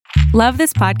Love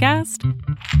this podcast?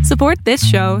 Support this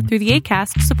show through the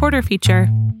Acast supporter feature.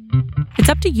 It's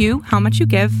up to you how much you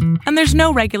give, and there's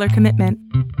no regular commitment.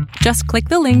 Just click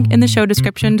the link in the show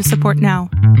description to support now.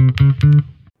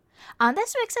 On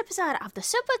this week's episode of the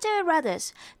Super J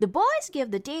Brothers, the boys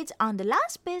give the dates on the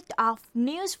last bit of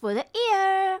news for the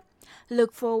year,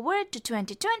 look forward to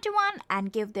 2021,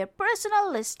 and give their personal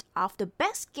list of the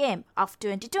best game of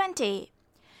 2020.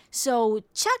 So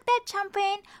chug that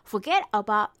champagne, forget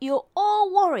about your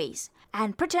old worries,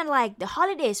 and pretend like the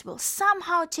holidays will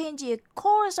somehow change the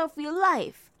course of your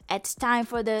life. It's time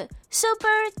for the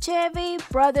Super Chevy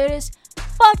Brothers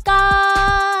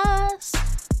podcast.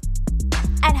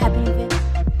 And happy New Year.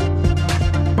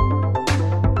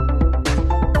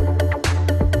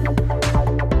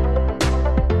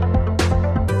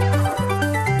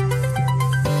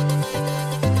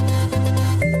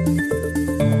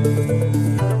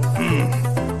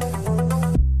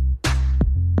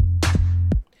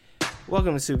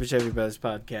 Welcome to Super Chevy Brothers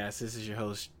Podcast. This is your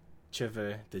host,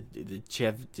 Chever, the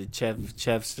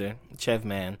Chev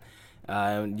Man.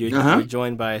 You're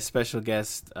joined by a special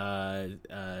guest,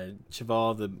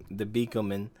 Cheval, the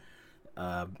Beakelman.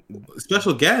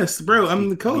 Special guest, bro. I'm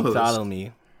the co-host. Follow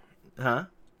me, huh?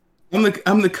 I'm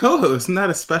the co-host,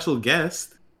 not a special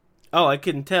guest. Oh, I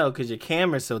couldn't tell because your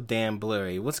camera's so damn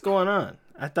blurry. What's going on?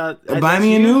 I thought. Buy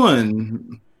me a new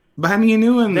one. Buy me a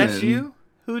new one. That's then. you?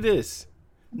 Who this?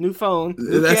 New phone.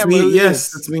 That's me.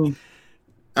 Yes, that's me.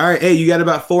 All right. Hey, you got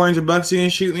about $400 you can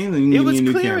shoot me? Then it was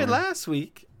clear last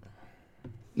week.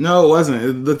 No, it wasn't.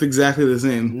 It looked exactly the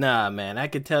same. Nah, man. I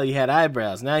could tell you had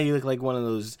eyebrows. Now you look like one of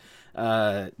those.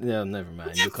 No, never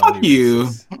mind. Yeah, fuck you.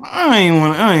 I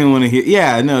ain't want to hear.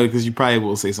 Yeah, no, because you probably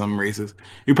will say something racist.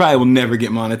 You probably will never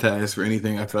get monetized for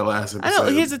anything after the last episode. I know.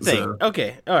 Here's the thing. So.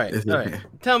 Okay. All right.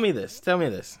 Tell me this. All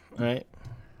right.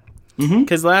 Mm-hmm.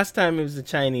 Because last time it was the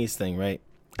Chinese thing, right?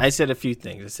 I said a few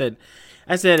things.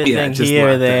 I said a thing just here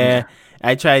or like there. that.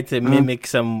 I tried to mimic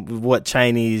some what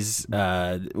Chinese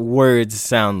words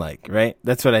sound like, right?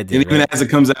 That's what I did. And even right? as it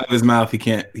comes out of his mouth, he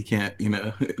can't,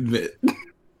 admit.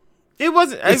 It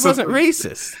wasn't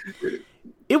racist.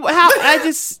 It wasn't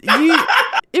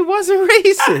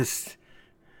racist.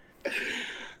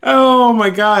 Oh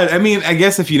my god! I mean, I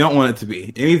guess if you don't want it to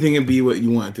be, anything can be what you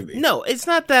want it to be. No, it's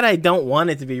not that I don't want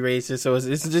it to be racist. So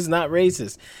it's just not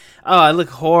racist. Oh, I look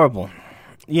horrible.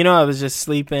 You know, I was just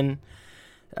sleeping.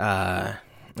 I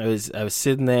was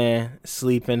sitting there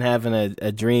sleeping, having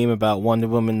a dream about Wonder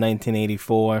Woman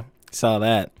 1984. Saw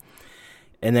that,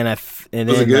 and then was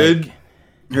it good?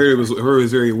 Heard it was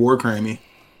very war crimey.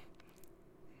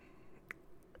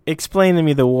 Explain to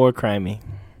me the war crimey.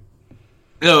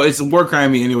 No, it's war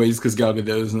crimey anyways because Gal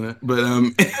Gadot's in it. But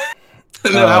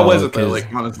no, I wasn't though.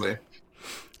 Like honestly,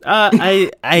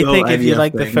 I think if you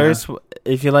like the first. Yeah.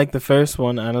 If you like the first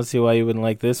one, I don't see why you wouldn't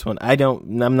like this one.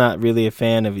 I'm not really a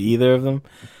fan of either of them.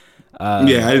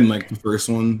 Yeah, I didn't like the first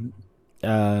one.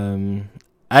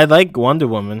 I like Wonder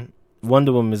Woman.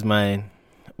 Wonder Woman is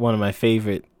one of my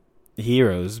favorite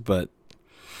heroes, but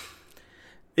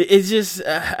it's just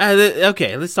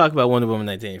okay. Let's talk about Wonder Woman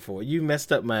 1984. You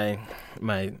messed up my.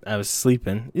 I was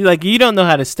sleeping. You don't know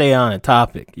how to stay on a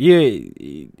topic.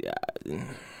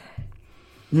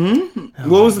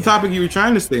 What was the topic you were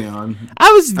trying to stay on?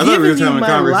 I was giving you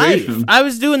my life. I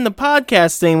was doing the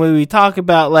podcast thing where we talk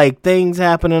about things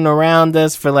happening around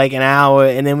us for an hour,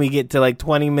 and then we get to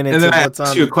 20 minutes. And then of what's I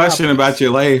asked on you a the question topic. about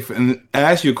your life, and I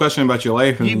asked you a question about your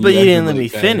life, but you didn't let me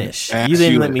finish. You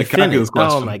didn't let me finish.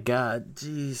 Oh my God,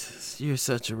 Jesus, you're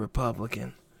such a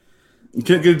Republican.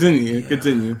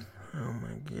 Continue. Oh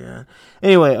my God.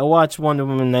 Anyway, I watched Wonder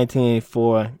Woman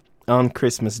 1984 on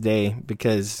Christmas Day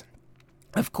because.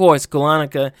 Of course,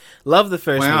 Kulanika loved the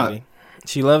first movie.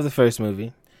 She loved the first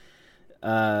movie.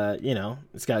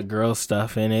 It's got girl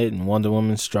stuff in it and Wonder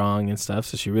Woman's strong and stuff,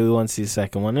 so she really wanted to see the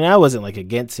second one. And I wasn't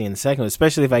against seeing the second one,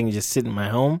 especially if I can just sit in my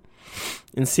home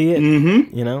and see it.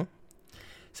 Mm-hmm.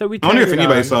 So we. I wonder if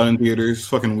anybody saw it in theaters.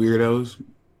 Fucking weirdos.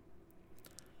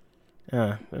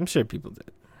 I'm sure people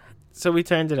did. So we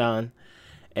turned it on.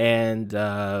 And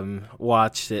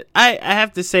watched it. I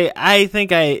have to say, I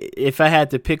think if I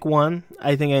had to pick one,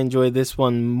 I think I enjoyed this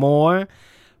one more.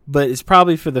 But it's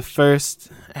probably for the first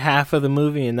half of the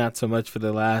movie and not so much for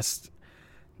the last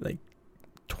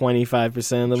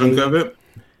 25% of the movie. Chunk of it?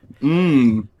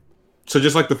 So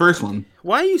just like the first one.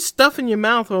 Why are you stuffing your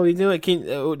mouth while we do it?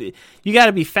 You got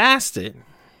to be faster.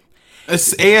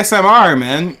 It's ASMR,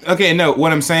 man. Okay, no,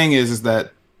 what I'm saying is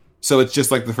that So it's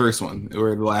just like the first one,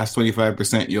 where the last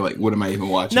 25%, you're like, what am I even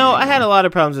watching? No, anymore? I had a lot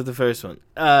of problems with the first one.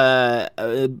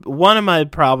 One of my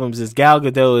problems is Gal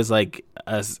Gadot is like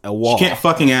a wall. She can't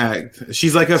fucking act.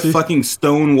 She's like a fucking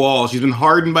stone wall. She's been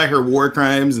hardened by her war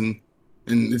crimes, and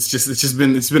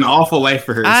it's been awful life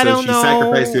for her. I so don't she know.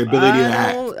 sacrificed her ability to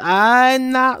act.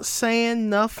 I'm not saying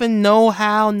nothing, no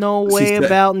how, no way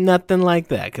about nothing like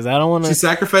that, because I don't want to. She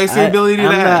sacrificed her ability to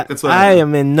act. That's what I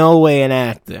am in no way an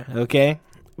actor. Okay,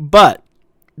 but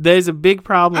there's a big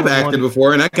problem. I've acted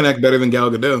before, and I can act better than Gal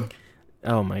Gadot.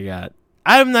 Oh my god.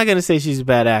 I'm not gonna say she's a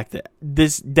bad actor.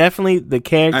 This definitely the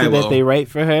character that they write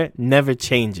for her never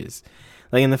changes.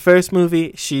 Like in the first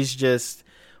movie, she's just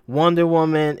Wonder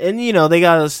Woman, and you know they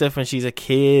got all this stuff when she's a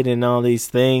kid and all these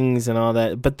things and all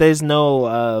that. But there's no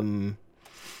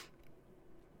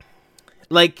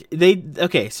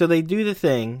so they do the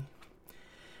thing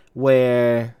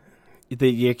where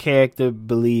your character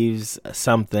believes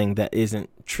something that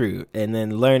isn't true, and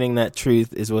then learning that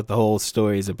truth is what the whole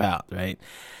story is about, right?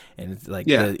 And it's like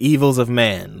the evils of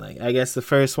man. Like I guess the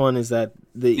first one is that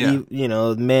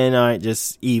men aren't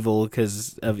just evil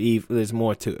because of evil. There's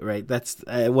more to it, right? That's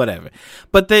whatever.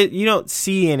 But you don't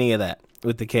see any of that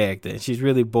with the character. She's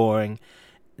really boring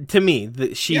to me.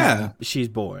 She's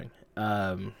boring.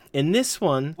 In this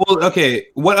one, well, okay.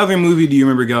 What other movie do you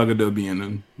remember Gal Gadot being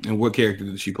in, and what character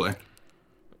did she play?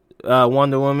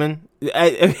 Wonder Woman.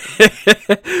 Exactly.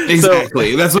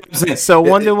 That's what I'm saying. So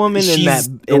Wonder Woman in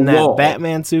that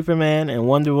Batman Superman, and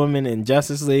Wonder Woman in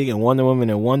Justice League, and Wonder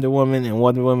Woman and Wonder Woman and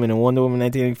Wonder Woman and Wonder Woman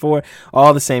 1984,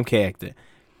 all the same character.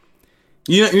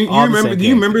 You remember? Do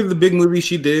you remember the big movie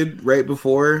she did right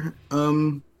before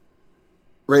Wonder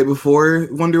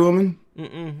Woman?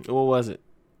 What was it?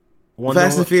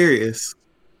 Fast and Furious.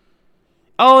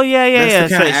 Oh yeah.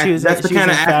 That's the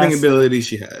kind of acting ability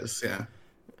she has. Yeah.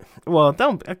 Well,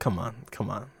 don't come on.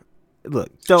 Look,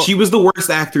 she was the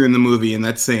worst actor in the movie, and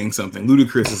that's saying something.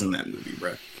 Ludacris is in that movie,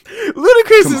 bro.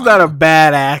 Ludacris is not a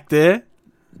bad actor.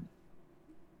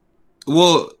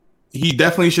 Well, he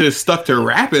definitely should have stuck to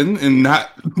rapping and not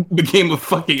became a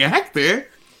fucking actor.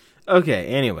 Okay.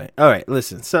 Anyway, all right.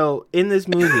 Listen. So in this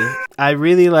movie, I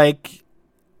really like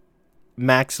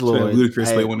Max Lord.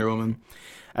 Ludacris play Wonder Woman.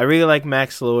 I really like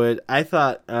Max Lord. I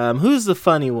thought, who's the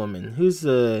funny woman? Who's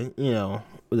the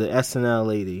SNL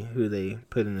lady who they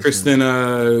put in this Kristen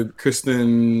Wiig.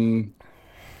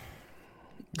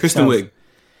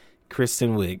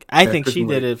 Kristen Wiig. I think she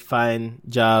did a fine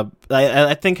job.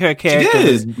 I think her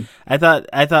character. I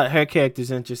thought her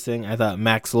character's interesting. I thought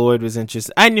Max Lord was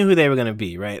interesting. I knew who they were gonna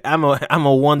be. Right. I'm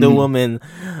a Wonder Woman.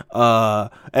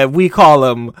 And we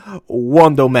call him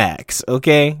Wonder Max.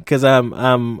 Okay, because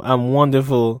I'm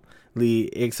wonderfully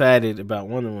excited about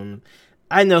Wonder Woman.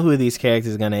 I know who these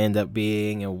characters are gonna end up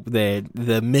being, and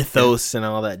the mythos and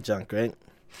all that junk, right?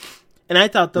 And I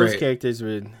thought those characters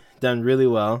were done really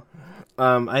well.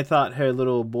 I thought her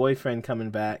little boyfriend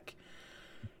coming back,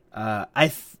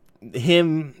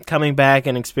 him coming back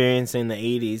and experiencing the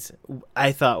 80s,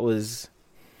 I thought was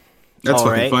that's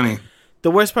fucking funny.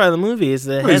 The worst part of the movie is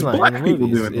the headline of the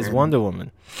movie is Wonder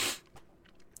Woman.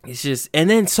 It's just, and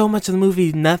then so much of the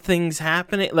movie, nothing's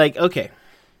happening. Like, okay,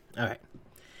 all right,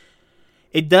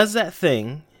 it does that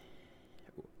thing,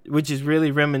 which is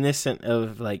really reminiscent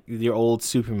of like your old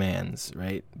Supermans,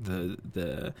 right?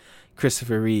 The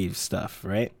Christopher Reeve stuff,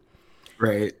 right?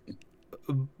 Right.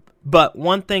 But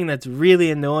one thing that's really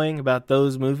annoying about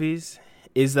those movies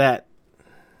is that,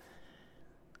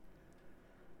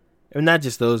 or not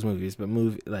just those movies, but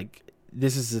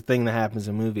this is the thing that happens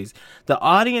in movies. The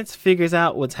audience figures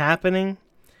out what's happening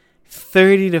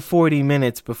 30 to 40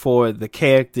 minutes before the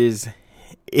characters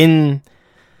in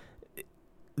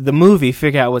the movie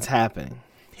figure out what's happening.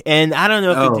 And I don't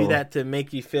know if they do that to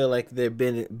make you feel like they've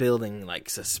been building like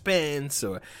suspense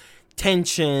or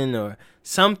tension or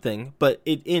something, but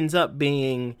it ends up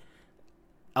being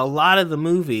a lot of the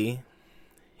movie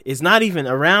is not even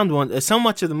around so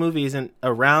much of the movie isn't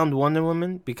around Wonder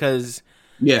Woman because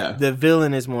the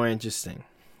villain is more interesting.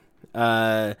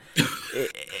 And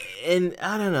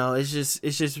I don't know, it's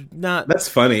just not. That's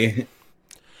funny.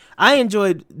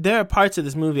 There are parts of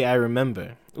this movie I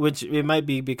remember, which it might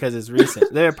be because it's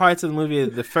recent. There are parts of the movie,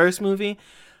 the first movie.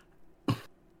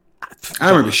 I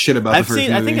remember shit about the first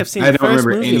movie. I think I've seen the first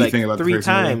movie like 3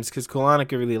 times because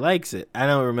Kolonica really likes it. I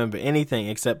don't remember anything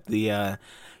except the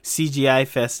CGI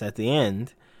fest at the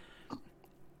end.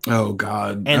 Oh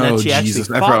God! And that she Jesus.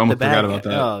 actually fought the bad forgot about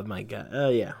that. Oh my God! Oh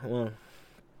yeah. Well.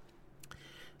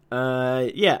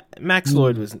 Max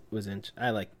Lord was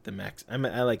I like the Max. I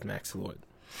like Max Lord.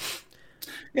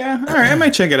 Yeah, all right. I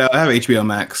might check it out. I have HBO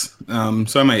Max,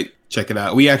 so I might check it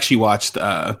out. We actually watched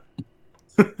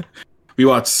We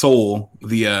watched Soul,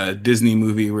 the Disney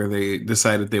movie where they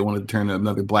decided they wanted to turn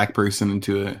another black person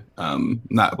into a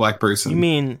not black person. You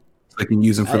mean so they can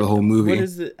use him for the whole movie? What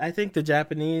is it? I think the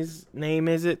Japanese name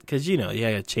is it because you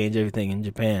gotta change everything in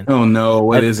Japan. Oh no,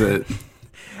 what is it?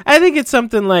 I think it's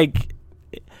something like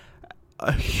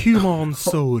a human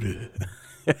soda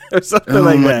or something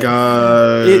like that.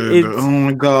 Oh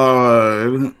my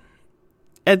god!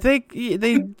 I think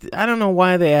they. I don't know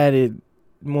why they added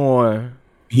more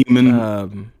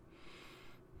human.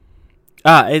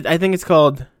 I think it's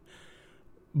called.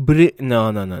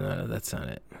 No. That's not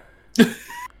it.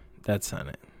 That's not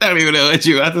it. I don't even know what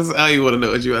you have to say. I don't even want to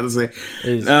know what you have to say.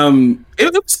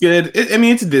 It was good.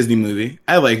 It's a Disney movie.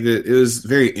 I liked it. It was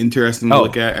very interesting to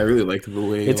look at. I really liked the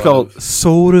way it's called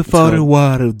Soda for the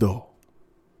Water, though.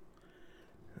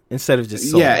 Instead of just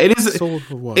soda. Yeah, it is. Soda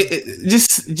for water.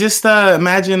 Just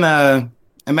imagine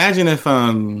if I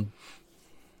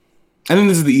think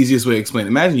this is the easiest way to explain it.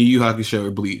 Imagine Yu Yu Hakusho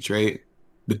or Bleach, right?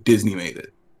 But Disney made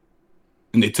it,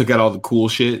 and they took out all the cool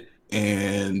shit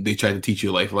and they tried to teach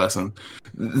you a life lesson.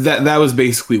 That was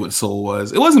basically what Soul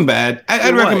was. It wasn't bad.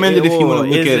 I'd recommend it if you want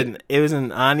to look at. It was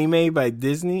an anime by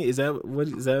Disney. Is that what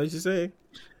you're saying?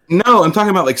 No, I'm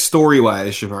talking about like story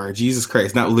wise, Shavar. Jesus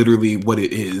Christ, not literally what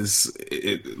it is.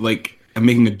 Like I'm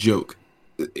making a joke.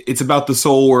 It's about the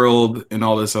soul world and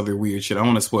all this other weird shit. I don't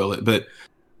want to spoil it, but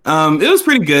it was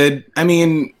pretty good. I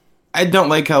mean, I don't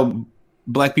like how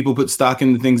black people put stock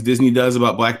in the things Disney does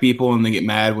about black people, and they get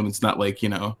mad when it's not like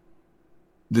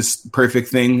this perfect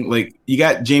thing. Like you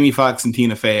got Jamie Foxx and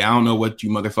Tina Fey. I don't know what you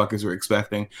motherfuckers were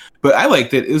expecting, but I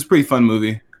liked it. It was a pretty fun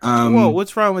movie. Whoa,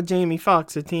 what's wrong with Jamie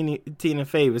Foxx or Tina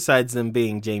Fey besides them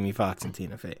being Jamie Foxx and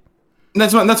Tina Fey?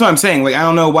 That's what I'm saying. Like I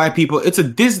don't know why people. It's a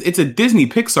Disney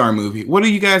Pixar movie. What are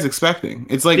you guys expecting?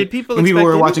 It's like when people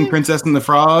were watching Princess and the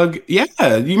Frog. Yeah,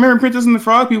 you remember Princess and the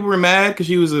Frog? People were mad because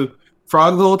she was a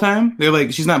frog the whole time. They're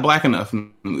like, she's not black enough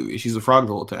in the movie. She's a frog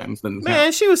the whole time.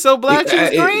 Man, she was so black. She was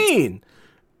green.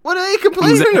 What are they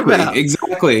complaining about?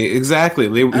 Exactly. She was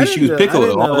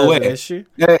Piccolo all the way.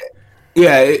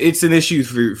 Yeah, it's an issue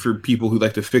for people who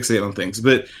like to fixate on things.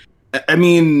 But, I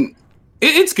mean,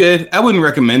 it's good. I wouldn't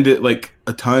recommend it, like,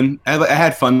 a ton. I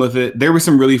had fun with it. There were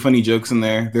some really funny jokes in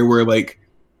there. There were, like,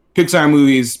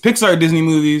 Pixar Disney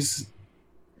movies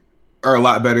are a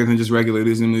lot better than just regular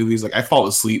Disney movies. Like, I fall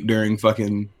asleep during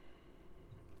fucking...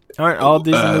 Aren't all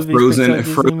Disney movies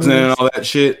Frozen and all that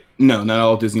shit? No, not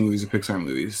all Disney movies are Pixar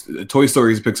movies. Toy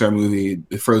Story is a Pixar movie.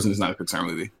 Frozen is not a Pixar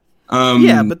movie.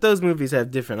 Yeah, but those movies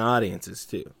have different audiences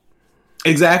too.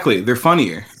 Exactly, they're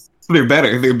funnier. They're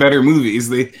better. They're better movies.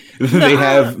 They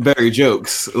have better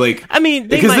jokes. Like I mean,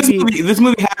 because this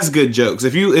movie has good jokes.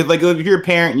 If you're a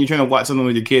parent and you're trying to watch something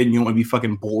with your kid and you don't want to be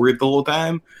fucking bored the whole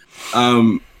time,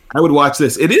 I would watch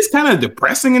this. It is kind of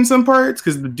depressing in some parts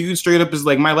because the dude straight up is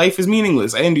like, "My life is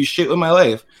meaningless. I didn't do shit with my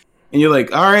life." And you're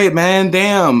like, "All right, man,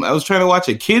 damn. I was trying to watch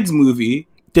a kids movie."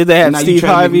 Did they have Steve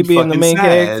Harvey being the main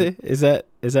character? Is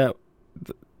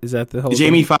that the whole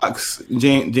Jamie Foxx?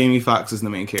 Jamie Foxx is the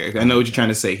main character. I know what you're trying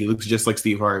to say. He looks just like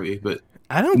Steve Harvey, but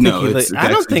I don't think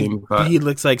he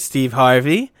looks like Steve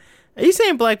Harvey. Are you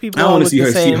saying black people? I don't want to see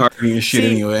her Steve Harvey and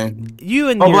shit anyway. You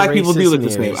and black people do look the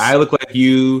same. I look like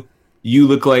you. You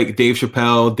look like Dave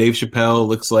Chappelle. Dave Chappelle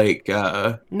looks like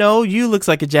no. You looks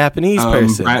like a Japanese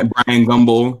person. Brian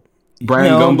Gumble.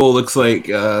 Gumble looks like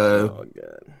oh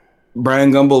god.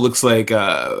 Brian Gumble looks like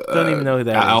don't even know who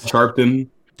that Al is. Sharpton.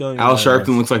 Al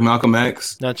Sharpton looks like Malcolm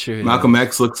X. Not sure. Malcolm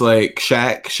X looks like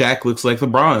Shaq. Shaq looks like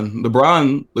LeBron.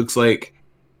 LeBron looks like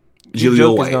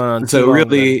Jaleel White. So it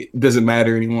really doesn't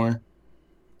matter anymore.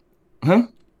 Huh?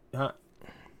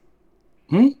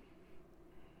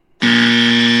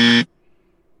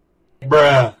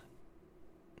 Bruh.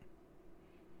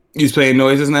 He's playing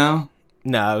noises now?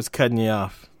 No, I was cutting you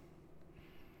off.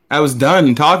 I was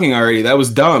done talking already. That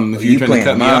was dumb. If you're trying to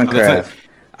cut me off.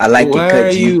 I like to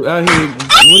cut you. Why are you out here?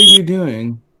 What are you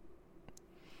doing?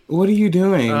 What are you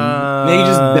doing? Now you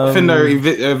just deafened our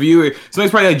viewer.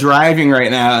 Somebody's probably like driving right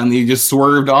now and you just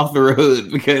swerved off the road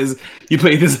because you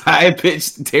played this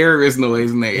high-pitched terrorist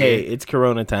noise in there. Hey, it's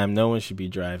Corona time. No one should be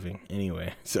driving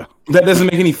anyway. So that doesn't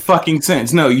make any fucking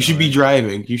sense. No, you should be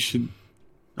driving. You should.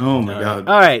 Oh my god!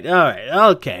 All right,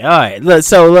 okay, all right.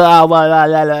 So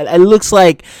it looks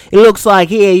like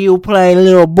here you playing a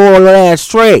little Borderlands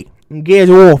 3 and Gears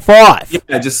of War 5.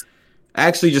 Yeah, just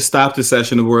stopped the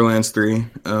session of Borderlands 3.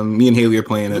 Me and Haley are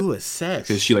playing it. Ooh, a sesh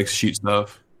because she likes to shoot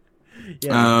stuff.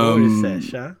 Yeah,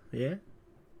 sesh, huh? Yeah.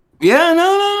 Yeah,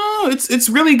 no. It's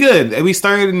really good. We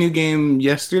started a new game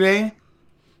yesterday.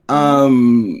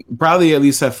 Probably at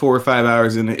least have 4 or 5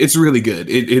 hours in it. It's really good.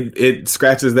 It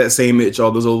scratches that same itch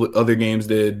all those other games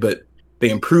did, but they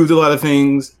improved a lot of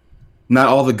things. Not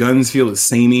all the guns feel as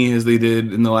samey as they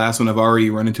did in the last one. I've already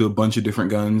run into a bunch of different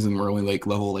guns, and we're only like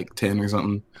level like 10 or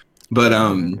something. But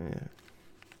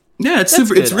yeah, it's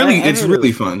super. Good. It's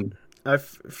really fun. Our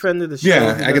friend of the show,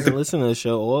 I get to listen to the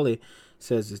show. Ollie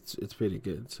says it's pretty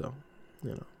good. So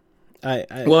I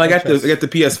got the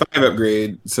PS5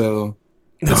 upgrade, so.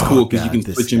 That's cool because you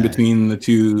can switch in between the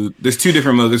two. There's two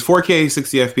different modes. There's 4K,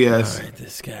 60 FPS. All right,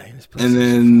 this guy. And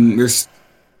then there's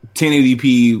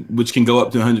 1080p, which can go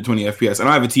up to 120 FPS. I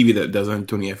don't have a TV that does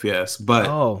 120 FPS,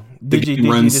 but did you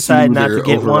decide not to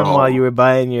get one while you were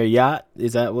buying your yacht?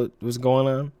 Is that what was going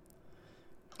on?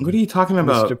 What are you talking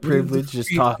about? Mr. Privilege,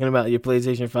 just talking about your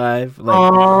PlayStation 5?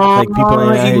 Like people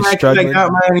in here struggling? I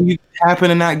got mine and you happen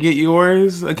to not get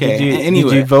yours? Okay, Did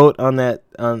you vote on that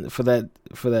for that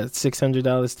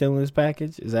 $600 stimulus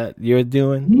package? Is that you're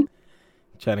doing? Mm-hmm.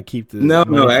 Trying to keep the No,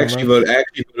 I actually voted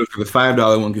for the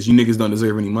 $5 one because you niggas don't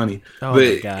deserve any money. Oh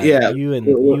my God. Yeah, you and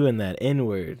that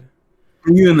N-word.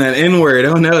 You and that N-word.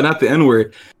 Oh no, not the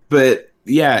N-word. But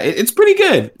yeah, it's pretty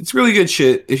good. It's really good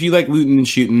shit. If you like looting and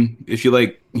shooting, if you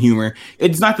like humor,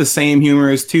 it's not the same humor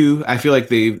as 2. I feel like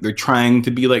they're trying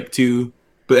to be like 2,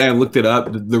 but I looked it up.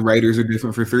 The writers are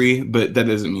different for 3, but that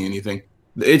doesn't mean anything.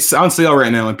 It's on sale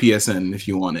right now on PSN if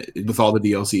you want it with all the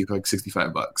DLC for like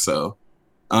 $65. So,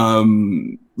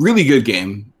 really good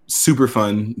game, super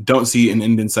fun. Don't see an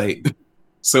end in sight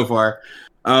so far.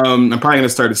 I'm probably gonna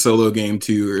start a solo game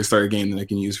too, or start a game that I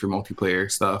can use for multiplayer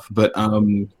stuff. But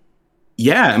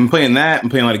yeah, I'm playing that. I'm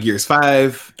playing a lot of Gears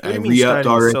 5. I re-upped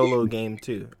already. A solo game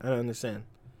too. I don't understand.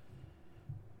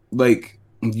 Like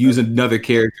use another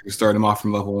character to start him off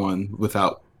from level 1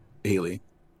 without Haley.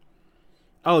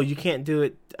 Oh, you can't do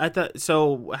it. I thought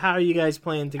so. How are you guys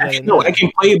playing together? No, I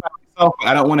can play by myself. But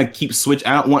I don't want to keep switch.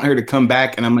 I don't want her to come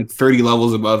back and I'm like 30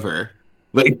 levels above her.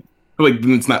 Like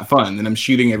then it's not fun. And I'm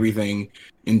shooting everything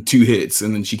in 2 hits,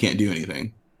 and then she can't do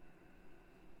anything.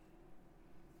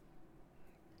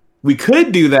 We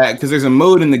could do that because there's a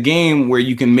mode in the game where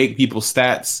you can make people's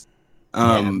stats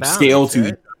scale to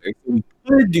each other. We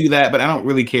could do that, but I don't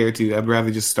really care to. I'd rather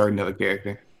just start another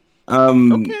character.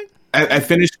 Okay. I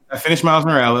finished Miles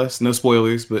Morales. No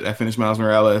spoilers, but I finished Miles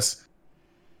Morales.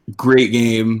 Great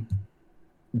game.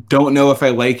 Don't know if I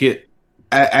like it.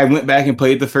 I went back and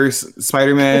played the first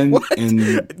Spider-Man.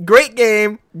 And great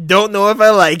game. Don't know if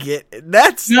I like it.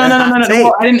 That's no.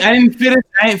 Well, I didn't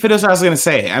finish what I was gonna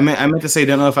say. I meant to say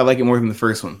don't know if I like it more than the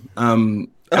first one.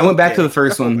 I went back to the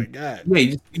first one. Oh my God. Yeah,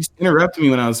 you just interrupted me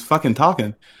when I was fucking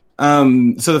talking.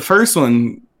 So the first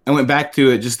one, I went back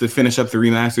to it just to finish up the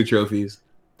remastered trophies,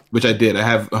 which I did. I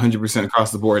have 100%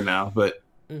 across the board now, but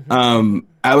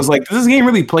I was like, does this game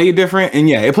really play different? And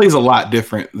yeah, it plays a lot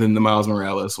different than the Miles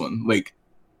Morales one. Like,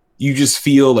 you just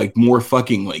feel like more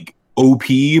fucking like OP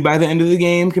by the end of the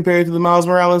game compared to the Miles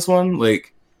Morales one.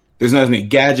 Like, there's not as many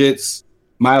gadgets.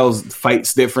 Miles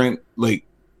fights different. Like,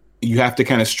 you have to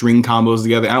kind of string combos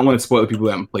together. I don't want to spoil people who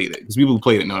haven't played it because people who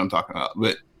played it know what I'm talking about.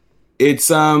 But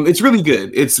it's really good.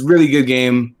 It's a really good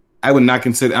game. I would not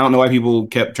consider. I don't know why people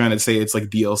kept trying to say it's like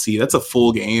DLC. That's a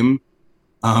full game.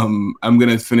 I'm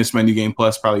gonna finish my New Game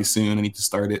Plus probably soon. I need to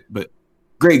start it, but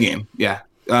great game. Yeah.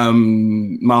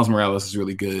 Miles Morales is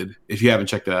really good. If you haven't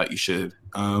checked it out, you should.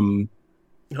 That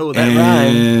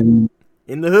rhyme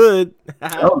in the hood.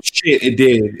 Oh shit! It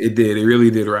did. It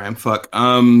really did rhyme. Fuck.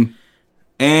 And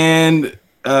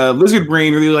Lizard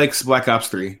Brain really likes Black Ops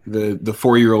 3, the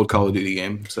 4-year-old Call of Duty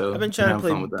game. So I've been trying to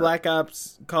play Black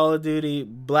Ops, Call of Duty,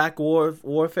 Black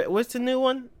Warfare. What's the new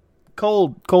one?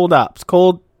 Cold Ops,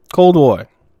 Cold War,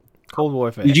 Cold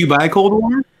Warfare. Did you buy Cold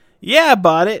War? Yeah, I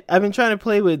bought it. I've been trying to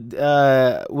play with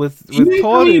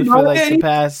Tori for like the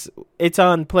past. It's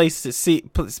on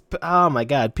oh my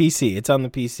God, PC. It's on the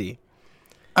PC.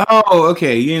 Oh,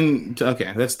 okay.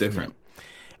 Okay, that's different.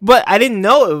 But I didn't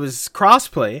know it was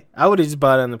crossplay. I would have just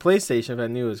bought it on the PlayStation if I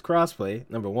knew it was crossplay.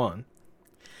 Number one.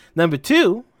 Number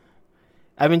two,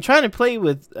 I've been trying to play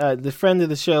with the friend of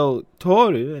the show,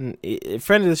 Toru, and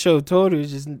friend of the show, Toru,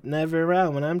 is just never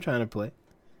around when I'm trying to play.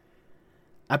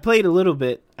 I played a little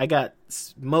bit. I got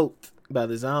smoked by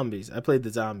the zombies. I played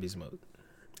the zombies mode.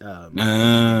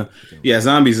 Yeah,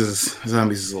 zombies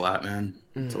is a lot, man.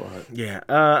 It's a lot. Yeah.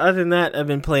 Other than that, I've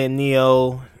been playing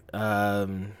Neo.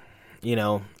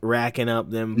 Racking up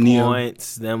them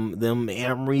points, them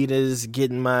Amritas,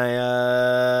 getting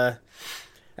my.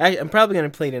 I'm probably gonna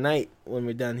play tonight when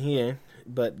we're done here,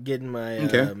 but getting my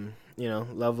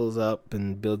levels up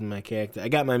and building my character. I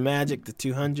got my magic to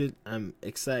 200. I'm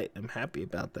excited. I'm happy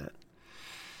about that.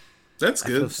 That's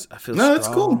good. I feel no, that's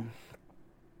cool.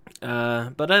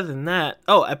 But other than that,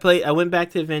 I went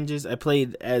back to Avengers. I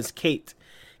played as Kate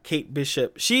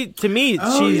Bishop. She's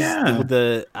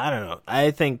the I don't know.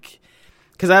 I think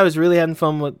because I was really having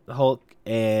fun with Hulk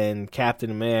and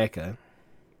Captain America.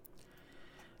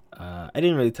 I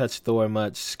didn't really touch Thor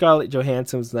much. Scarlett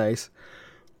Johansson was nice,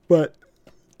 but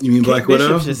you mean Black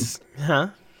Widow? Huh?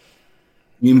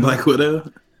 You mean Black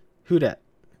Widow? Who that?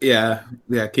 Yeah,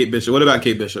 Kate Bishop. What about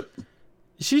Kate Bishop?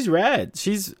 She's rad.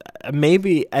 She's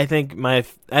maybe I think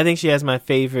she has my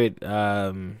favorite.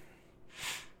 I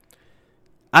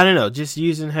don't know. Just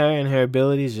using her and her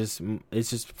abilities, it's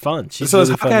just fun. She's really is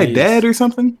Hawkeye dead or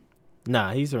something?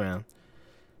 Nah, he's around.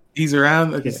 He's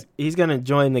around. Okay. He's gonna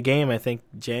join the game. I think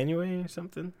January or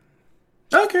something.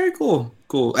 Okay, cool.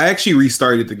 I actually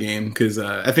restarted the game because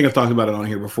I think I've talked about it on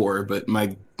here before, but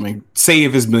my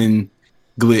save has been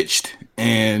glitched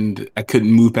and I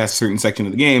couldn't move past a certain section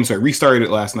of the game, so I restarted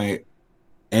it last night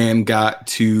and got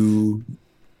to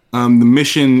the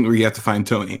mission where you have to find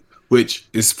Tony, which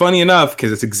is funny enough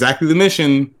because it's exactly the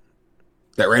mission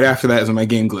that right after that is when my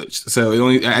game glitched. So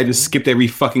I just skipped every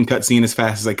fucking cutscene as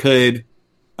fast as I could.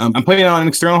 I'm playing it on an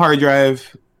external hard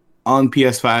drive on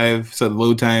PS5, so the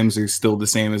load times are still the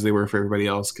same as they were for everybody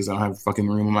else because I don't have fucking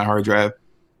room on my hard drive.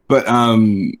 But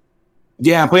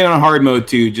yeah, I'm playing on hard mode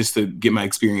too, just to get my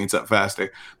experience up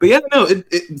faster. But yeah, no,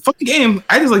 fuck the game.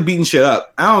 I just like beating shit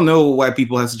up. I don't know why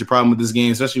people have such a problem with this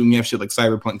game, especially when you have shit like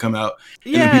Cyberpunk come out,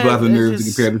 and then people have the nerve to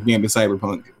compare this game to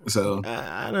Cyberpunk. So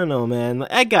I don't know, man.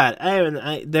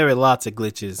 There were lots of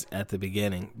glitches at the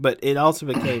beginning, but it also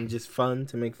became just fun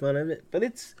to make fun of it. But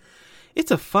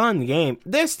it's a fun game.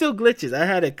 There's still glitches. I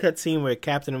had a cutscene where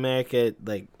Captain America,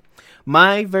 like,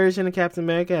 my version of Captain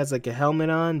America has like a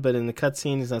helmet on, but in the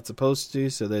cutscene he's not supposed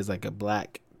to, so there's like a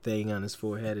black thing on his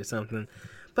forehead or something.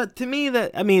 But to me,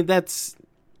 it's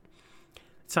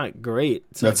not great.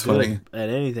 It's that's not funny at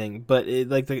anything. But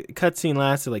the cutscene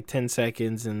lasted like 10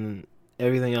 seconds, and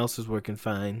everything else was working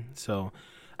fine. So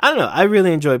I don't know. I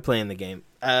really enjoyed playing the game.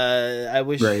 I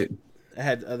wish I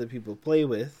had other people to play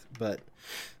with, but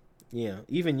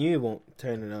even you won't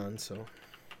turn it on. So.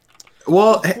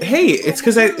 Well, hey, it's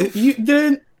because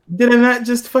did I not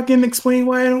just fucking explain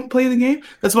why I don't play the game?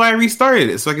 That's why I restarted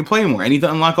it, so I can play more. I need to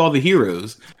unlock all the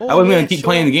heroes. I wasn't gonna keep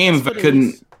playing the game if I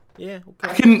couldn't. Yeah,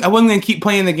 okay. I wasn't gonna keep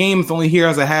playing the game if the only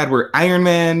heroes I had were Iron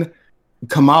Man,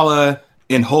 Kamala,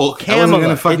 and Hulk. Kamala. I wasn't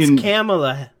gonna fucking. It's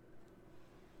Kamala.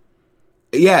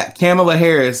 Yeah, Kamala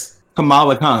Harris,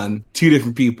 Kamala Khan, two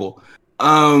different people.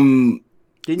 Didn't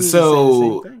you say the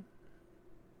same thing?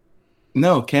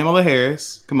 No, Kamala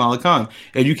Harris, Kamala Khan.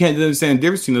 If you can't understand the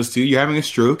difference between those two, you're having a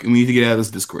stroke, and we need to get out of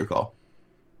this Discord call.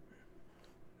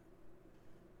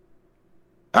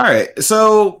 All right,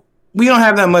 so we don't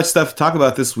have that much stuff to talk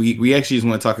about this week. We actually just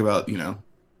want to talk about,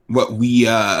 what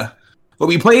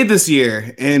we played this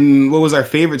year and what was our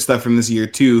favorite stuff from this year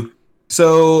too.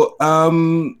 So,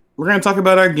 we're going to talk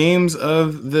about our games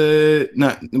of the...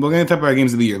 we're going to talk about our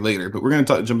games of the year later, but we're going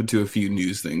to jump into a few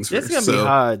news things first. It's going to be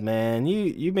hard, man.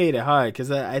 You made it hard, because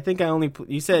I think I only...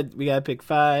 You said we got to pick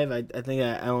 5. I think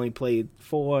I only played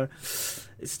 4.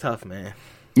 It's tough, man.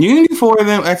 You can do 4 of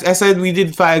them. I said we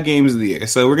did 5 games of the year,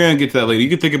 so we're going to get to that later. You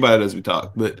can think about it as we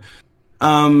talk, but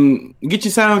get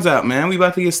your sounds out, man. We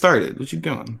about to get started. What you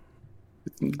doing?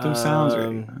 Get them sounds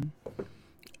ready, man.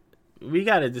 We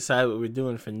got to decide what we're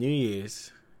doing for New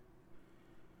Year's.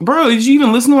 Bro, did you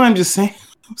even listen to what I'm just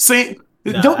saying?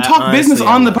 No, don't talk business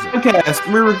on the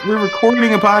podcast. We're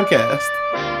recording a podcast.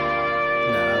 No,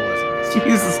 I wasn't.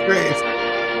 Jesus Christ.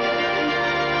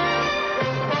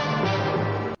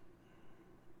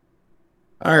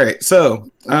 All right, so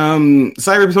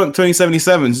Cyberpunk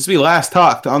 2077. Since we last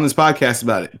talked on this podcast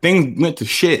about it, things went to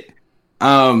shit.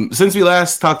 Since we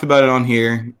last talked about it on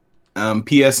here,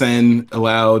 PSN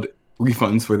allowed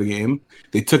refunds for the game.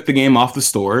 They took the game off the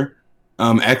store.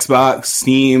 Xbox,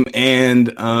 Steam, and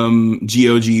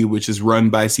GOG, which is run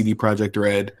by CD Projekt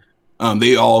Red,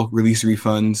 they all released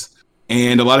refunds,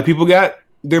 and a lot of people got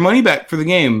their money back for the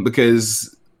game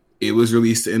because it was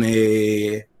released in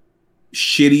a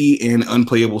shitty and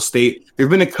unplayable state. There have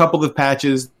been a couple of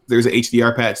patches. There's an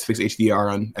HDR patch to fix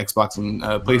HDR on Xbox and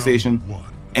PlayStation,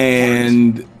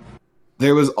 and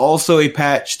there was also a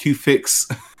patch to fix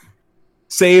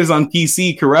saves on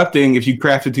PC corrupting if you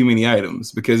crafted too many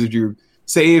items, because if your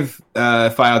save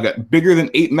file got bigger than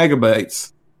 8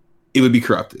 megabytes, it would be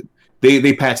corrupted.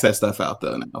 They patched that stuff out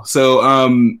though now. So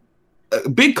a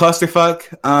big clusterfuck.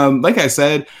 Like I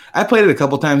said, I played it a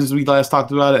couple times since we last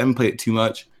talked about it. I haven't played it too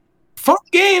much. Fun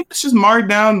game. It's just marred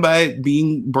down by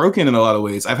being broken in a lot of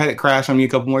ways. I've had it crash on me a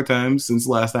couple more times since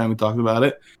the last time we talked about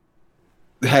it.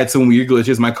 had some weird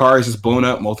glitches. My car is just blown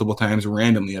up multiple times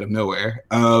randomly out of nowhere.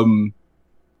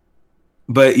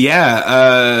 But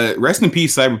yeah, rest in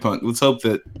peace, Cyberpunk. Let's hope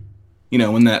that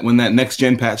when that next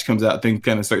gen patch comes out, things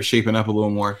kind of start shaping up a little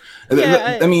more.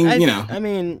 Yeah, I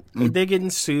mean, they're getting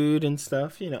sued and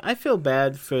stuff. I feel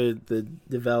bad for the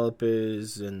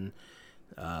developers, and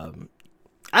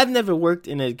I've never worked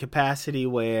in a capacity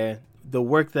where the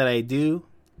work that I do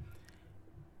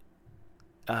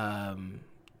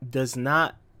does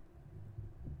not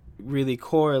really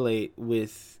correlate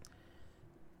with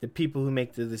the people who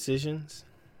make the decisions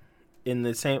in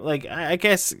the same, like, I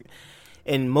guess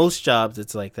in most jobs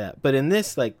it's like that, but in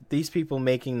this, like, these people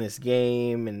making this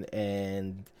game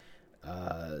and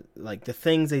like the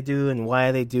things they do and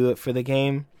why they do it for the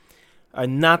game are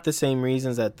not the same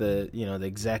reasons that the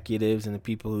executives and the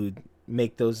people who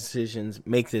make those decisions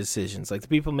make the decisions. Like, the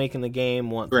people making the game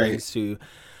want things to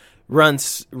run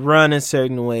a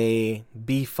certain way,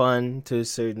 be fun to a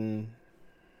certain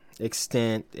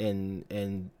extent,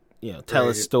 and tell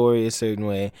a story a certain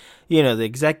way. The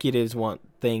executives want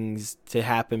things to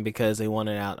happen because they want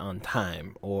it out on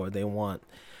time, or they want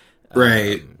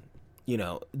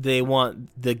they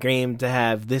want the game to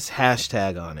have this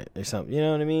hashtag on it or something. You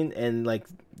know what I mean? And like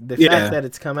the fact that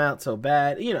it's come out so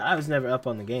bad, I was never up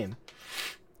on the game,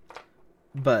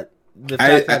 but the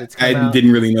fact that it's come out,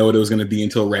 didn't really know what it was going to be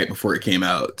until right before it came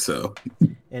out. So,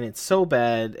 and it's so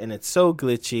bad, and it's so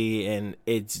glitchy, and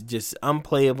it's just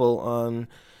unplayable on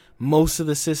most of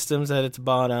the systems that it's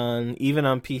bought on, even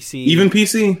on PC. Even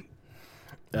PC,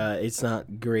 it's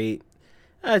not great.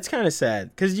 It's kind of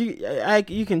sad because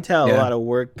you can tell a lot of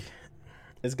work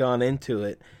has gone into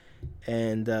it,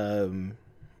 and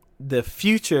the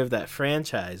future of that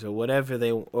franchise, or whatever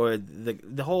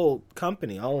the whole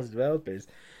company, all its developers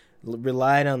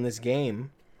relied on this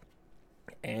game,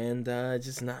 and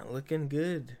just not looking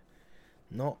good.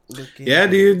 Not looking. Yeah,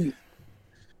 good. Dude.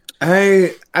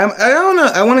 I don't know.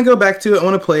 I want to go back to it. I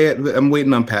want to play it. But I'm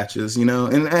waiting on patches, and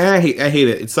I hate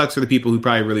it. It sucks for the people who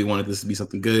probably really wanted this to be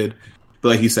something good, but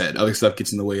like you said, other stuff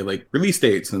gets in the way, like release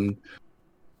dates, and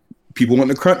people want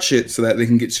to crunch shit so that they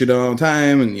can get shit on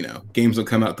time, and games don't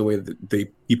come out the way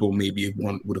that people maybe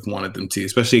would have wanted them to.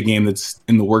 Especially a game that's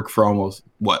in the work for almost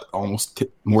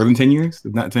more than 10 years,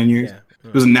 if not 10 years. Yeah.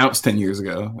 It was announced 10 years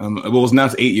ago. It was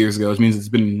announced 8 years ago, which means it's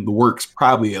been in the works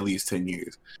probably at least 10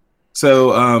 years.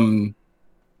 So, I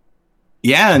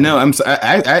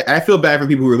feel bad for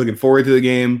people who are looking forward to the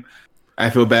game. I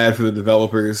feel bad for the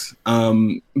developers.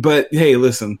 But hey,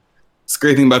 listen, it's a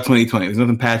great thing about 2020. There's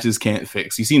nothing patches can't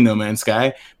fix. You see No Man's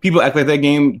Sky. People act like that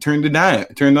game turned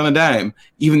on a dime,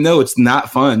 even though it's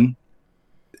not fun.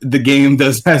 The game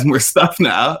has more stuff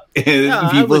now,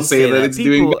 and people say that it's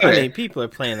doing better. I mean, people are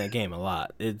playing that game a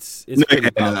lot. It's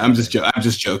I'm just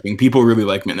joking. People really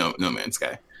like No Man's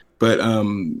Sky. But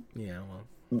that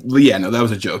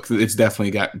was a joke. It's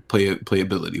definitely got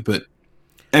playability. But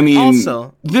I mean,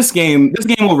 also, this game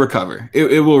will recover.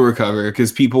 It will recover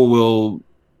because people will.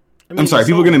 I'm sorry,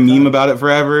 people are gonna meme about it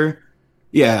forever.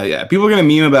 Yeah, people are gonna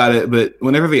meme about it. But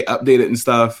whenever they update it and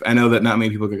stuff, I know that not many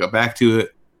people can go back to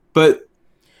it. But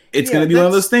it's gonna be one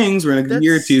of those things where in a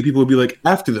year or two, people will be like,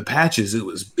 after the patches, it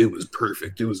was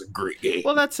perfect. It was a great game.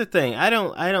 Well, that's the thing. I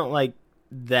don't like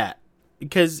that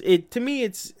because to me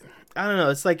it's. I don't know.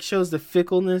 It's like shows the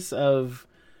fickleness of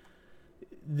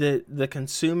the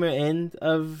consumer end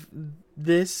of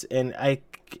this, and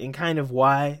kind of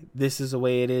why this is the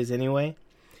way it is anyway.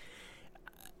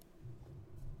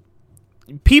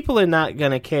 People are not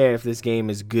gonna care if this game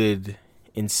is good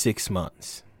in 6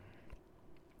 months,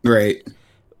 right?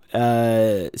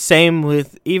 Same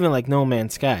with even like No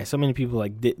Man's Sky. So many people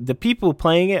the people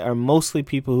playing it are mostly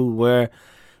people who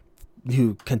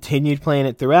continued playing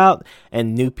it throughout,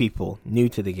 and new people new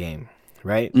to the game,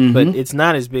 right? Mm-hmm. But it's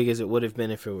not as big as it would have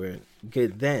been if it were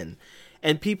good then.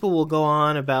 And people will go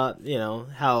on about,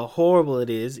 how horrible it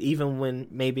is, even when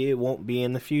maybe it won't be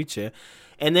in the future.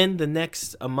 And then the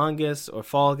next Among Us or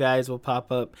Fall Guys will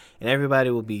pop up, and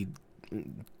everybody will be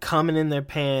coming in their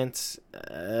pants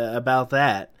about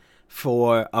that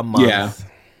for a month. Yeah.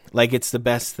 Like it's the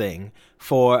best thing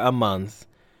for a month.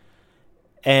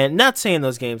 And not saying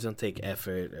those games don't take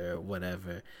effort or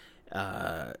whatever,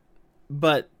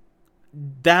 but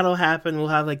that'll happen. We'll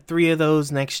have like 3 of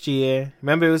those next year.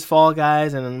 Remember, it was Fall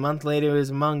Guys, and then a month later it was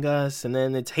Among Us, and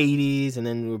then it's Hades, and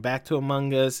then we're back to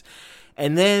Among Us.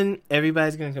 And then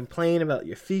everybody's going to complain about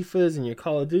your FIFAs and your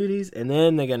Call of Duties, and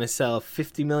then they're going to sell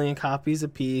 50 million copies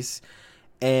apiece.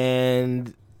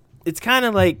 And it's kind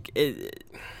of like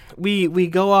we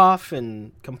go off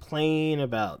and complain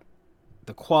about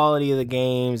the quality of the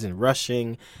games and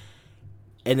rushing,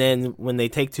 And then when they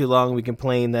take too long, we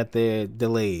complain that they're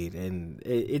delayed. And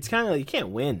it's kind of like you can't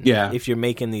win if you're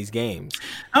making these games.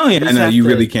 Oh, yeah. I know. You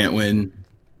really can't win.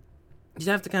 You just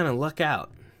have to kind of luck out.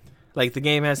 Like, the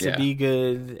game has to be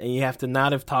good, and you have to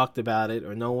not have talked about it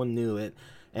or no one knew it.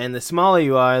 And the smaller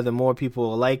you are, the more people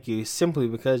will like you simply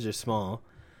because you're small.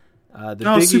 The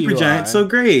bigger Supergiant, so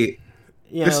great.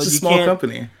 It's a small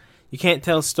company. You can't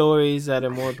tell stories that are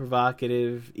more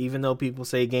provocative, even though people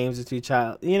say games are too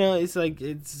child. It's like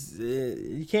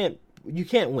you can't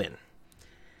win.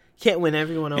 You can't win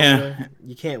everyone over.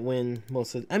 You can't win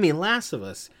most of. Last of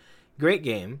Us, great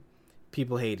game.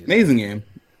 People hated it. Amazing game,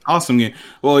 awesome game.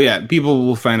 Well, yeah, people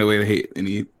will find a way to hate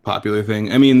any popular thing.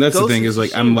 That's the thing is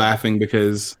like I'm laughing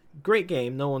because great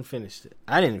game. No one finished it.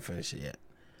 I didn't finish it yet.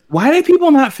 Why did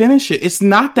people not finish it? It's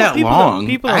not that long.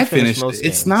 People don't finish most games.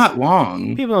 It's not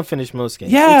long. People don't finish most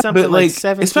games. Yeah, but like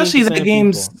especially the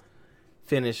games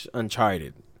finish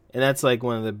Uncharted, and that's like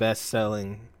one of the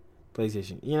best-selling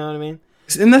PlayStation. You know what I mean?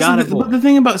 And that's the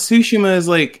thing about Tsushima is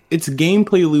like its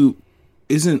gameplay loop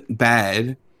isn't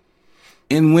bad,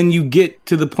 and when you get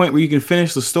to the point where you can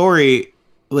finish the story,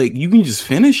 like you can just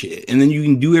finish it, and then you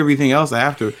can do everything else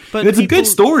after. But it's a good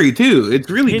story too. It's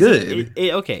really good.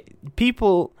 Okay,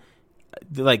 people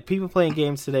playing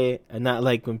games today are not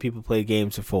like when people played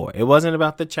games before. It wasn't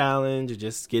about the challenge or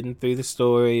just getting through the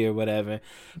story or whatever.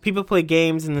 People play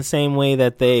games in the same way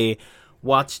that they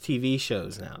watch TV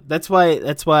shows now. That's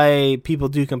why people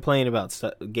do complain about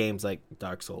games like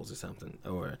Dark Souls or something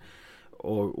or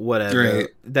whatever. Right.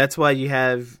 That's why you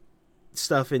have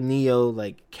stuff in Neo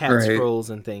like cat scrolls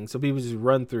and things. So people just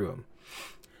run through them.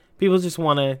 People just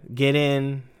want to get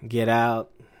in, get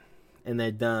out, and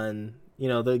they're done.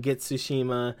 They'll get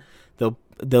Tsushima.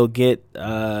 They'll get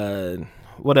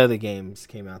what other games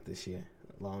came out this year?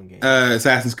 Long game.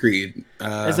 Assassin's Creed.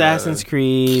 Assassin's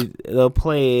Creed. They'll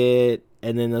play it,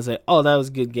 and then they'll say, "Oh, that was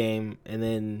a good game," and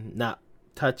then not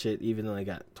touch it, even though they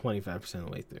got 25% of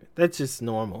the way through. That's just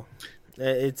normal.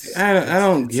 I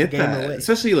don't get that,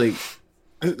 especially like.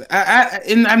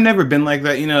 I've never been like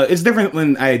that. It's different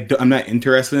when I'm not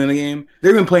interested in a game.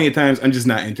 There have been plenty of times I'm just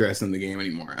not interested in the game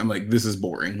anymore. I'm like, this is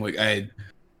boring. I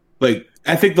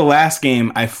think the last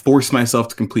game I forced myself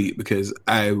to complete because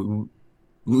I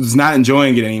was not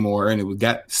enjoying it anymore, and it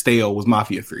got stale. Was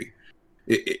Mafia 3.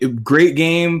 Great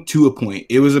game to a point.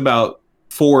 It was about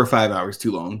 4 or 5 hours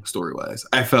too long story wise.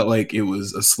 I felt like it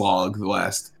was a slog the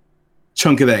last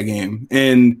chunk of that game,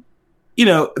 and.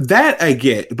 That I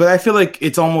get, but I feel like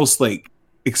it's almost like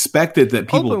expected that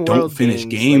people don't finish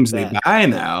games they buy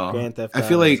now. I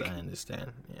feel like I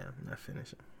understand. Yeah, I'm not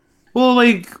finishing. Well,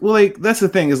 that's the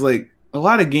thing is like a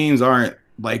lot of games aren't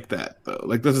like that though.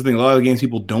 Like that's the thing. A lot of games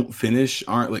people don't finish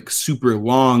aren't like super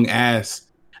long ass.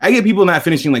 I get people not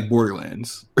finishing like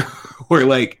Borderlands or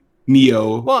like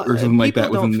Neo or something like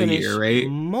that within the year, right?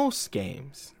 Most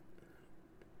games.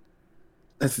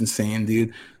 That's insane,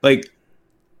 dude. Like.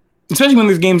 Especially when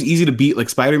there's games easy to beat, like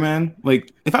Spider-Man.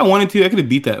 Like, if I wanted to, I could have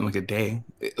beat that in like a day.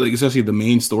 Like, especially the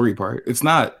main story part. It's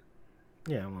not.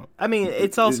 Yeah, well,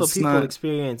 it's also people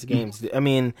experience games.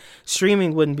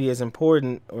 Streaming wouldn't be as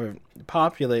important or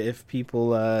popular if people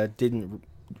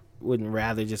wouldn't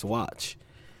rather just watch.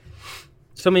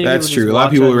 So many. That's true. A lot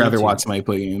of people would rather watch somebody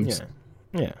play games.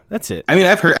 Yeah, that's it.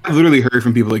 I've literally heard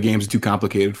from people that games are too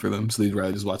complicated for them, so they'd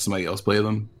rather just watch somebody else play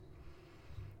them.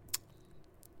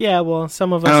 Yeah, well,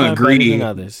 some of us are better than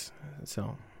others.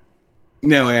 So,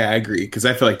 no, I agree because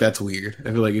I feel like that's weird. I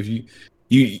feel like if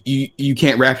you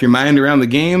can't wrap your mind around the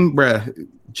game, bruh,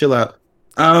 chill out.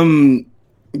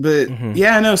 But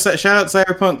yeah, no. Shout out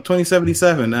Cyberpunk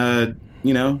 2077.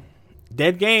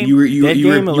 Dead game. You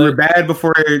were bad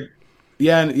before.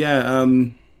 Yeah.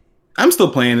 I'm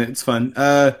still playing it. It's fun.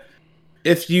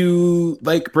 If you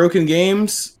like broken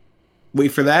games, wait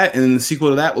for that, and then the sequel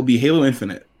to that will be Halo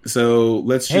Infinite. So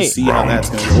let's just see how that's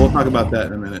going to go. We'll talk about that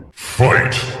in a minute. Fight.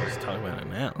 Let's talk about it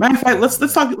now. Matter of fact,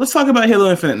 let's talk about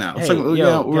Halo Infinite now.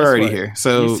 We're already here.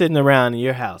 So you're sitting around in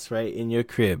your house, right, in your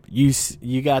crib.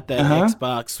 You got that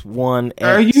Xbox One X.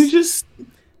 Are you just?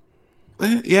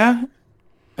 Yeah.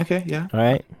 Okay. Yeah. All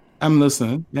right. I'm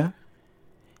listening. Yeah.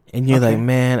 And you're like,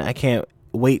 man, I can't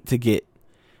wait to get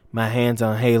my hands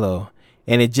on Halo.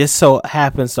 And it just so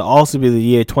happens to also be the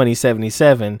year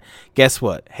 2077. Guess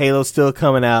what? Halo's still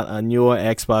coming out on your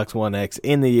Xbox One X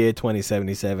in the year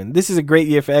 2077. This is a great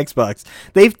year for Xbox.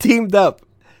 They've teamed up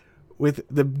with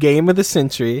the game of the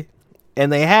century,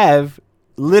 and they have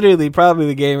literally probably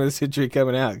the game of the century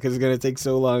coming out because it's going to take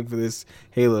so long for this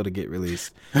Halo to get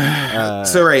released.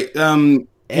 So, right. Halo, and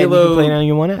you can play it on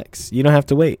your One X. You don't have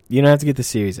to wait. You don't have to get the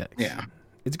Series X. Yeah.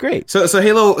 It's great. So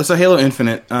Halo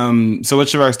Infinite. So what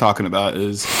Shavar's talking about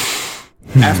is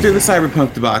after the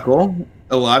Cyberpunk debacle,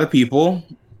 a lot of people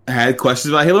had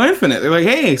questions about Halo Infinite. They're like,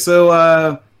 hey,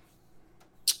 so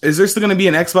is there still going to be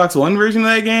an Xbox One version of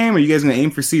that game? Are you guys going to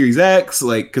aim for Series X?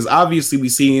 Like, because obviously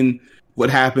we've seen what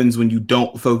happens when you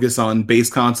don't focus on base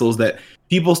consoles that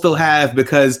people still have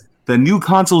because the new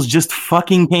consoles just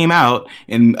fucking came out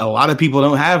and a lot of people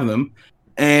don't have them.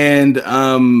 And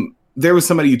there was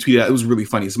somebody who tweeted out, it was really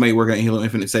funny. Somebody working on Halo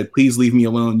Infinite said, please leave me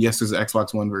alone. Yes, there's an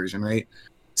Xbox One version, right?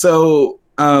 So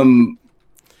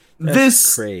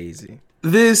That's crazy.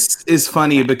 This is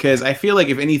funny because I feel like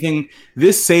if anything,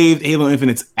 this saved Halo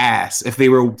Infinite's ass if they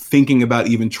were thinking about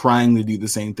even trying to do the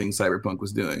same thing Cyberpunk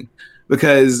was doing.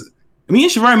 Because me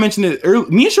and Shavar mentioned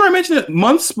it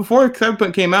months before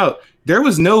Cyberpunk came out. There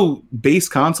was no base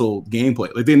console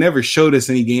gameplay. Like they never showed us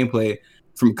any gameplay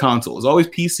from console. It was always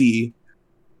PC.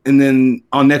 And then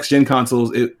on next gen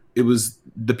consoles, it was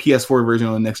the PS4 version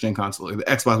on the next gen console, or the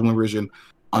Xbox One version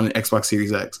on the Xbox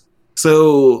Series X.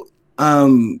 So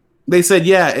they said,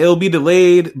 yeah, it'll be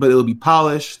delayed, but it'll be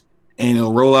polished and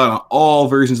it'll roll out on all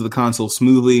versions of the console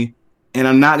smoothly. And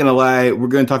I'm not going to lie, we're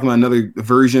going to talk about another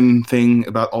version thing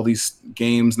about all these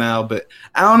games now, but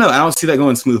I don't know. I don't see that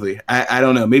going smoothly. I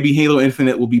don't know. Maybe Halo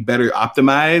Infinite will be better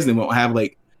optimized and won't have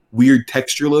like weird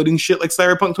texture loading shit like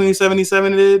Cyberpunk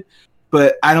 2077 did,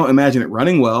 but I don't imagine it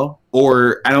running well,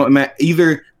 or I don't imagine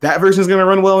either that version is going to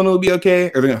run well and it'll be okay,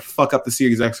 or they're going to fuck up the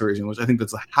Series X version, which I think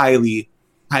that's a highly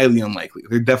unlikely.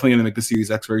 They're definitely going to make the Series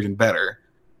X version better,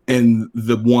 and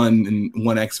the One and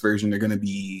One X version they're going to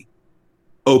be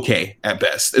okay at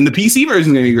best, and the PC version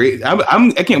is going to be great.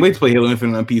 I can't wait to play Halo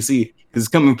Infinite on PC because it's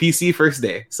coming PC first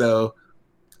day, so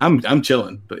I'm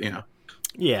chilling. But you know,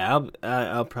 yeah,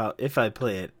 I'll probably if I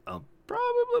play it, I'll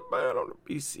probably buy it on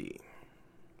the PC.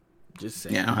 Just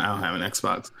saying. Yeah, I don't have an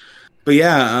Xbox. But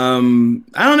yeah, I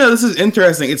don't know. This is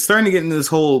interesting. It's starting to get into this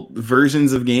whole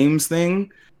versions of games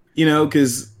thing, you know,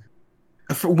 because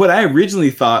what I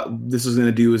originally thought this was going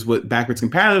to do is what backwards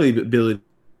compatibility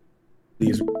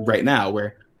is right now,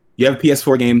 where you have a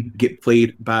PS4 game get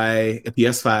played by a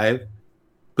PS5,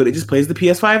 but it just plays the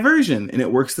PS5 version and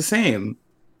it works the same.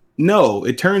 No,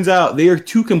 it turns out they are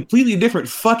two completely different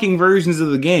fucking versions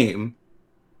of the game.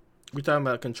 We're talking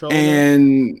about Control?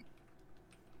 And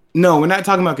no, we're not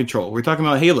talking about Control. We're talking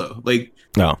about Halo. Like,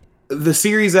 no, the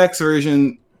Series X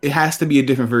version, it has to be a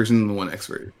different version than the One X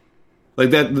version. Like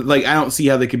that, like I don't see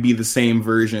how they could be the same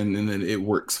version and then it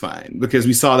works fine, because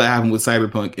we saw that happen with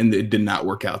Cyberpunk and it did not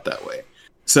work out that way.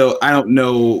 So I don't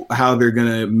know how they're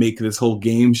gonna make this whole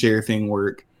game share thing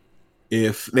work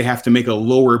if they have to make a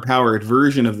lower powered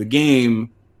version of the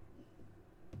game.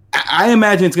 I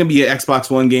imagine it's going to be an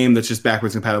Xbox One game that's just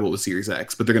backwards compatible with Series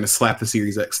X, but they're going to slap the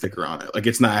Series X sticker on it. Like,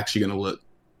 it's not actually going to look...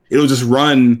 It'll just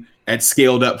run at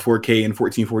scaled up 4K and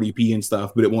 1440p and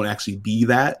stuff, but it won't actually be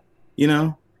that, you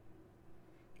know?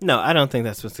 No, I don't think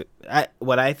that's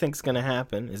what I think is going to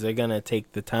happen is they're going to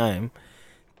take the time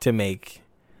to make,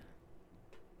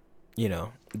 you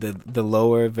know, the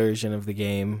lower version of the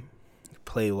game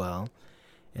play well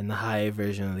and the higher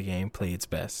version of the game play its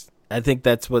best. I think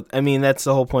that's that's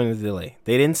the whole point of the delay.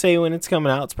 They didn't say when it's coming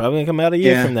out. It's probably going to come out a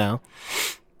year from now.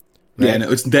 Right? Yeah,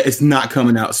 no, it's not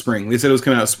coming out spring. They said it was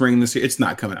coming out spring this year. It's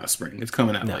not coming out spring. It's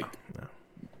coming out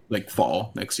like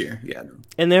fall next year. Yeah. No.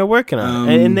 And they're working on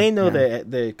it. And they know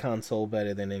their console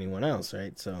better than anyone else,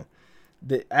 right? So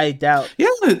I doubt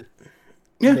they're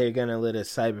going to let a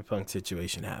Cyberpunk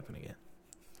situation happen again.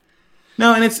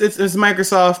 No, and it's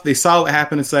Microsoft. They saw what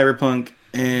happened in Cyberpunk,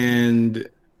 and,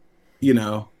 you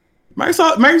know,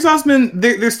 Microsoft's been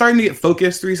they're starting to get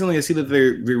focused recently. I see that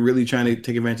they're really trying to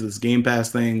take advantage of this Game Pass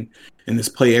thing and this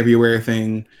Play Everywhere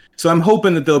thing. So I'm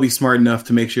hoping that they'll be smart enough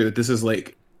to make sure that this is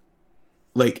like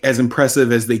as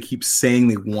impressive as they keep saying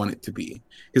they want it to be.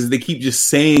 Because if they keep just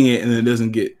saying it and it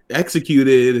doesn't get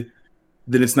executed,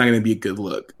 then it's not going to be a good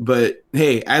look. But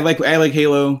hey, I like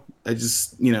Halo. I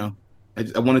just, you know,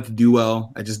 I want it to do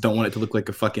well. I just don't want it to look like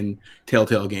a fucking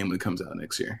Telltale game when it comes out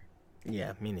next year.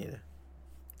 Yeah, me neither.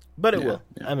 But it will.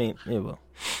 Yeah. I mean, it will.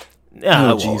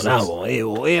 I won't.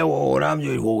 It won't. I'm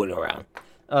just walking around.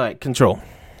 All right, Control.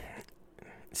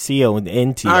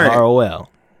 CONTROL.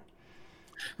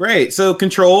 Right. So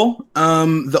Control,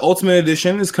 the Ultimate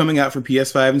Edition is coming out for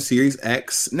PS5 and Series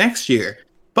X next year.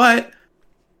 But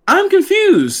I'm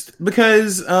confused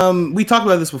because we talked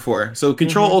about this before. So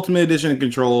Control Ultimate Edition and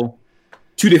Control,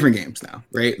 two different games now,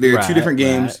 right? There are two different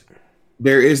games. Right.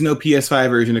 There is no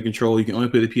PS5 version of Control. You can only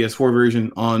play the PS4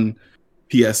 version on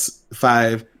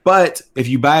PS5. But if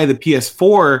you buy the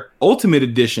PS4 Ultimate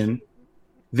Edition,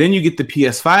 then you get the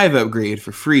PS5 upgrade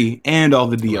for free and all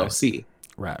the DLC.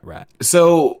 Right.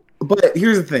 So, but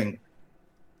here's the thing.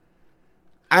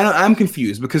 I'm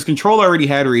confused because Control already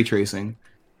had ray tracing.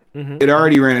 Mm-hmm. It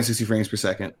already ran at 60 frames per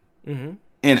second. Mm-hmm.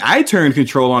 And I turned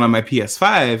Control on my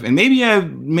PS5, and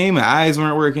maybe my eyes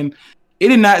weren't working. It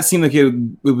did not seem like it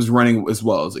was running as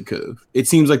well as it could have. It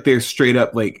seems like they're straight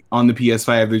up, like, on the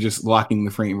PS5, they're just locking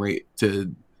the frame rate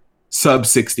to sub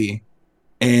 60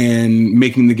 and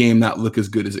making the game not look as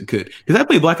good as it could. Because I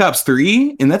played Black Ops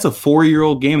 3, and that's a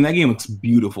 4-year-old game, and that game looks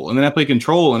beautiful. And then I play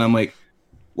Control, and I'm like,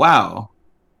 wow,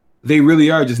 they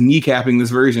really are just kneecapping this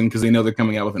version because they know they're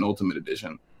coming out with an Ultimate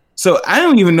Edition. So I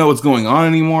don't even know what's going on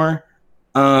anymore.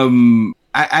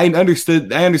 I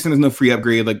understand there's no free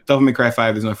upgrade. Like Devil May Cry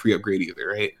 5, there's no free upgrade either,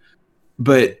 right?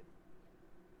 But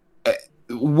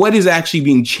what is actually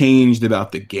being changed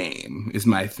about the game is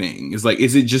my thing. Is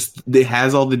it just it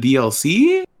has all the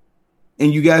DLC?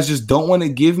 And you guys just don't want to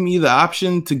give me the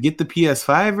option to get the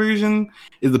PS5 version?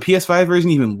 Is the PS5 version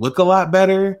even look a lot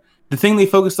better? The thing they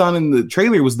focused on in the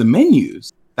trailer was the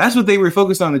menus. That's what they were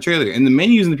focused on in the trailer. And the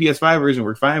menus in the PS5 version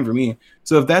were fine for me.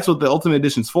 So if that's what the Ultimate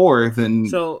Edition's for, then...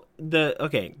 So, can you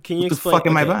explain... What the fuck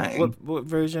am I buying? What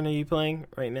version are you playing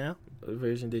right now? What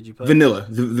version did you play? Vanilla.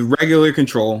 The regular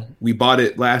Control. We bought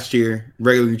it last year.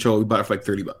 Regular Control, we bought it for like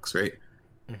 $30, right?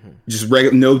 Mm-hmm. Just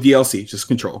no DLC, just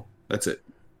Control. That's it.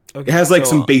 Okay, it has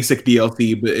some basic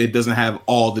DLC, but it doesn't have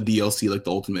all the DLC like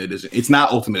the Ultimate Edition. It's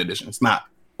not Ultimate Edition. It's not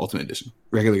Ultimate Edition.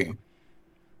 Regular game.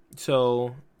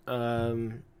 So...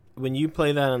 when you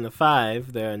play that on the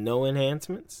 5, there are no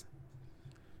enhancements?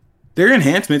 There are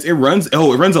enhancements. It runs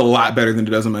a lot better than it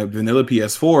does on my vanilla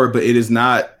PS4, but it is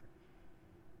not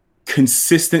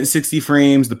consistent 60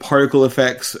 frames. The particle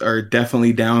effects are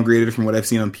definitely downgraded from what I've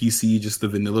seen on PC, just the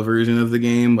vanilla version of the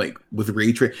game, like with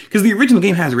ray tracing. Because the original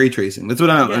game has ray tracing. That's what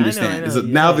I don't understand. I know.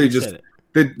 Now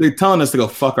they're telling us to go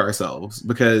fuck ourselves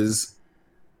because...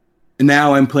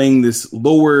 Now I'm playing this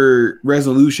lower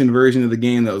resolution version of the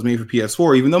game that was made for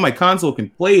PS4, even though my console can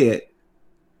play it,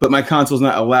 but my console's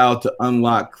not allowed to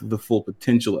unlock the full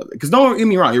potential of it. Because don't get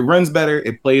me wrong, it runs better,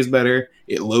 it plays better,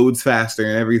 it loads faster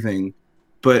and everything,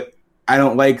 but I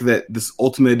don't like that this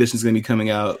Ultimate Edition is going to be coming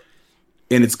out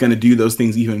and it's going to do those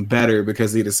things even better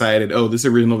because they decided, this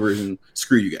original version,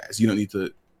 screw you guys, you don't need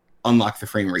to unlock the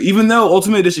frame rate. Even though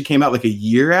Ultimate Edition came out like a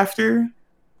year after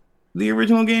the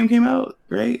original game came out,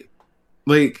 right?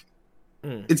 Like,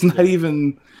 it's not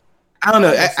even. I don't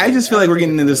know. I just feel like we're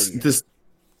getting into this.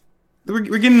 We're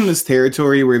getting in this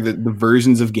territory where the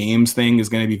versions of games thing is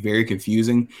going to be very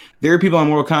confusing. There are people on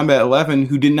Mortal Kombat 11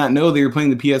 who did not know they were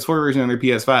playing the PS4 version on their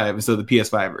PS5 instead of the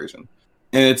PS5 version,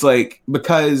 and it's like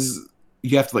because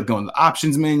you have to go in the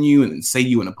options menu and then say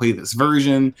you want to play this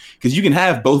version because you can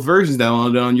have both versions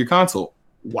downloaded on your console.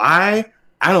 Why?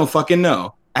 I don't fucking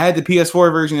know. I had the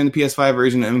PS4 version and the PS5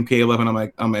 version of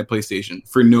MK11 on my PlayStation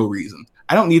for no reason.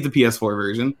 I don't need the PS4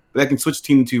 version, but I can switch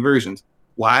between the two versions.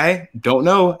 Why? Don't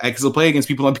know. I can still play against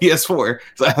people on PS4,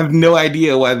 so I have no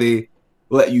idea why they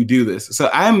let you do this. So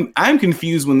I'm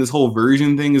confused when this whole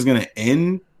version thing is going to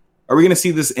end. Are we going to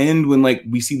see this end when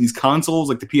we see these consoles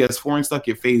like the PS4 and stuff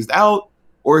get phased out,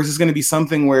 or is this going to be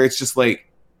something where it's just like,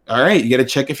 all right, you got to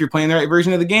check if you're playing the right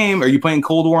version of the game. Are you playing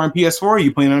Cold War on PS4? Are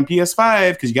you playing on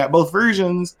PS5? Because you got both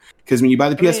versions. Because when you buy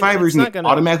the PS5 version, they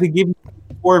automatically give you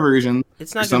the PS4 version.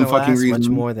 It's not going to last much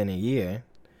more than a year.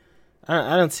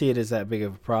 I don't see it as that big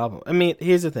of a problem. I mean,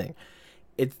 here's the thing.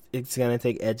 It's going to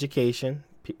take education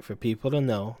for people to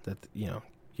know that,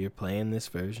 you're playing this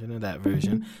version or that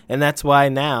version. And that's why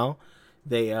now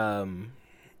they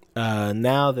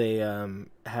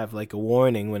have a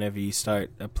warning whenever you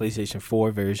start a PlayStation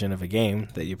 4 version of a game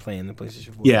that you're playing the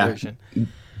PlayStation 4 version.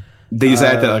 They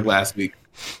decided that last week.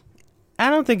 I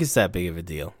don't think it's that big of a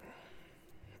deal.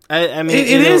 I mean,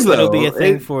 it'll be a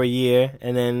thing for a year,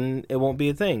 and then it won't be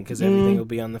a thing because everything will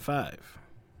be on the 5.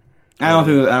 I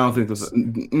don't think this.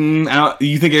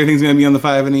 You think everything's going to be on the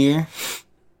 5 in a year?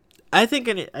 I think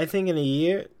in a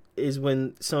year is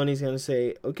when Sony's going to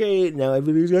say, okay, now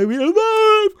everything's going to be on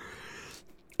the 5.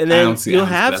 And then you'll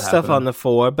have stuff on the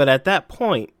 4, but at that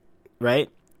point, right,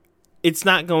 it's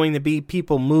not going to be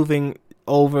people moving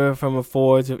over from a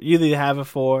 4 to you either have a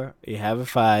 4 or you have a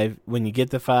 5. When you get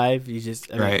the 5, you just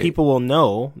people will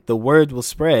know, the word will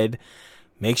spread.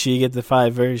 Make sure you get the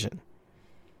 5 version.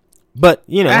 But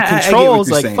Control's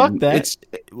saying. Fuck that.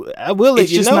 I will let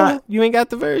you know you ain't got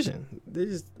the version.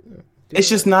 It's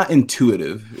just not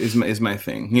intuitive is my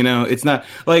thing. It's not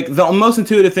the most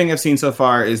intuitive thing I've seen so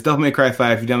far is Devil May Cry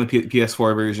 5. You download the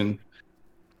PS4 version.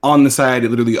 On the side, it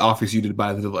literally offers you to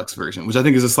buy the deluxe version, which I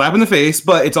think is a slap in the face,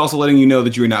 but it's also letting you know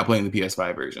that you are not playing the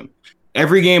PS5 version.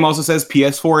 Every game also says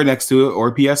PS4 next to it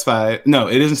or PS5. No,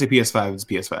 it doesn't say PS5, it's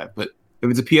PS5, but If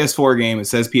it's a PS4 game, it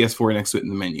says PS4 next to it in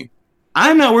the menu.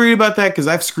 I'm not worried about that because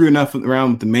I've screwed enough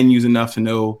around with the menus enough to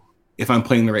know if I'm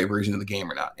playing the right version of the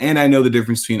game or not. And I know the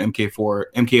difference between MK4,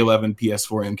 MK11,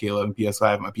 PS4, MK11,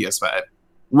 PS5, my PS5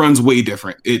 runs way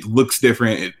different. It looks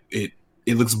different. It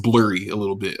looks blurry a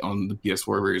little bit on the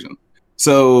PS4 version.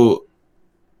 So,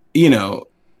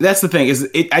 that's the thing.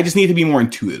 I just need to be more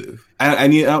intuitive. I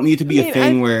don't need to be a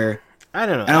thing where I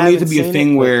don't know. I don't need it to be a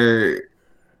thing where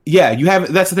you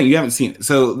haven't. That's the thing. You haven't seen it.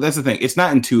 So that's the thing. It's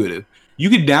not intuitive. You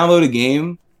could download a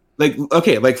game like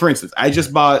for instance, I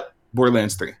just bought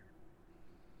Borderlands 3.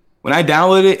 When I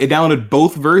downloaded it downloaded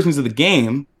both versions of the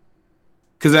game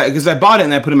because I bought it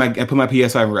and I put my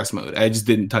PS5 in rest mode. I just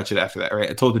didn't touch it after that, right?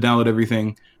 I told it to download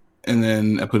everything and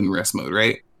then I put it in rest mode,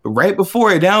 right? But right before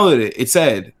I downloaded it, it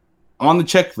said on the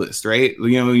checklist, right? When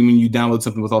you download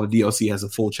something with all the DLC, it has a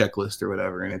full checklist or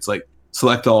whatever, and it's like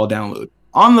select all, download.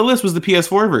 On the list was the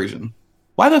PS4 version.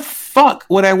 Why the fuck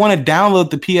would I want to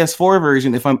download the PS4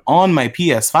 version if I'm on my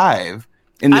PS5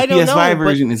 and the PS5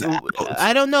 version is out?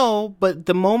 I don't know, but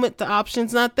the moment the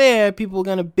option's not there, people are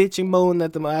going to bitch and moan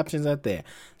that the option's not there.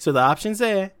 So the option's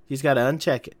there. You just got to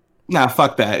uncheck it. Nah,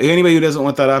 fuck that. Anybody who doesn't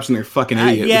want that option, they're fucking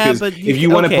idiot. But if you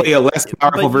want to play a less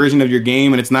powerful version of your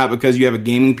game and it's not because you have a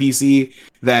gaming PC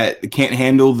that can't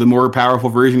handle the more powerful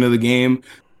version of the game,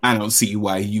 I don't see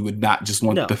why you would not just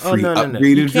want the free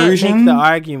upgraded version. You can't make the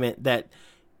argument that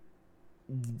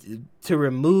to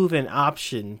remove an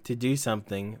option to do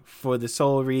something for the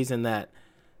sole reason that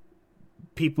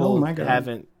people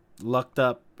haven't lucked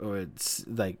up or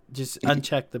just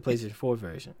uncheck the PlayStation 4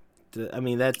 version. I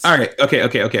mean, that's all right. Okay.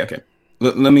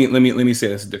 Let me say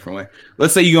this a different way.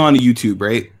 Let's say you go on to YouTube,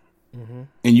 right? Mm-hmm.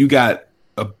 And you got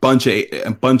a bunch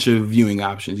of viewing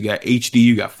options. You got HD,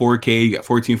 you got 4K, you got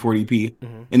 1440p,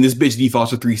 and this bitch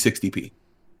defaults to 360p,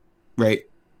 right?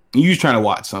 And you're just trying to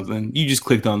watch something. You just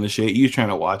clicked on the shit. You're trying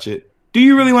to watch it. Do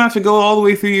you really want to go all the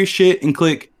way through your shit and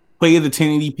click play the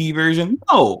 1080p version?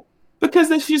 No, because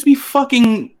that should just be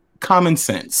fucking common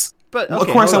sense. But of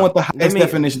course, I want the highest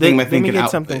definition thing. Let me get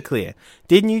something clear.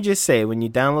 Didn't you just say when you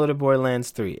downloaded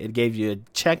Borderlands 3, it gave you a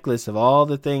checklist of all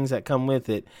the things that come with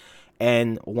it,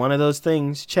 and one of those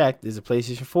things checked is a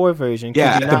PlayStation 4 version?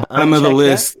 Yeah, at the bottom of the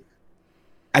list.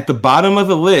 At the bottom of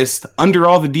the list, under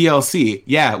all the DLC,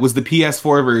 it was the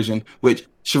PS4 version. Which,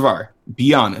 Shavar,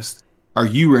 be honest, are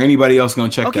you or anybody else going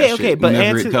to check that shit? Okay, but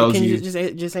can you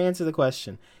just answer the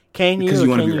question? Can you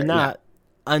or can you not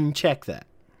uncheck that?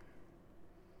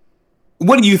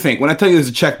 What do you think? When I tell you there's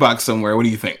a checkbox somewhere, what do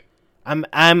you think? I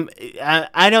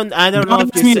don't know.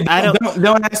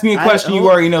 Don't ask me a question you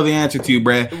already know the answer to,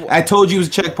 Brad. I told you it was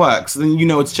a checkbox, then you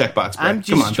know it's a checkbox, Brad. I'm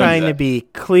just trying to be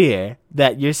clear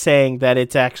that you're saying that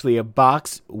it's actually a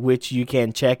box which you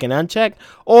can check and uncheck,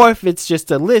 or if it's just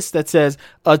a list that says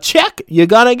a check, you're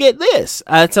gonna get this.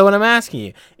 That's what I'm asking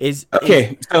you.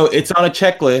 So it's on a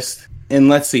checklist, and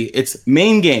let's see, it's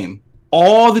main game,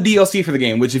 all the DLC for the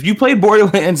game. Which if you played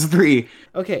Borderlands 3,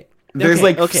 there's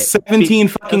 17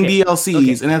 fucking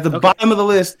DLCs, and at the bottom of the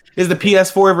list is the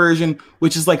PS4 version,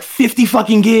 which is like 50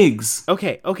 fucking gigs.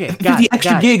 50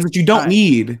 extra gigs that you don't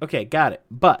need. Okay, got it.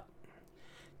 But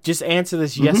just answer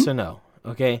this yes or no.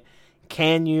 Okay,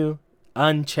 can you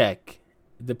uncheck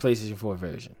the PlayStation 4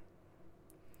 version?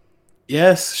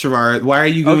 Yes, Shavar. Why are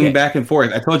you going back and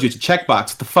forth? I told you it's a checkbox.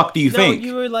 What the fuck do you think?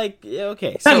 You were like,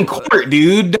 okay. It's not in court,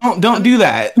 dude. Don't do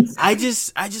that. I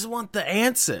just want the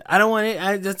answer. I don't want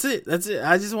it. That's it.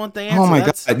 I just want the answer. Oh my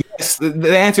god. Yes,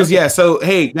 the answer is yes. So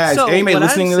hey guys, anybody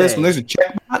listening to this, when there's a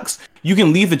checkbox, you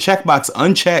can leave the checkbox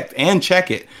unchecked and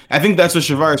check it. I think that's what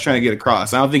Shavar is trying to get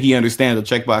across. I don't think he understands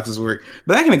how checkboxes work,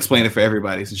 but I can explain it for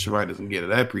everybody since Shavar doesn't get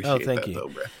it. I appreciate that though,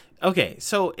 bro. Okay,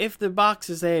 so if the box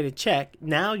is there to check,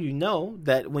 now you know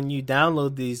that when you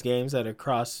download these games that are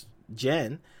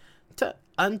cross-gen, to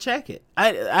uncheck it.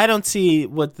 I don't see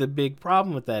what the big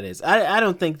problem with that is. I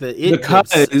don't think that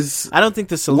I don't think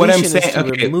the solution is to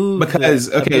remove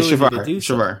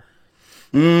Shavar.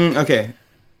 Okay.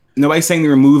 Nobody's saying to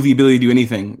remove the ability to do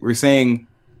anything. We're saying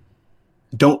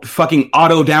don't fucking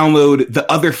auto-download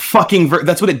the other fucking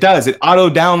that's what it does. It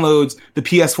auto-downloads the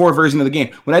PS4 version of the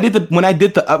game. When I did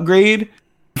the upgrade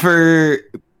for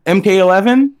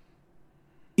MK11,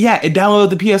 it downloaded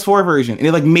the PS4 version and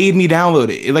it made me download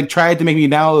it. It tried to make me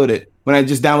download it when I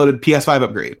just downloaded PS5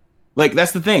 upgrade.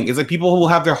 That's the thing. It's people will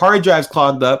have their hard drives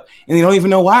clogged up and they don't even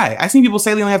know why. I've seen people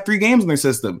say they only have 3 games in their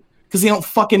system because they don't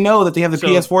fucking know that they have the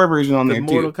PS4 version on there too.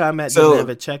 Mortal Kombat doesn't have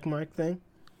a check mark thing?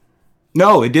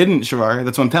 No, it didn't, Shavar.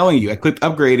 That's what I'm telling you. I clicked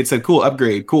upgrade. It said, cool,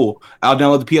 upgrade, cool. I'll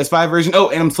download the PS5 version. Oh,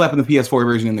 and I'm slapping the PS4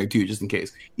 version in there too, just in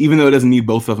case. Even though it doesn't need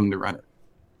both of them to run it.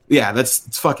 Yeah,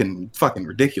 it's fucking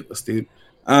ridiculous, dude.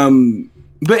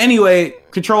 But anyway,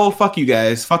 Control, fuck you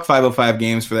guys. Fuck 505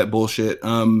 Games for that bullshit.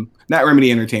 Not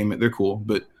Remedy Entertainment, they're cool,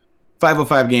 but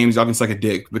 505 Games, y'all can suck a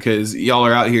dick because y'all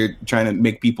are out here trying to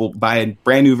make people buy a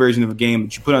brand new version of a game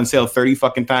that you put on sale 30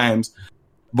 fucking times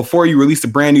before you release a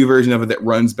brand new version of it that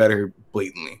runs better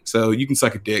blatantly. So you can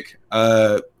suck a dick.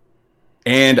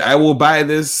 And I will buy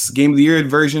this Game of the Year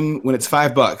version when it's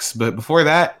 $5. But before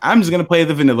that, I'm just going to play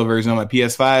the vanilla version on my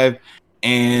PS5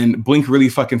 and blink really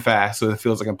fucking fast so it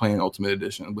feels like I'm playing Ultimate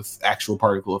Edition with actual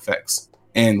particle effects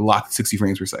and locked 60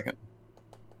 frames per second.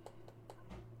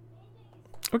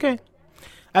 Okay.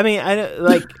 I mean, I don't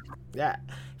like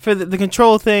for the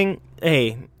Control thing.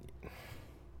 Hey,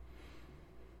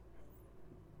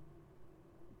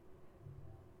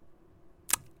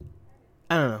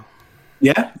 I don't know.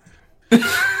 Yeah.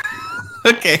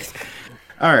 Okay.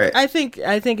 All right. I think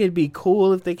it'd be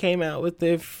cool if they came out with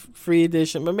their free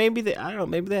edition, but maybe they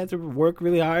have to work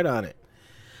really hard on it.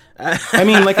 I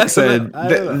mean, like I said,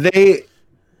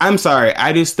 I'm sorry,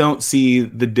 I just don't see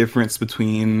the difference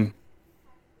between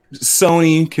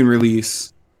Sony can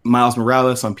release Miles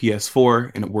Morales on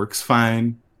PS4 and it works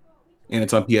fine, and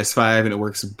it's on PS5 and it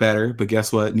works better. But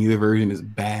guess what? Neither version is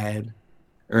bad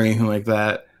or anything like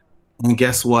that. And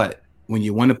guess what? When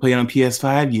you want to play it on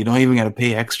PS5, you don't even got to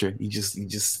pay extra. You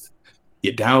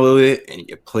download it and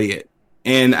you play it.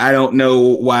 And I don't know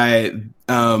why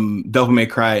Devil May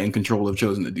Cry and Control have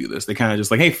chosen to do this. They kind of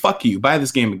just like, hey, fuck you, buy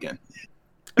this game again.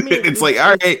 I mean, it's like,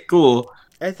 all right, cool.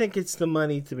 I think it's the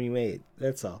money to be made.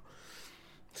 That's all.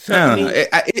 So, I don't know.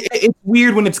 It's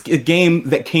weird when it's a game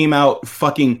that came out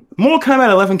fucking... Mortal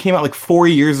Kombat 11 came out like 4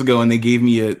 years ago and they gave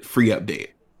me a free update.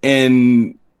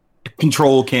 And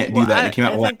Control can't do that. It came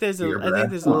out I think there's a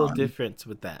little difference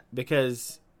with that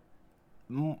because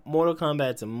Mortal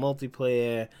Kombat's a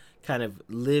multiplayer kind of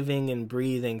living and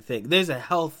breathing thing. There's a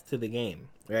health to the game,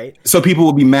 right? So people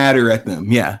will be madder at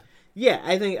them. Yeah. Yeah,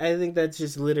 I think that's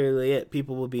just literally it.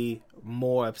 People will be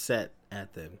more upset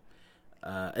at them,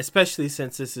 especially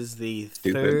since this is the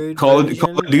third Call of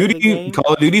Duty.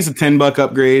 Call of Duty's a $10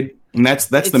 upgrade, and that's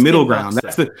the middle ground.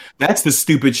 That's the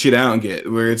stupid shit I don't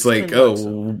get, where it's like,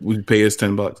 oh, we pay us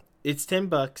 $10. It's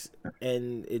 $10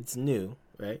 and it's new,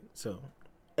 right? So,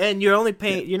 and you're only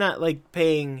paying. You're not like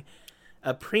paying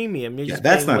a premium. You're just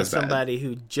paying what somebody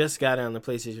who just got it on the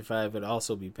PlayStation 5 would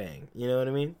also be paying. You know what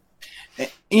I mean?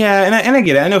 Yeah, and I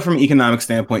get it. I know from an economic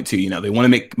standpoint too. You know, they want to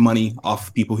make money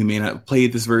off people who may not have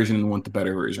played this version and want the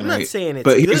better version. I'm not saying it's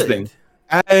but good. Here's the thing: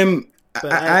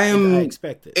 I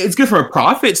expect it. It's good from a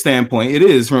profit standpoint. It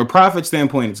is from a profit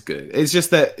standpoint. It's good. It's just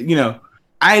that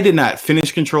I did not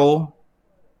finish Control.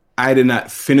 I did not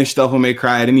finish Devil May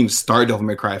Cry. I didn't even start Devil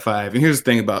May Cry 5. And here's the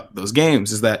thing about those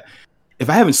games is that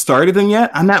if I haven't started them yet,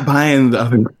 I'm not buying the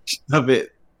other version of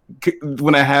it.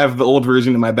 When I have the old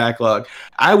version in my backlog,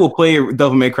 I will play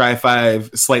Devil May Cry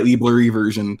 5 slightly blurry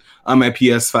version on my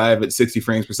PS5 at 60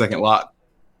 frames per second lock.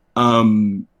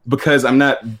 Because I'm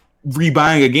not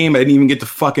rebuying a game I didn't even get to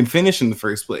fucking finish in the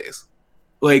first place.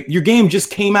 Like, your game just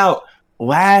came out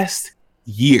last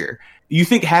year. You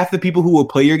think half the people who will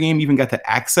play your game even got to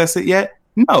access it yet?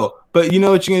 No. But you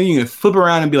know what you're gonna do? You're gonna flip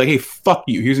around and be like, hey, fuck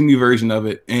you. Here's a new version of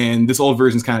it. And this old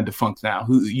version's kind of defunct now.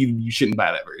 You shouldn't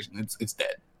buy that version. It's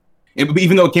dead.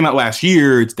 Even though it came out last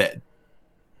year, it's dead.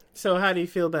 So how do you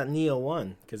feel about Neo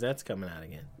 1? Because that's coming out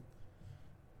again.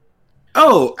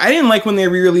 Oh, I didn't like when they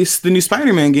re-released the new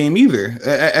Spider-Man game either.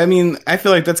 I mean, I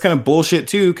feel like that's kind of bullshit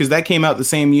too, because that came out the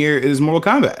same year as Mortal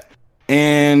Kombat.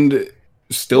 And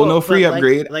still no free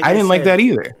upgrade. I didn't like that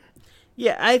either.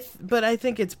 Yeah, but I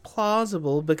think it's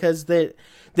plausible because they're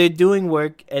doing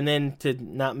work and then to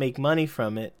not make money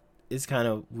from it is kind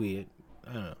of weird.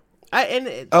 I don't know.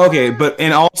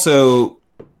 And also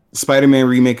Spider-Man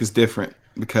Remake is different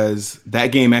because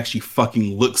that game actually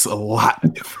fucking looks a lot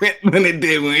different than it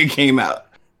did when it came out.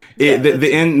 They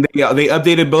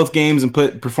updated both games and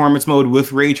put performance mode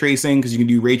with ray tracing because you can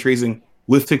do ray tracing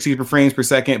with 60 frames per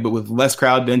second, but with less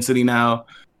crowd density now.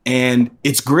 And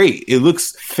it's great. It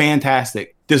looks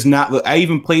fantastic. Does not look. I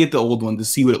even played the old one to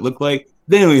see what it looked like.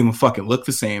 They don't even fucking look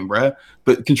the same, bruh.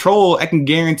 But Control, I can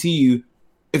guarantee you,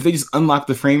 if they just unlocked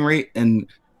the frame rate and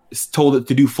told it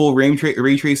to do full ray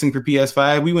tracing for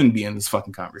PS5, we wouldn't be in this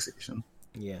fucking conversation.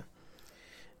 Yeah.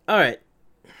 All right.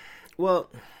 Well,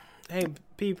 hey,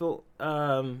 people.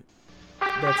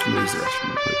 That's the news.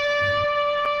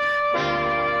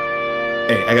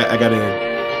 Hey, I gotta.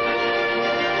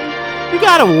 You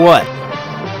gotta what?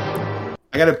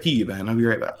 I gotta pee, man. I'll be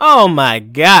right back. Oh my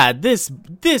god. This.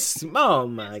 Oh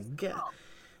my god.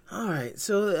 All right,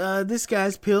 so this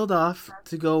guy's peeled off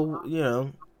to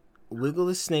go, wiggle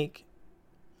the snake.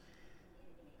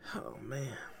 Oh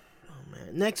man.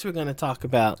 man. Next, we're gonna talk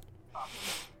about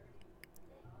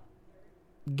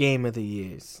game of the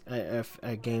years.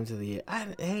 Games of the year.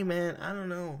 Hey, man, I don't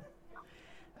know.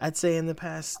 I'd say in the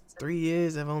past 3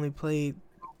 years, I've only played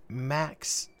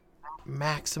maximum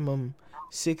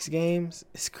 6 games.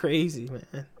 It's crazy,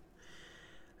 man.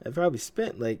 I've probably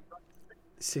spent like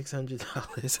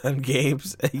 $600 on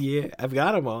games a year. I've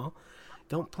got them all.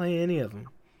 Don't play any of them.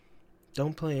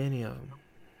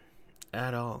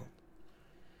 At all.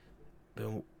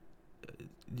 But,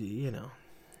 you know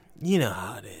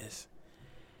how it is.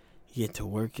 You get to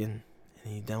working,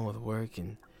 and you're done with work,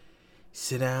 and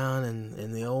sit down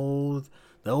in the old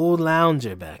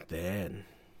lounger back there, and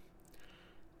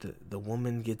the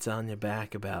woman gets on your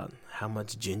back about how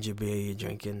much ginger beer you're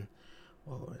drinking,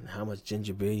 and how much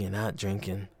ginger beer you're not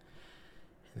drinking.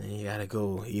 And then you gotta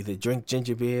go either drink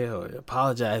ginger beer or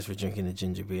apologize for drinking the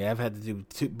ginger beer. I've had to do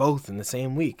both in the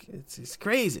same week. It's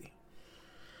crazy.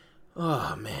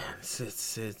 Oh man,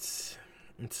 it's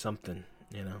something,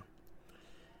 you know.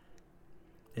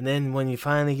 And then when you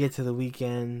finally get to the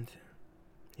weekend,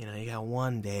 you know, you got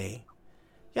one day.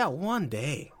 You're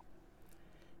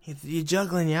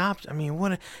juggling your options. I mean,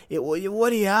 what are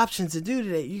your options to do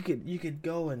today? You could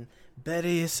go and better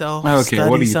yourself. Okay, study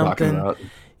what are you something. talking about?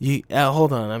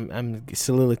 Hold on, I'm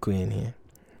soliloquying here.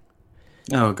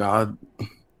 Oh God.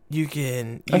 You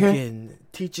can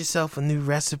teach yourself a new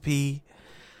recipe.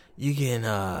 You can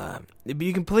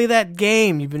play that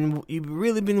game you've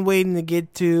really been waiting to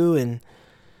get to,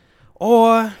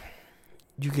 or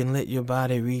you can let your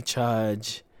body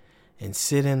recharge and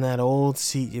sit in that old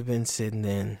seat you've been sitting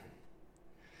in.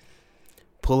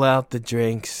 Pull out the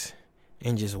drinks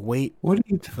and just wait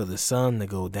for the sun to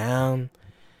go down.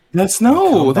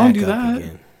 Don't do that.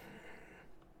 Again.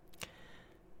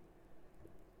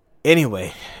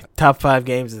 Anyway, top 5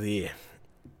 games of the year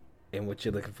and what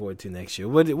you're looking forward to next year.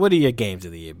 What are your games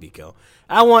of the year, Biko?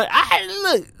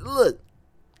 Look.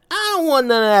 I don't want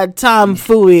none of that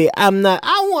tomfoolery. I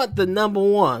want the number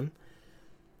one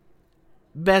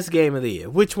best game of the year.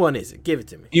 Which one is it? Give it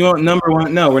to me. You want number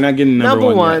one? No, we're not getting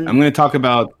number one yet. I'm going to talk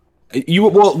about you.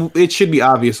 Well, it should be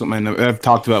obvious what I've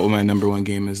talked about what my number one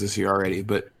game is this year already,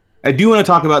 but I do want to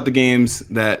talk about the games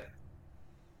that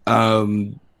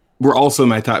were also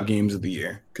my top games of the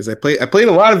year, because I played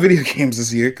a lot of video games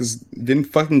this year because didn't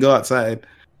fucking go outside.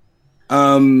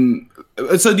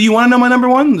 So do you want to know my number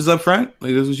one? Is up front?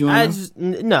 Like, this is what you want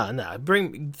to know? No.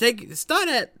 Start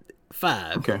at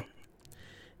 5. Okay.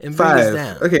 And bring 5. us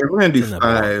down. Okay, we're gonna do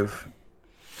 5.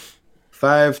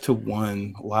 5 to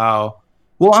 1. Wow.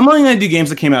 Well, I'm only gonna do games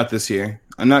that came out this year.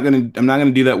 I'm not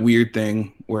gonna do that weird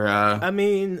thing where duh. What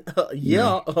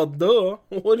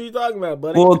are you talking about,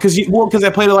 buddy? Well, because I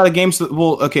played a lot of games.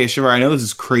 Okay, sure. I know this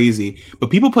is crazy,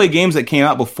 but people play games that came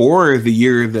out before the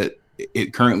year that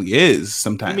it currently is.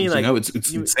 Sometimes,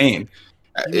 it's insane.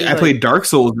 I played Dark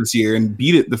Souls this year and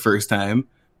beat it the first time,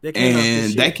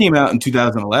 and that came out in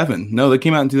 2011. No, that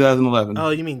came out in 2011. Oh,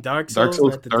 you mean Dark Souls? Dark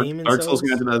Souls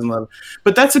came out in 2011.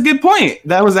 But that's a good point.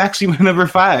 That was actually my number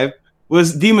 5.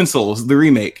 Was Demon Souls, the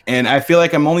remake. And I feel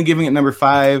like I'm only giving it number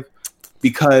 5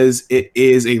 because it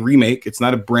is a remake. It's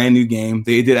not a brand new game.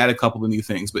 They did add a couple of new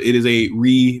things, but it is a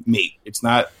remake. It's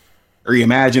not a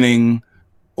reimagining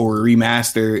or a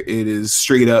remaster. It is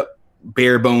straight up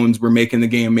bare bones. We're making the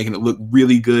game, making it look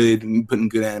really good and putting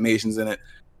good animations in it.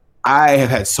 I have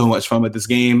had so much fun with this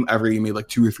game. I've already made like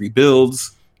 2 or 3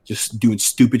 builds, just doing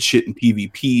stupid shit in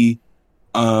PvP.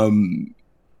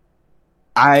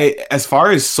 As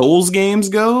far as Souls games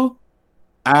go,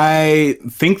 I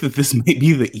think that this may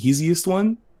be the easiest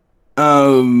one.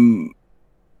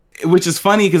 Which is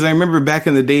funny because I remember back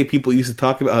in the day, people used to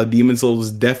talk about how Demon Souls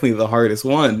was definitely the hardest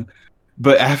one.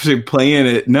 But after playing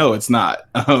it, no, it's not.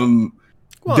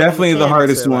 Definitely the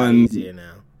hardest one. Easier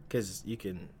now because you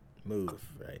can move,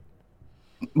 right?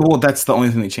 Well, that's the only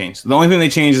thing they changed. The only thing they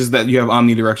changed is that you have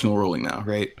omnidirectional rolling now,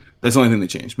 right? That's the only thing they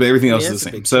changed. But everything else is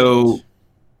the same. So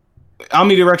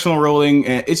omnidirectional rolling,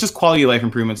 and it's just quality of life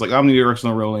improvements, like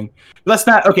omnidirectional rolling. But that's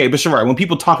not okay. But sure, when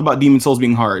people talk about Demon Souls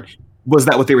being hard, was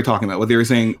that what they were talking about? What they were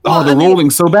saying?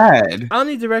 Rolling's so bad.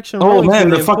 Omnidirectional rolling. Oh man,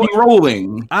 the fucking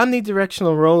rolling.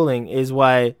 Omnidirectional rolling is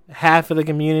why half of the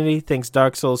community thinks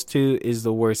Dark Souls 2 is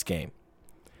the worst game.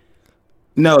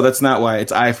 No, that's not why.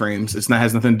 It's iframes.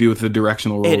 Has nothing to do with the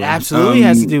directional rolling. It absolutely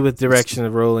has to do with directional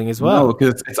rolling as well. No,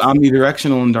 because it's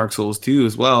omnidirectional in Dark Souls 2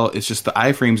 as well. It's just the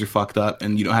iframes are fucked up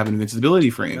and you don't have invincibility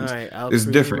frames. All right, I'll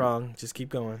prove you wrong. Just keep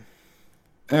going.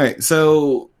 All right,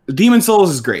 so Demon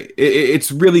Souls is great.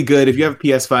 It's really good. If you have a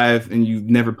PS5 and you've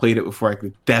never played it before, I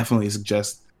could definitely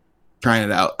suggest trying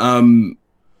it out.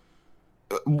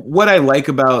 what I like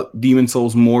about Demon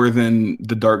Souls more than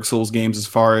the Dark Souls games as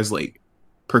far as like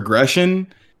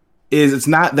progression is it's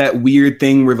not that weird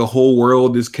thing where the whole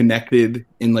world is connected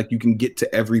and like you can get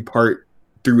to every part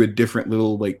through a different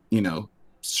little like, you know,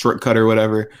 shortcut or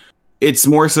whatever. It's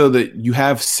more so that you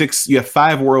have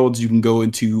 5 worlds you can go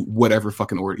into whatever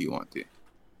fucking order you want to.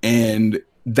 And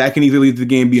that can either lead to the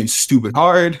game being stupid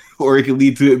hard or it can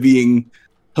lead to it being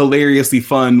hilariously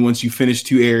fun once you finish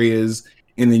 2 areas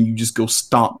and then you just go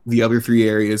stomp the other 3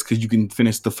 areas because you can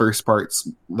finish the first parts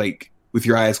like with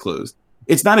your eyes closed.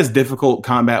 It's not as difficult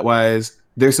combat wise.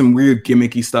 There's some weird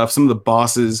gimmicky stuff. Some of the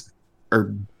bosses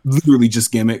are literally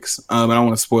just gimmicks. I don't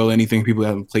want to spoil anything. People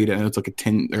haven't played it. I know it's like a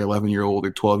 10 or 11-year-old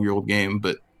or 12-year-old game,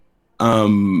 but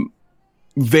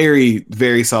very,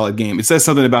 very solid game. It says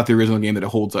something about the original game that it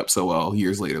holds up so well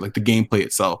years later. Like the gameplay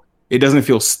itself, it doesn't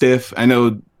feel stiff. I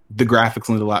know the graphics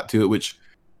lend a lot to it, which,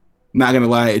 not gonna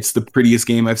lie, it's the prettiest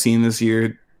game I've seen this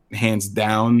year, hands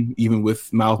down. Even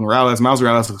with Miles Morales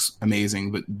looks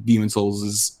amazing, but Demon Souls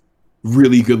is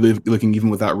really good looking even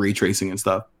without ray tracing and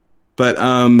stuff. But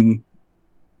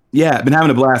yeah, I've been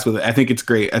having a blast with it. I think it's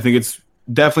great. I think it's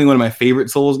definitely one of my favorite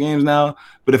Souls games now.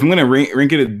 But if I'm gonna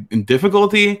rank it in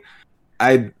difficulty,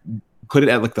 I'd put it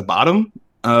at like the bottom.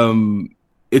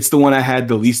 It's the one I had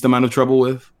the least amount of trouble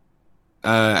with.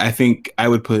 I think I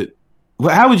would put.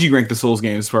 How would you rank the Souls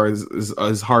game as far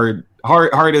as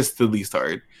hardest to least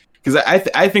hard? Because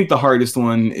I think the hardest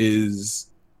one is,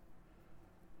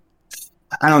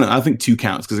 I don't know. I think 2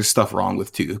 counts because there's stuff wrong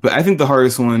with 2. But I think the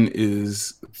hardest one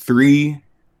is 3,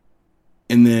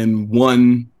 and then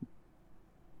 1,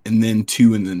 and then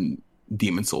 2, and then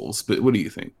Demon Souls. But what do you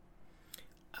think?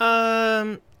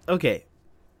 Okay.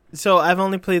 So I've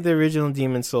only played the original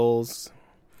Demon Souls.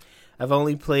 I've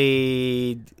only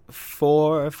played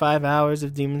 4 or 5 hours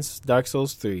of Dark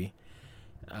Souls 3.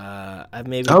 I've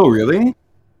maybe. Oh, really?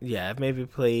 Yeah, I've maybe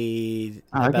played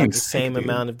about the same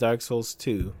amount of Dark Souls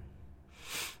 2.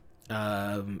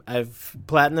 I've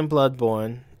platinum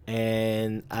Bloodborne,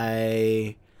 and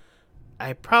I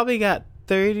probably got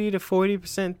 30 to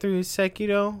 40% through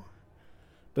Sekiro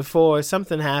before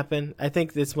something happened. I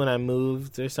think that's when I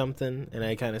moved or something, and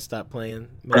I kind of stopped playing.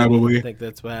 Maybe. Probably. I think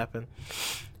that's what happened.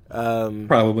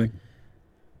 Probably.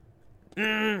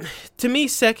 To me,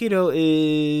 Sekiro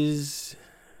is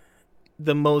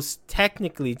the most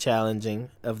technically challenging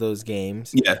of those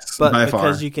games. Yes, but by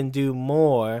because far. you can do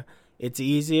more, it's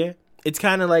easier. It's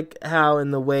kind of like how in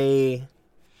the way...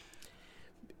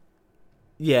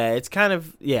 Yeah,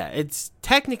 it's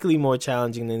technically more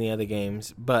challenging than the other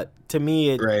games, but to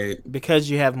me,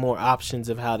 because you have more options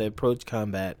of how to approach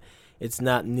combat, it's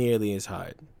not nearly as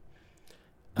hard.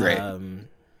 Right.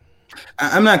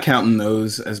 I'm not counting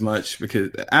those as much because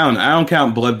I don't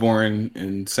count Bloodborne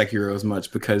and Sekiro as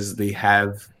much because they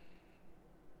have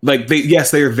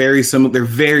they're very similar. They're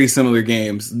very similar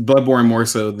games. Bloodborne more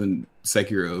so than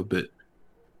Sekiro, but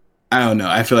I don't know.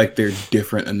 I feel like they're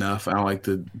different enough. I don't like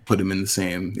to put them in the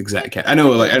same exact cat. I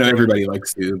know everybody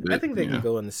likes to, but I think they can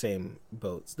go in the same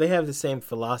boats. They have the same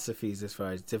philosophies as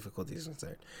far as difficulty is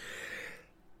concerned.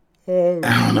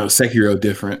 I don't know. Sekiro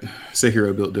different.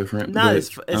 Sekiro built different. Not as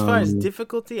far as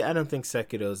difficulty, I don't think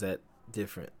Sekiro's that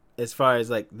different. As far as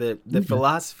like the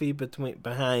philosophy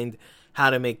behind how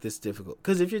to make this difficult.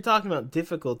 Because if you're talking about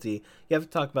difficulty, you have to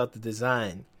talk about the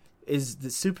design. Is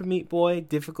the Super Meat Boy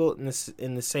difficult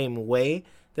in the same way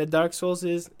that Dark Souls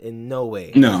is? In no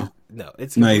way. No.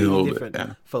 It's a completely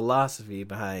different philosophy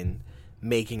behind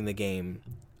making the game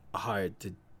hard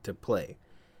to play.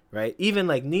 Right? Even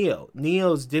like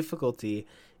Neo's difficulty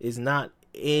is not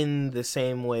in the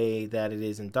same way that it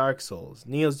is in Dark Souls.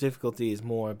 Neo's difficulty is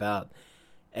more about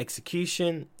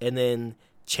execution and then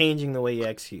changing the way you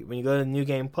execute. When you go to New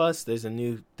Game Plus, there's a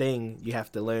new thing you have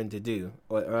to learn to do,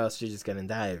 or else you're just gonna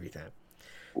die every time.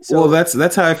 So, well,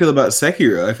 that's how I feel about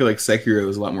Sekiro. I feel like Sekiro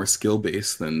is a lot more skill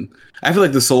based than. I feel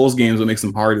like the Souls games, what makes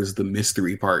them hard is the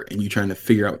mystery part, and you trying to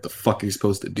figure out what the fuck you're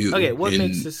supposed to do. Okay, what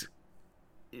makes this?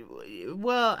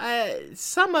 Well,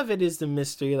 some of it is the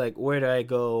mystery, like where do I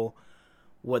go,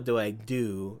 what do I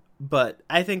do? But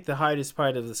I think the hardest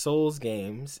part of the Souls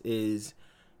games is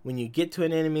when you get to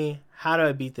an enemy, how do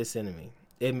I beat this enemy?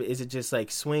 Is it just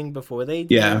like swing before they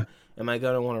do? Yeah. Am I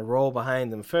going to want to roll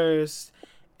behind them first?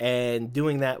 And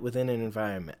doing that within an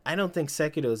environment. I don't think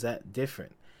Sekiro is that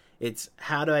different. It's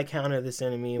how do I counter this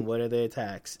enemy and what are their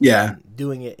attacks? Yeah. And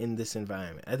doing it in this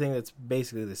environment. I think that's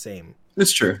basically the same.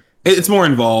 It's true. It's more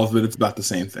involved, but it's about the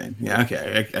same thing. Yeah,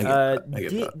 okay. I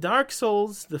get that. Dark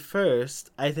Souls, the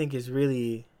first, I think is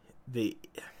really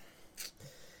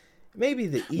maybe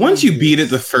the easiest. Once you beat it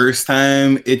the first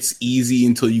time, it's easy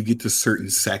until you get to certain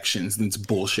sections, and it's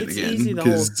bullshit again. Easy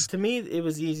to me, it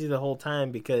was easy the whole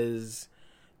time because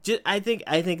I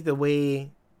think the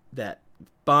way that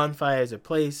bonfires are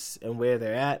placed and where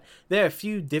they're at, there are a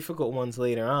few difficult ones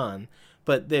later on,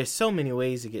 but there's so many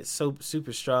ways to get so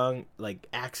super strong, like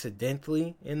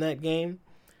accidentally in that game.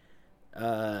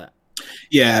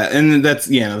 Yeah, and that's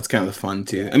kind of fun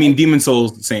too. I mean, Demon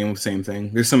Souls, same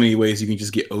thing. There's so many ways you can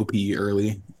just get OP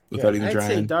early without even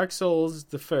trying. I'd say Dark Souls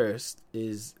the first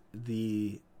is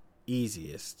the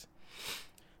easiest.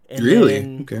 And really?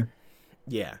 Then, okay.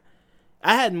 Yeah.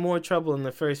 I had more trouble in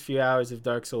the first few hours of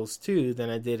Dark Souls 2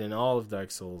 than I did in all of Dark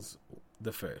Souls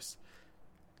the first.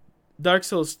 Dark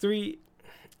Souls 3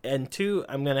 and 2,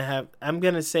 I'm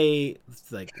going to say,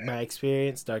 like, my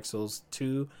experience, Dark Souls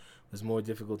 2 was more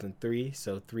difficult than 3,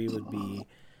 so 3 would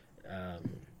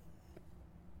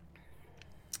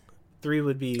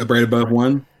be right above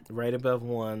 1. Right above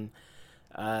 1.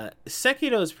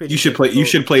 Sekiro is pretty. You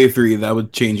should play 3. That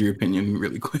would change your opinion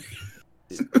really quick.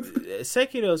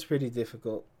 Sekiro is pretty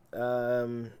difficult. I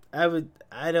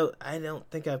don't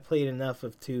think I played enough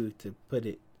of 2 to put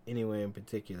it anywhere in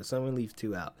particular, so I'm gonna leave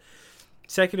 2 out.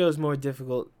 Sekiro is more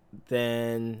difficult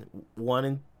than 1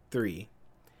 and 3.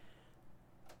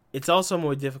 It's also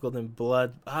more difficult than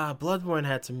Bloodborne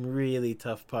had some really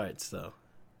tough parts, though.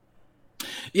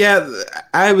 Yeah,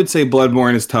 I would say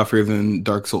Bloodborne is tougher than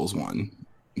Dark Souls 1,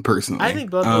 personally. I think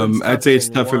Bloodborne. I'd say it's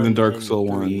tougher than Dark Souls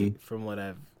 1, from what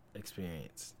I've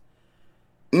experienced.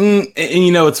 And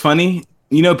you know, it's funny.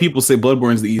 You know, people say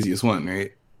Bloodborne's the easiest one,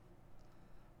 right?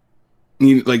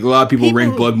 Like a lot of people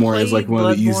rank Bloodborne as like one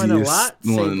of the easiest ones.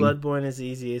 Say Bloodborne is the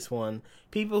easiest one.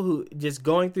 People who just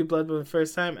going through Bloodborne the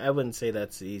first time, I wouldn't say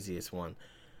that's the easiest one.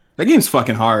 That game's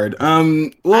fucking hard.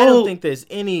 I don't think there's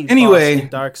any boss in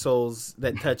Dark Souls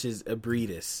that touches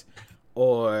Ebritus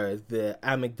or the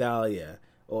Amygdalia,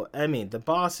 the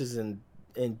bosses in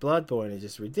Bloodborne are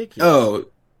just ridiculous. Oh,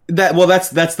 that's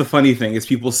the funny thing is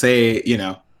people say, you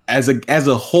know, as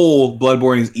a whole,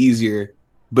 Bloodborne is easier,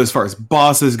 but as far as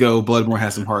bosses go, Bloodborne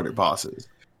has some harder bosses.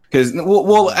 Because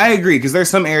I agree, because there's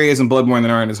some areas in Bloodborne that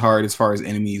aren't as hard as far as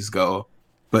enemies go,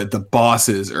 but the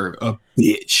bosses are a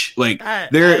bitch. Like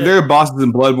there are bosses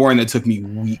in Bloodborne that took me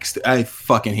weeks. I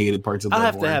fucking hated parts of Bloodborne. I'll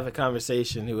have to have a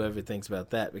conversation, whoever thinks about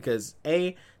that, because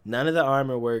none of the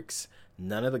armor works,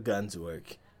 none of the guns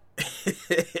work,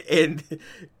 and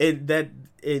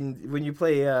when you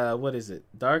play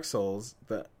Dark Souls,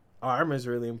 the armor is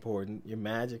really important. Your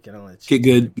magic and all that shit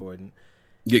is important.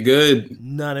 Get good.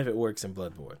 None of it works in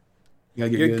Bloodborne.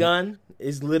 Your gun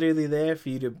is literally there for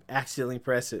you to accidentally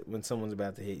press it when someone's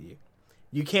about to hit you.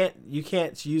 You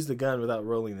can't use the gun without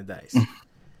rolling the dice.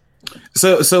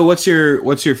 So what's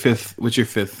your fifth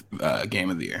game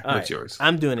of the year? What's yours?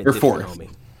 I'm doing it or different, fourth. homie.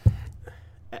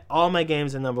 All my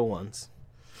games are number ones.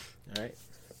 All right.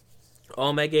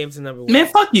 All my games are number one. Man,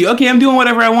 fuck you. Okay, I'm doing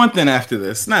whatever I want then after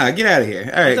this. Nah, get out of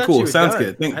here. All right, cool. Sounds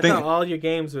good. I thought all your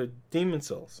games were Demon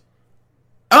Souls.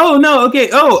 Oh, no, okay.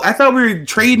 Oh, I thought we were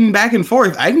trading back and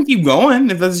forth. I can keep going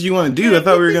if that's what you want to do. I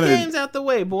thought we were going to... games out the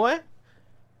way, boy.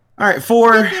 All right,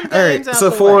 4. All right,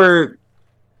 so 4...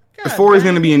 4 is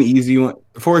going to be an easy one.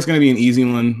 4 is going to be an easy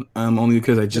one, only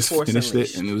because I just finished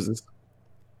it, and it was this...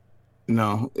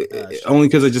 No, only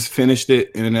because I just finished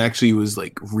it, and it actually was,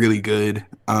 like, really good.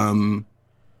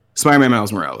 Spider-Man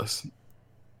Miles Morales.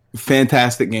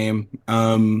 Fantastic game.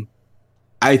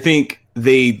 I think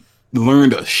they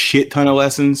learned a shit ton of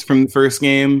lessons from the first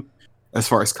game as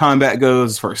far as combat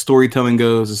goes, as far as storytelling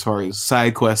goes, as far as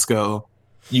side quests go.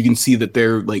 You can see that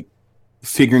they're like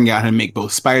figuring out how to make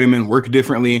both Spider-Man work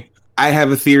differently. I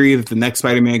have a theory that the next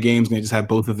Spider-Man game is going to just have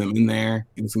both of them in there.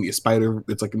 It's going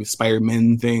to be a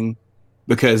Spider-Man thing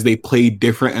because they play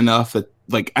different enough that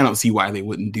like I don't see why they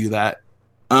wouldn't do that.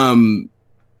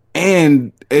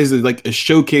 And as a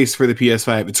showcase for the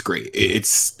PS5, it's great.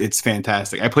 It's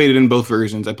fantastic. I played it in both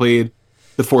versions. I played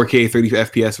the 4K 30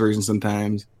 FPS version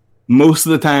sometimes. Most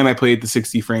of the time, I played the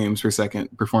 60 frames per second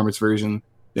performance version.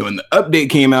 Then when the update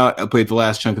came out, I played the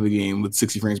last chunk of the game with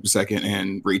 60 frames per second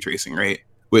and ray tracing, right?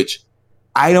 Which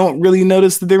I don't really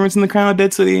notice the difference in the Crown of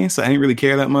Dead City, so I didn't really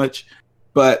care that much.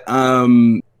 But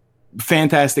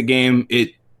fantastic game.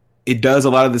 It does a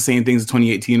lot of the same things the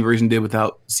 2018 version did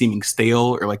without seeming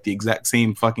stale or like the exact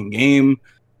same fucking game.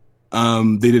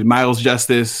 They did Miles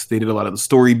justice. They did a lot of the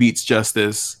story beats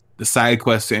justice. The side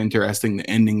quests are interesting. The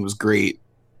ending was great.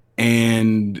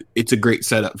 And it's a great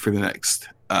setup for the next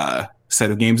set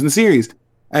of games in the series.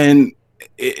 And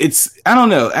I don't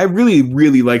know. I really,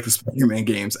 really like the Spider-Man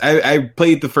games. I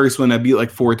played the first one. I beat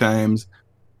like 4 times.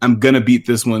 I'm gonna beat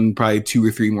this one probably 2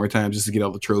 or 3 more times just to get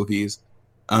all the trophies.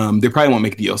 They probably won't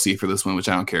make DLC for this one, which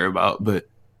I don't care about. But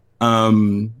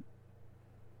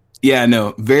yeah,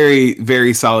 no, very,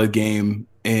 very solid game,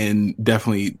 and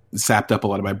definitely sapped up a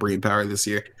lot of my brain power this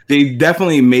year. They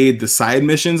definitely made the side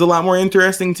missions a lot more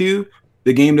interesting too.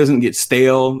 The game doesn't get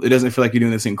stale. It doesn't feel like you're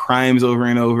doing the same crimes over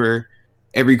and over.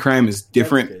 Every crime is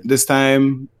different this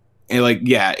time. And like,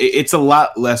 yeah, it's a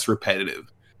lot less repetitive.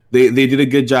 They did a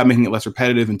good job making it less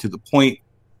repetitive and to the point.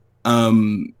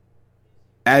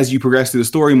 As you progress through the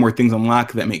story, more things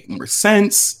unlock that make more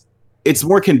sense. It's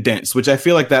more condensed, which I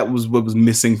feel like that was what was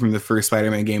missing from the first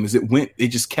Spider-Man game. Is it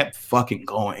just kept fucking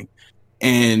going,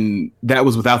 and that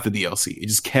was without the DLC. It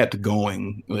just kept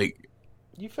going, like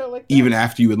you felt like that? Even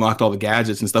after you unlocked all the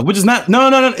gadgets and stuff, which is not no.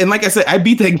 And like I said, I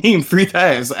beat that game 3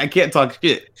 times. I can't talk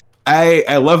shit.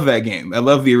 I love that game. I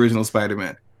love the original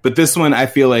Spider-Man, but this one I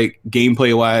feel like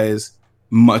gameplay wise,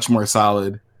 much more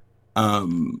solid.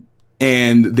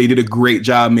 And they did a great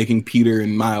job making Peter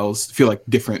and Miles feel like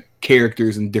different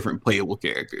characters and different playable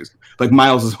characters. Like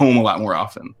Miles is home a lot more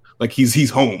often. Like he's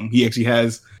home. He actually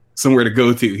has somewhere to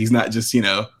go to. He's not just,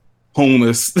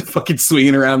 homeless, fucking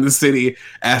swinging around the city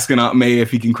asking Aunt May if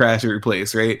he can crash every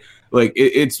place, right? Like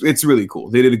it's really cool.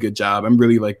 They did a good job. I'm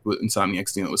really like what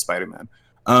Insomniac's doing with Spider-Man.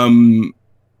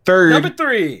 Third, Number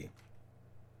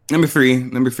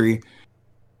three.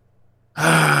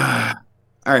 All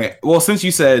right. Well, since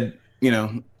you said, you're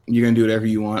gonna do whatever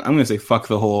you want, I'm gonna say fuck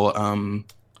the whole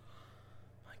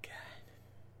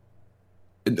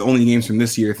only games from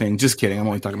this year thing. Just kidding. I'm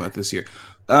only talking about this year.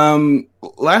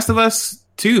 Last of Us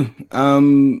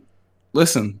 2.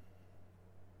 Listen,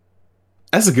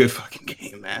 that's a good fucking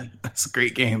game, man. That's a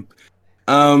great game.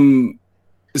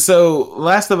 So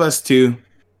Last of Us 2,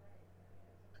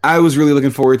 I was really looking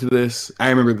forward to this. I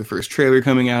remember the first trailer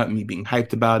coming out and me being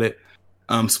hyped about it.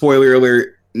 Spoiler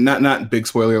alert, not big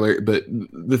spoiler alert, but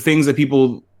the things that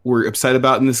people were upset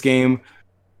about in this game,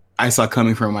 I saw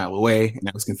coming from a mile away, and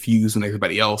I was confused when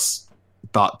everybody else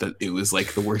thought that it was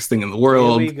like the worst thing in the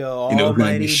world. Here we go. It was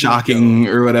going to be shocking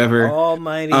or whatever.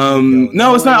 Almighty.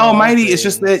 No, it's not almighty. It's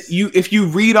just that if you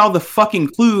read all the fucking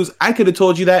clues, I could have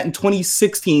told you that in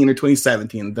 2016 or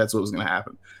 2017. That's what was going to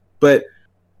happen. But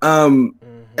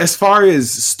as far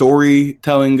as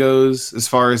storytelling goes, as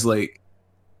far as like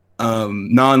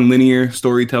non-linear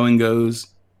storytelling goes,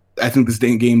 I think this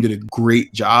game did a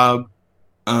great job.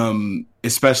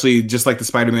 Especially just like the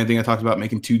Spider-Man thing I talked about,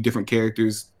 making 2 different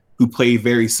characters who play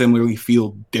very similarly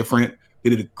feel different. They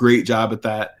did a great job at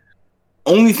that.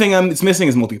 Only thing it's missing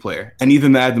is multiplayer. I need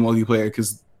them to add the multiplayer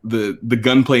because the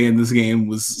gunplay in this game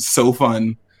was so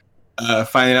fun.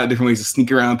 Finding out different ways to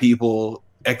sneak around people,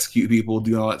 execute people,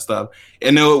 doing all that stuff.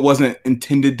 I know it wasn't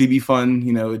intended to be fun.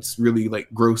 It's really like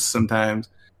gross sometimes.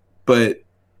 But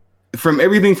from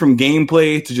everything from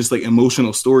gameplay to just like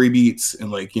emotional story beats and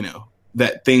like,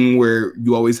 that thing where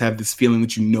you always have this feeling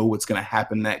that you know what's going to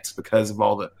happen next because of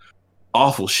all the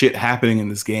awful shit happening in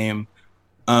this game.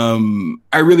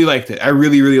 I really liked it. I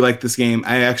really, really liked this game.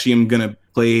 I actually am going to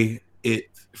play it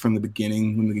from the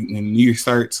beginning when the new year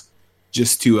starts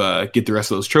just to get the rest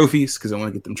of those trophies because I want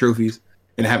to get them trophies.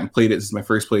 And I haven't played it. This is my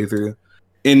first playthrough.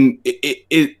 And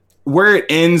it where it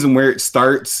ends and where it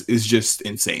starts is just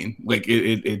insane. Like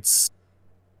it's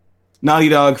Naughty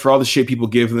Dog for all the shit people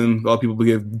give them, all people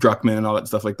give Druckmann and all that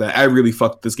stuff like that. I really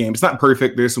fucked this game. It's not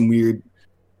perfect. There's some weird,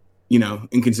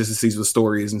 inconsistencies with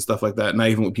stories and stuff like that. Not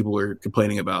even what people are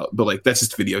complaining about, but like that's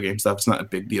just video game stuff. It's not a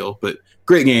big deal, but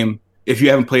great game. If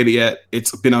you haven't played it yet,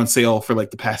 it's been on sale for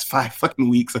like the past 5 fucking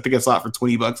weeks. I think I saw it for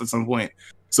 $20 at some point.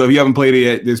 So if you haven't played it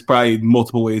yet, there's probably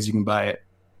multiple ways you can buy it.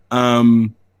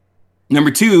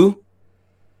 Number two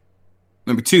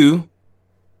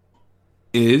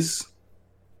is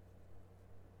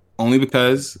only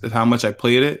because of how much I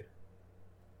played it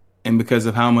and because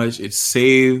of how much it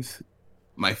saved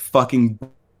my fucking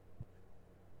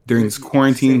during this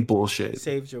quarantine bullshit.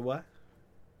 Saved your what?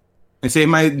 It saved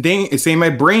my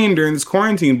brain during this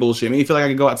quarantine bullshit. It made me feel like I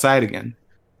could go outside again.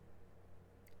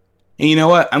 And you know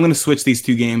what? I'm going to switch these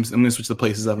 2 games. I'm going to switch the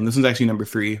places of them. This one's actually number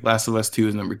 3. Last of Us 2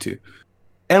 is number 2.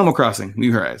 Animal Crossing: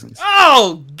 New Horizons.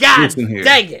 Oh, God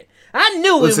dang it. I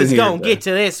knew we was going to get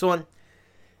to this one.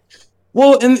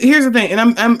 Well, and here's the thing,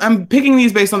 and I'm picking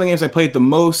these based on the games I played the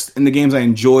most and the games I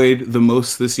enjoyed the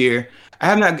most this year. I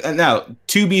have not. Now,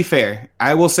 to be fair,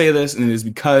 I will say this, and it is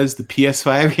because the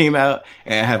PS5 came out,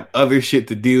 and I have other shit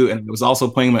to do, and I was also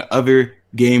playing my other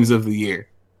games of the year.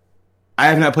 I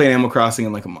have not played Animal Crossing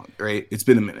in like a month, right? It's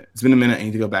been a minute. I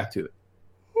need to go back to it.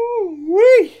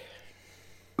 Ooh-wee.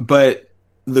 But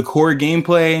the core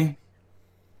gameplay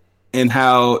and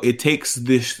how it takes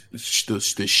the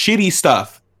shitty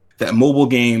stuff that mobile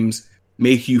games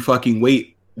make you fucking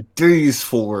wait days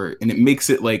for, and it makes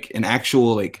it like an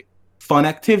actual like fun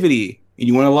activity, and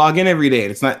you want to log in every day.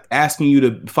 It's not asking you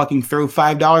to fucking throw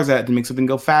 $5 at it to make something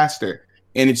go faster.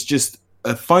 And it's just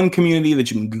a fun community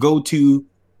that you can go to,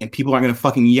 and people aren't gonna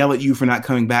fucking yell at you for not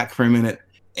coming back for a minute.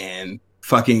 And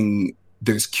fucking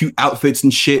there's cute outfits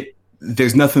and shit.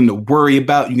 There's nothing to worry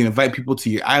about. You can invite people to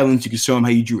your islands. You can show them how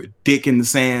you drew a dick in the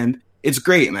sand. It's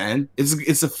great, man.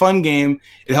 It's a fun game.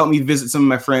 It helped me visit some of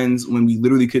my friends when we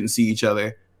literally couldn't see each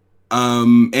other.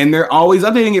 And they're always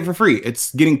updating it for free.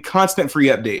 It's getting constant free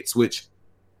updates, which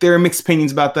there are mixed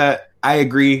opinions about that. I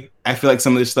agree. I feel like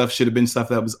some of this stuff should have been stuff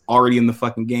that was already in the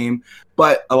fucking game.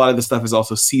 But a lot of the stuff is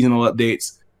also seasonal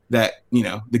updates that, you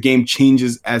know, the game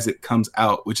changes as it comes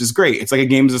out, which is great. It's like a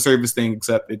game as a service thing,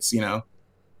 except it's, you know,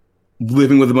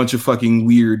 living with a bunch of fucking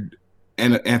weird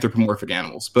and anthropomorphic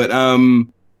animals. But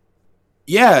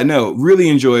yeah, no, really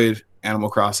enjoyed Animal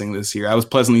Crossing this year. I was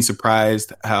pleasantly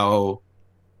surprised how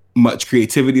much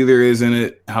creativity there is in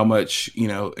it, how much, you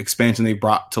know, expansion they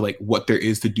brought to like what there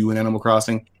is to do in Animal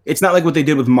Crossing. It's not like what they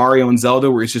did with Mario and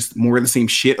Zelda, where it's just more of the same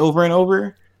shit over and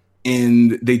over,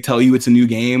 and they tell you it's a new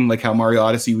game, like how Mario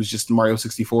Odyssey was just Mario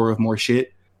 64 with more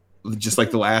shit, just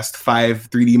like the last 5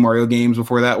 3D Mario games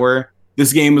before that were.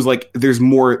 This game is like, there's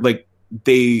more, like,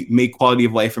 they make quality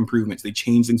of life improvements. They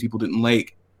changed things people didn't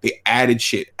like. They added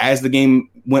shit. As the game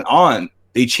went on,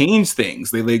 they changed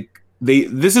things.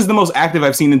 This is the most active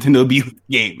I've seen Nintendo be with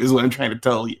the game, is what I'm trying to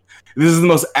tell you. This is the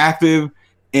most active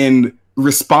and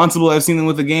responsible I've seen them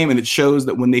with the game, and it shows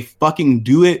that when they fucking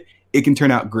do it, it can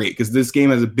turn out great, because this game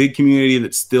has a big community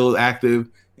that's still active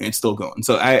and it's still going.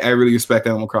 So I really respect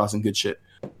Animal Crossing. Good shit.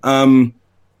 Number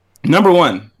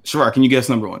one. Shavar, can you guess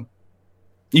number one?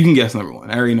 You can guess number one.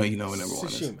 I already know you know what number one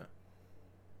is.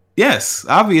 Yes,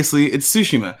 obviously, it's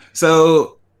Tsushima.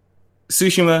 So,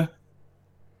 Tsushima,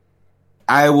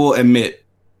 I will admit,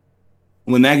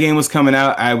 when that game was coming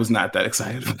out, I was not that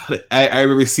excited about it. I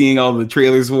remember seeing all the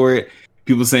trailers for it,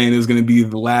 people saying it was going to be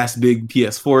the last big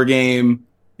PS4 game,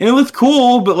 and it looked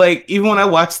cool, but like, even when I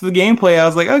watched the gameplay, I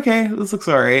was like, okay, this looks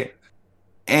all right.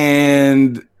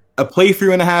 And a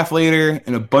playthrough and a half later,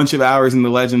 and a bunch of hours in the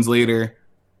Legends later,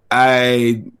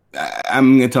 I'm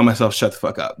gonna tell myself shut the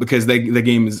fuck up, because the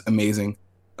game is amazing.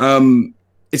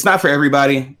 It's not for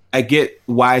everybody. I get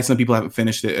why some people haven't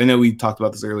finished it. I know we talked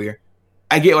about this earlier.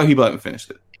 I get why people haven't finished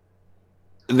it.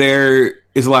 There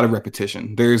is a lot of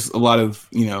repetition. There's a lot of,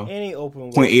 you know, any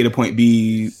open point A to point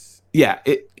B. Yeah,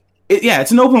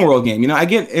 it's an open world game. You know, I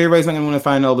get everybody's not gonna want to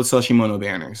find all the Soshimono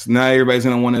banners. Not everybody's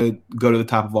gonna want to go to the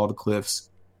top of all the cliffs.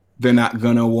 They're not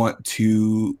gonna want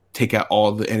to take out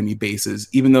all the enemy bases,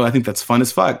 even though I think that's fun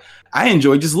as fuck. I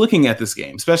enjoy just looking at this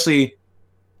game, especially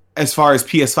as far as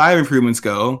PS5 improvements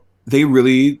go. They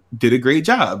really did a great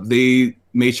job. They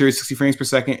made sure it's 60 frames per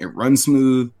second. It runs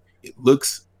smooth. It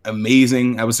looks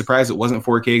amazing. I was surprised it wasn't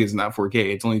 4K. It's not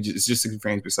 4K. It's just 60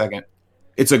 frames per second.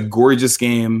 It's a gorgeous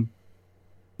game.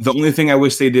 The only thing I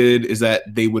wish they did is that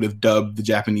they would have dubbed the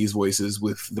Japanese voices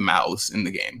with the mouths in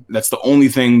the game. That's the only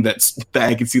thing that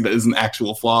I can see that is an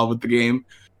actual flaw with the game.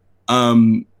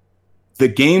 The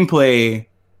gameplay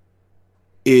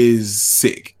is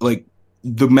sick. Like,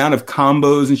 the amount of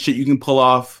combos and shit you can pull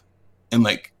off, and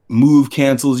like move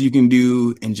cancels you can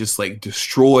do, and just like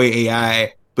destroy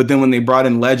AI. But then when they brought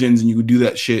in Legends and you could do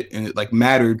that shit, and it like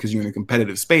mattered because you're in a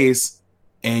competitive space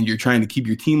and you're trying to keep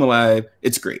your team alive,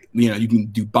 it's great. You know, you can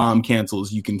do bomb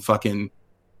cancels, you can fucking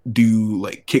do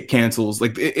like kick cancels.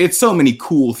 Like, it's so many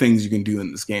cool things you can do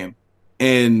in this game.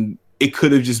 And it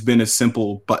could have just been a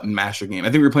simple button masher game. I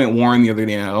think we were playing Warren the other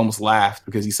day, and I almost laughed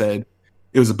because he said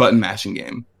it was a button mashing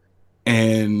game.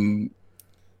 And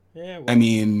yeah, well, I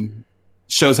mean,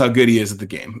 shows how good he is at the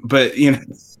game. But, you know,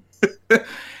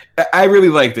 I really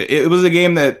liked it. It was a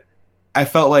game that I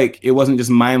felt like it wasn't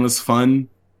just mindless fun.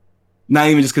 Not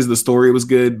even just because the story was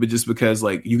good, but just because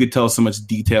like you could tell so much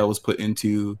detail was put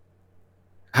into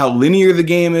how linear the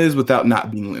game is without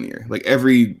not being linear. Like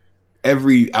every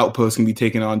outpost can be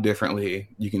taken on differently.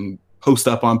 You can post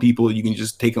up on people. You can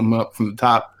just take them up from the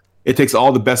top. It takes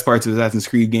all the best parts of Assassin's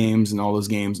Creed games and all those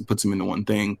games and puts them into one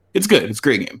thing. It's good. It's a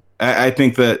great game. I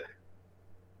think that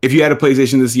if you had a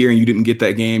PlayStation this year and you didn't get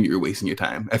that game, you're wasting your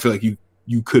time. I feel like you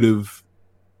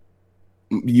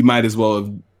might as well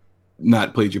have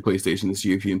not played your PlayStation this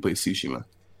year if you didn't play Tsushima.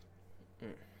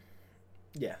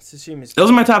 Yeah, Tsushima's.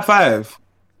 Those are my top 5.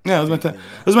 Yeah, those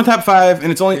are my top 5,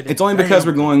 and it's only because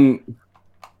we're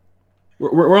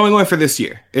only going for this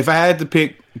year. If I had to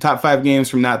pick top 5 games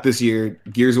from not this year,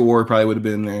 Gears of War probably would have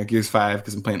been in there. Gears 5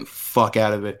 because I'm playing the fuck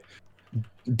out of it.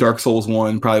 Dark Souls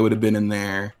 1 probably would have been in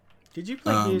there. Did you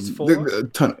play Gears 4? A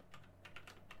ton.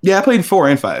 Yeah, I played 4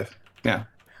 and 5. Yeah.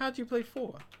 How'd you play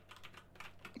 4?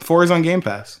 4 is on Game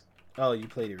Pass. Oh, you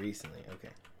played it recently. Okay.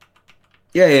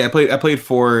 Yeah. I played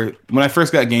 4 when I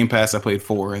first got Game Pass. I played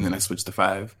 4, and then I switched to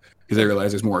 5 because I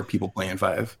realized there's more people playing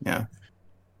 5. Yeah.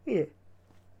 Yeah.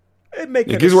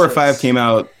 Gears of War 5 came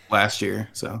out last year,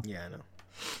 so. Yeah, I know.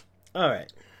 All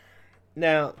right.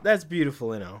 Now, that's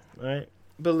beautiful and all right?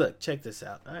 But look, check this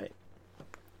out, all right?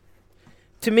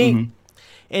 To me,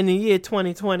 in the year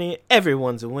 2020,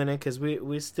 everyone's a winner because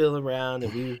we're still around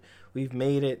and we've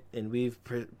made it and we've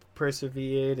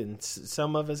persevered, and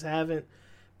some of us haven't,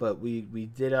 but we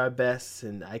did our best,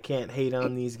 and I can't hate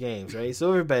on these games, right? So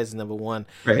everybody's number one.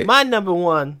 Right. My number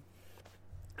one,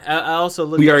 I also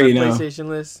looked at my PlayStation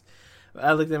list.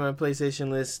 I looked at my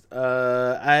PlayStation list.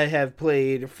 I have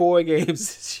played 4 games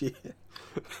this year.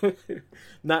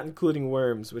 Not including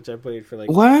Worms, which I played for like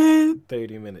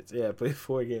 30 minutes. Yeah, I played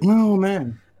 4 games. Oh,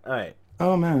 man. All right.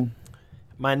 Oh, man.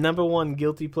 My number one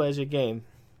guilty pleasure game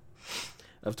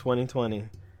of 2020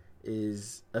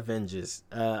 is Avengers.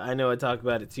 I know I talk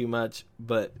about it too much,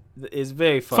 but it's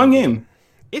very fun. Fun game.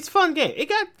 It's a fun game. It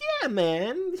got,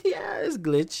 man. Yeah, it's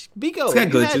glitch. It's got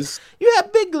glitches. You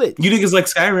had big glitch. You think it's like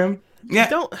Skyrim?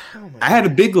 Yeah, I had a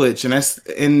big glitch, and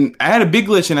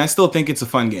I still think it's a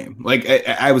fun game. Like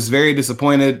I was very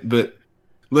disappointed, but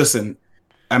listen,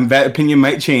 that opinion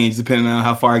might change depending on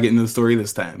how far I get into the story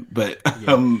this time. But it's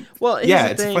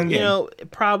a fun game. You know,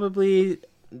 probably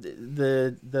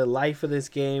the life of this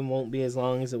game won't be as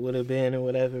long as it would have been or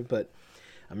whatever. But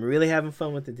I'm really having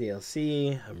fun with the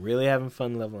DLC. I'm really having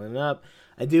fun leveling up.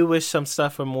 I do wish some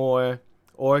stuff were more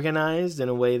organized in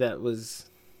a way that was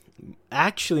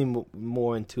actually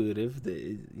more intuitive,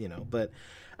 but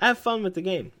I have fun with the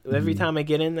game. Every time I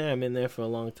get in there, I'm in there for a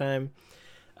long time,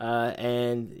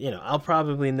 and I'll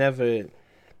probably never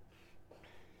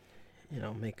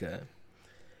make a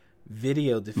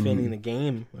video defending the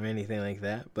game or anything like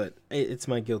that, but it's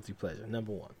my guilty pleasure.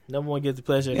 Number one guilty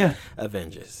pleasure. Yeah.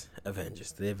 Avengers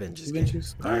the Avengers game.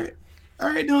 All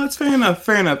right, no, it's fair enough.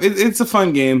 It's a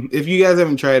fun game. If you guys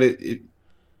haven't tried it,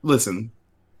 listen,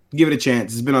 give it a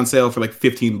chance. It's been on sale for like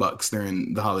 $15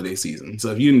 during the holiday season.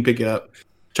 So if you didn't pick it up,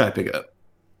 try to pick it up.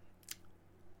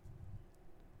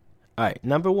 All right,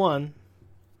 number one.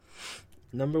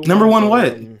 Number one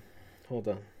what? Hold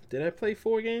on. Did I play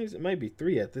 4 games? It might be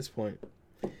 3 at this point.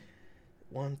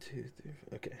 1, 2, 3.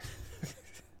 Okay.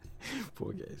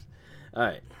 4 games. All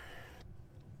right.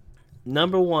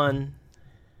 Number 1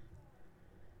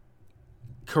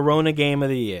 Corona game of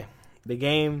the year. The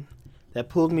game that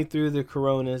pulled me through the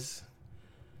coronas.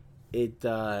 It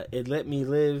let me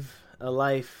live a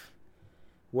life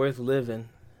worth living,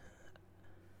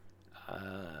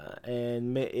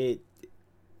 and it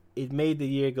made the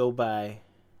year go by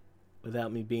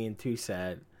without me being too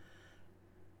sad.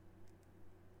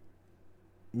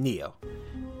 Neo.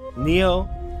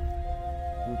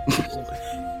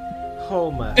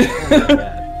 Oh my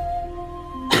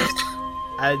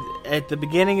god! At the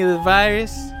beginning of the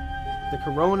virus. The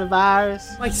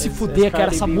coronavirus. Vai se fuder,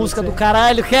 cara. Essa música do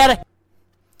caralho, cara.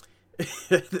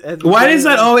 Why is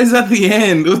that always at the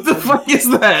end? What the fuck is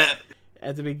that?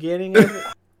 At the beginning of it,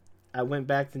 I went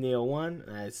back to Neo 1.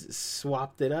 I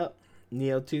swapped it up.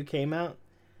 Neo 2 came out.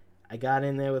 I got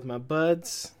in there with my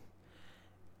buds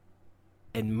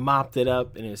and mopped it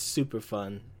up, and it was super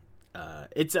fun.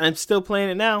 I'm still playing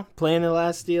it now. Playing the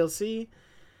last DLC.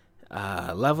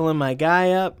 Leveling my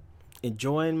guy up.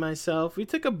 Enjoying myself. We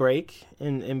took a break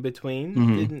in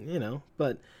between. Didn't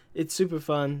but it's super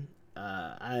fun.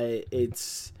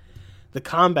 It's the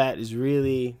combat is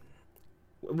really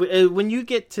when you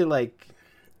get to like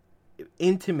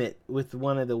intimate with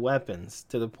one of the weapons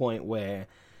to the point where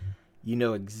you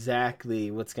know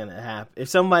exactly what's gonna happen. If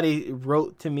somebody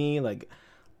wrote to me like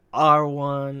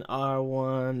R1,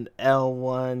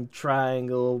 L1,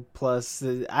 triangle plus,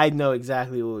 I know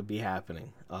exactly what would be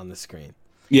happening on the screen.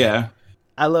 Yeah,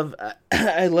 I love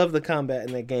the combat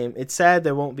in that game. It's sad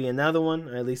there won't be another one,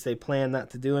 or at least they plan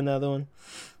not to do another one.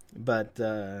 But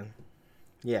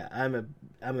yeah, I'm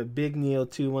a big Neo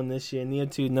 2 one this year. Neo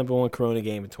 2 number 1 Corona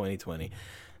game of 2020.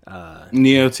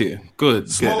 Neo 2, good.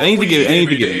 I need to get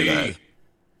into that.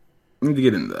 I need to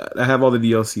get into that. I have all the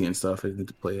DLC and stuff. I need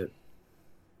to play it.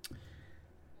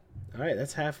 All right,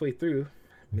 that's halfway through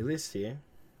my list here.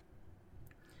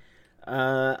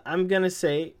 I'm gonna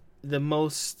say the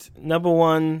number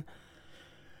one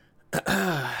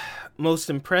most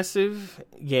impressive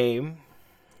game.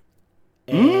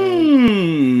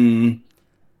 And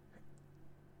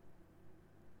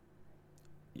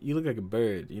you look like a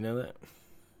bird, you know that?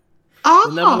 Oh.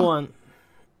 The number one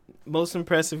most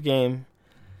impressive game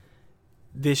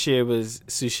this year was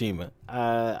Tsushima.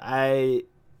 I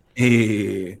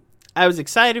Hey. was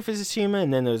excited for Tsushima,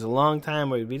 and then there was a long time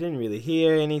where we didn't really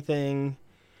hear anything,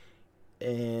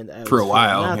 and I For was a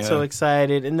while, not so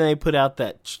excited. And then they put out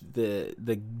that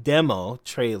the demo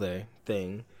trailer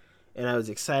thing, and I was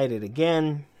excited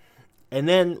again. And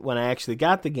then when I actually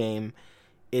got the game,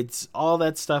 it's all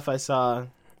that stuff I saw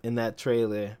in that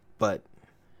trailer, but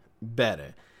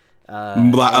better.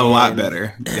 A lot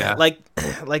better. Yeah.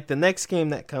 like the next game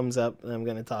that comes up that I'm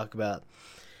going to talk about.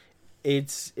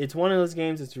 It's one of those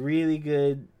games that's really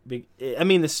good. I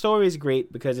mean, the story is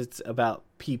great because it's about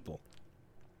people.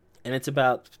 And it's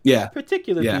about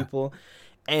particular people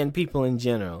and people in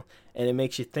general. And it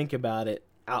makes you think about it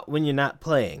when you're not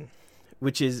playing,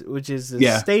 which is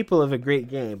a staple of a great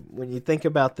game. When you think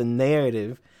about the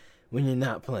narrative when you're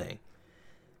not playing.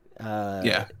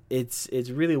 It's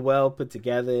really well put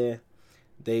together.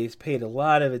 They've paid a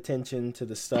lot of attention to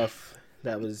the stuff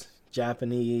that was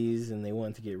Japanese and they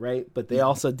wanted to get right, but they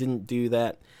also didn't do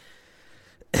that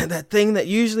thing that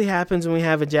usually happens when we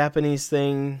have a Japanese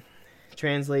thing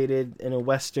translated in a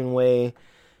Western way,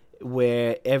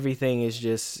 where everything is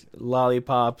just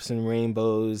lollipops and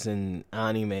rainbows and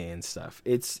anime and stuff.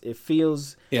 It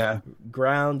feels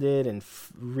grounded and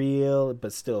real,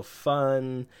 but still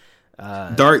fun.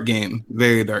 Dark game,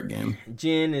 very dark game.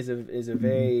 Jin is a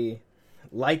very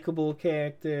likable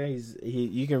character.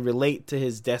 You can relate to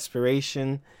his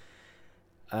desperation,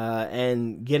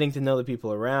 and getting to know the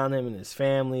people around him and his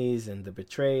families and the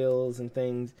betrayals and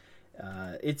things.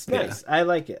 It's nice. I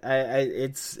like it.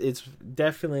 It's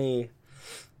definitely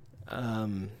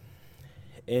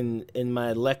in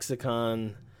my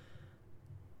lexicon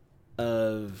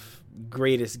of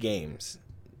greatest games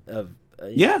of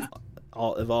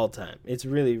all time. It's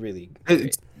really, really great.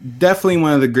 It's definitely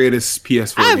one of the greatest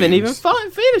PS4 I haven't games.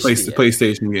 even finished it.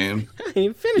 PlayStation game. I haven't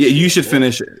even finished it. Yeah, you should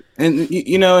finish it. And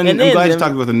I'm glad you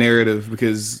talked about the narrative,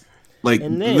 because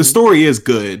the story is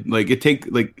good. Like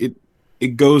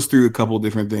it goes through a couple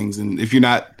different things, and if you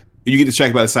get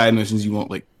distracted by the side missions, you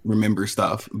won't remember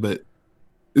stuff. But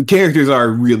the characters are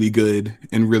really good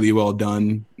and really well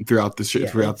done throughout the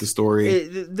story.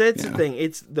 That's the thing.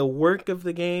 It's the work of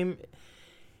the game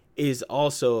is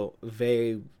also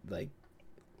very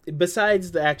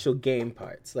besides the actual game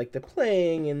parts, like the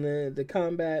playing and the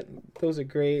combat, those are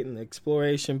great, and the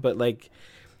exploration, but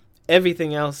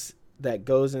everything else that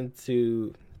goes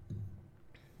into,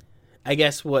 I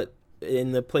guess, what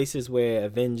in the places where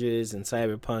Avengers and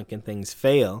Cyberpunk and things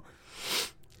fail,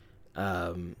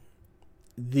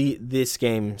 this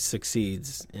game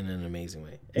succeeds in an amazing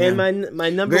way. Yeah. And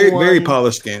my number one, very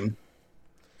polished game.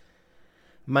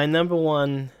 My number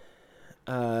one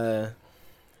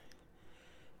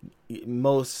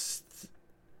most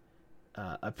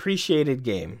appreciated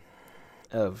game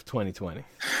of 2020.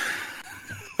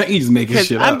 You just making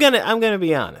shit up. I'm gonna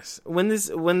be honest. When this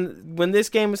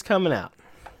game was coming out,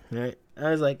 right?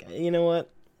 I was like, you know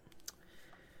what?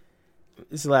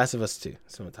 It's The Last of Us 2.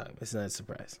 So I'm talking. It's not a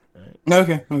surprise. Right?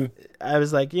 Okay. I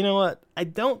was like, you know what? I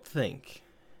don't think,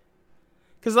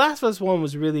 because Last of Us 1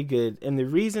 was really good, and the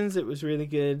reasons it was really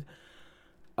good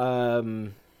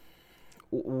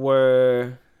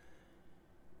were,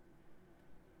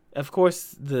 of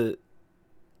course,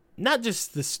 not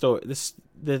just the story,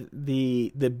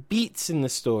 the beats in the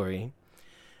story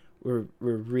were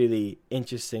really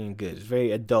interesting and good. It's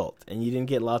very adult, and you didn't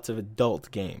get lots of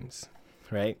adult games,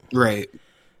 right? Right.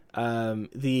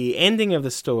 The ending of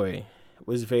the story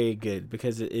was very good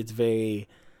because it's very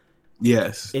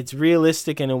it's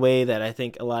realistic in a way that I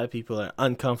think a lot of people are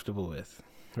uncomfortable with,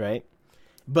 right?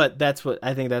 But that's why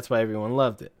everyone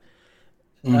loved it.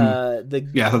 Mm-hmm. The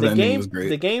game was great.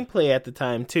 The gameplay at the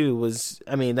time too was,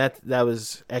 I mean, that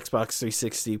was Xbox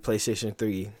 360, PlayStation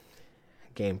 3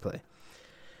 gameplay.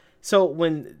 So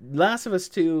when Last of Us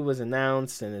 2 was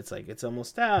announced and it's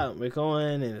almost out, we're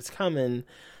going and it's coming,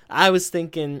 I was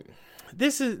thinking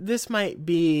this might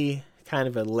be kind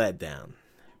of a letdown,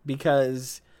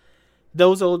 because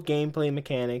those old gameplay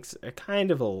mechanics are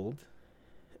kind of old.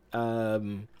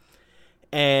 And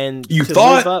you to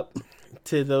thought live up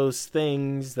to those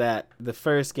things that the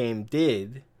first game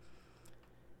did,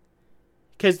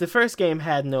 because the first game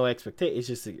had no expectations.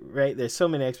 It's just, right, there's so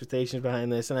many expectations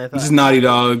behind this, and I thought this is Naughty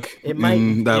Dog. It might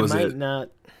not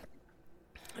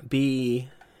be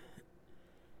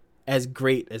as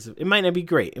great as it might not be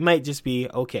great. It might just be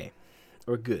okay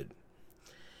or good.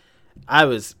 I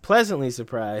was pleasantly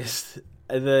surprised.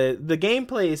 The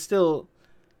gameplay is still,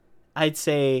 I'd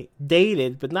say,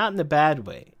 dated, but not in a bad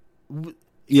way.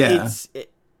 Yeah.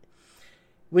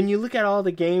 When you look at all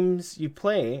the games you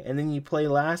play, and then you play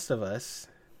Last of Us,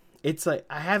 it's like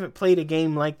I haven't played a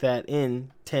game like that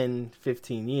in 10,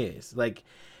 15 years. Like,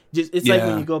 just it's like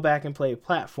when you go back and play a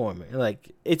platformer.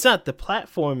 Like, it's not the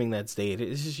platforming that's dated.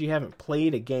 It's just you haven't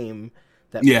played a game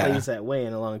that plays that way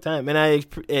in a long time. And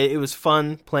it was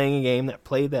fun playing a game that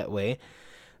played that way.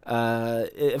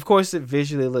 Of course, it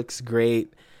visually looks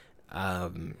great.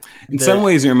 In some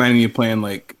ways, it reminded me of playing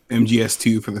like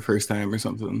MGS2 for the first time or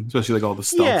something. Especially like all the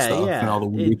stealth stuff and all the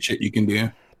weird shit you can do.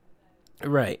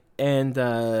 Right. And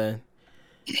but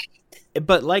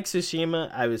like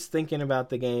Tsushima, I was thinking about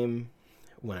the game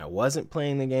when I wasn't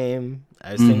playing the game.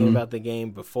 I was thinking about the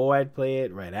game before I'd play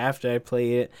it, right after I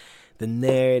play it, the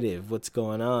narrative, what's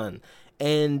going on.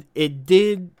 And it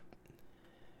did.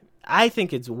 I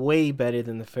think it's way better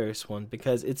than the first one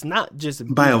because it's not just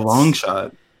beats. By a long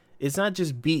shot. It's not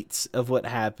just beats of what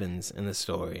happens in the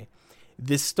story.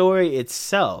 The story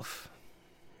itself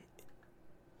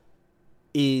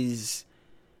is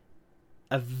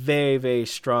a very, very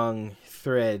strong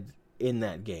thread in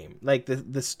that game. Like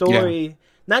the story,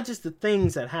 not just the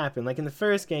things that happen. Like in the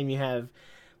first game, you have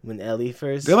when Ellie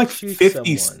first they're like shoots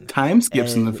 50 someone, time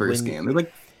skips in the first game. They're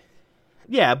like,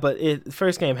 yeah, but the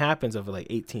first game happens over like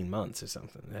 18 months or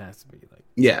something. It has to be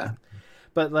like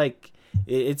but like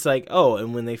it's like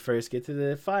and when they first get to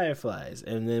the Fireflies,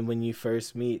 and then when you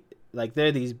first meet, like there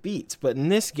are these beats. But in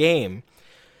this game,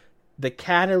 the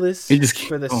catalyst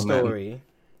for the story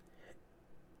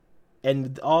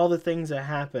and all the things that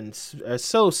happen are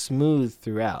so smooth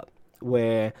throughout,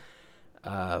 where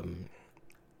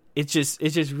it's just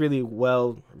really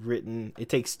well written. It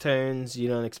takes turns you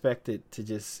don't expect it to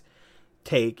just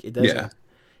take. It doesn't.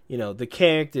 You know, the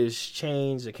characters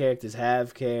change. The characters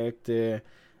have character.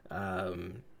 I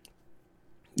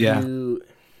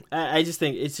just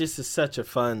think it's just such a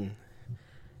fun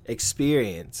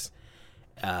experience.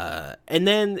 And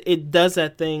then it does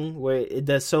that thing where it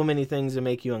does so many things to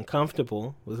make you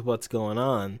uncomfortable with what's going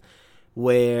on,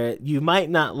 where you might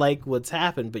not like what's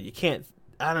happened, but you can't.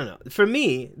 I don't know. For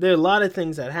me, there are a lot of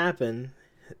things that happen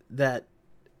that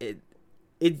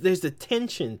there's a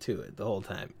tension to it the whole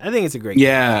time. I think it's a great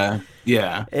game.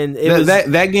 Yeah. And it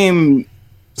that game.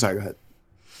 Sorry, go ahead.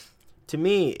 To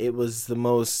me, it was the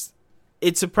most.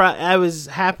 I was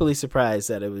happily surprised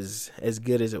that it was as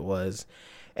good as it was,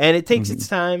 and it takes its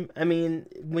time. I mean,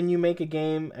 when you make a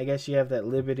game, I guess you have that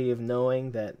liberty of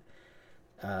knowing that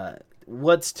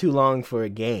what's too long for a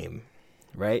game,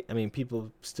 right? I mean,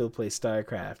 people still play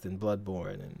StarCraft and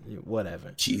Bloodborne and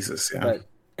whatever. Jesus, yeah.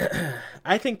 But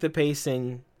I think the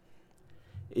pacing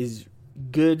is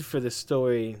good for the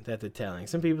story that they're telling.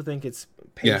 Some people think it's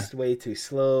paced way too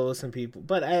slow. Some people,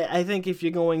 but I think if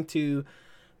you're going to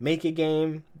make a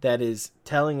game that is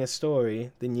telling a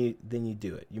story, then you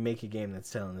do it. You make a game that's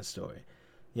telling a story.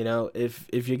 You know, if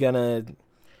you're gonna,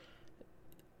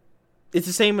 it's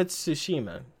the same with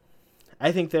Tsushima.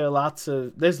 I think there's lots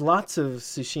of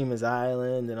Tsushima's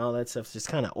Island and all that stuff just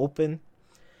kind of open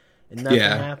and nothing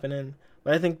happening.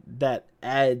 But I think that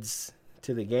adds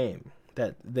to the game.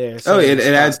 That there's it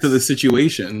adds to the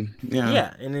situation.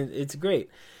 Yeah, and it's great.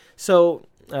 So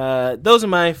those are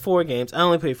my 4 games. I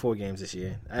only played 4 games this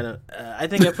year. I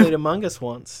think I played Among Us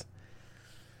once.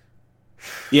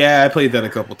 Yeah, I played that a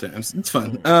couple times. It's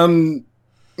fun.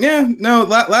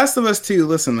 Last of Us 2.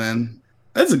 Listen, man,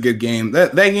 that's a good game.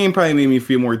 That game probably made me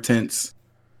feel more tense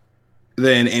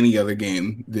than any other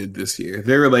game did this year.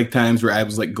 There were like times where I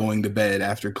was like going to bed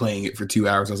after playing it for 2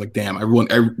 hours. I was like, damn,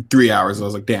 3 hours. I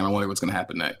was like, damn, I wonder what's going to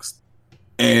happen next.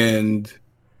 And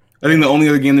I think the only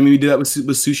other game that made me do that was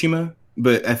Tsushima.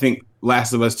 But I think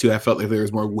Last of Us 2, I felt like there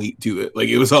was more weight to it. Like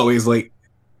it was always like,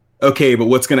 okay, but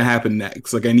what's going to happen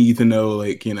next? Like I need to know,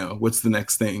 like, you know, what's the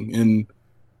next thing? And,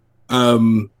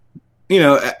 you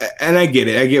know, and I get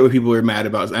it. I get what people are mad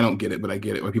about. I don't get it, but I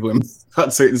get it. Why people are mad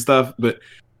about certain stuff. But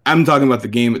I'm talking about the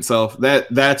game itself.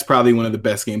 That's probably one of the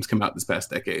best games come out this past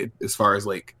decade, as far as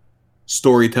like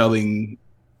storytelling,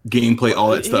 gameplay, all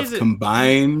that stuff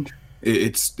combined.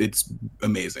 It's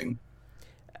amazing.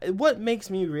 What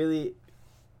makes me really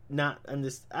not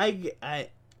understand?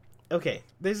 Okay.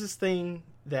 There's this thing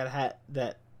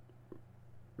that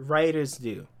writers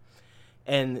do,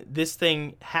 and this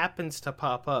thing happens to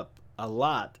pop up a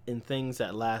lot in things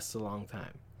that last a long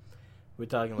time. We're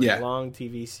talking like long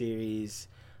TV series.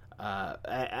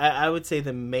 I would say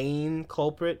the main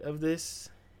culprit of this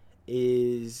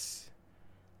is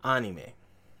anime,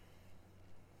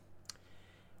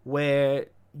 where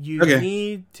you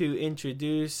need to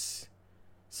introduce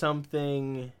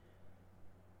something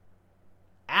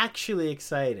actually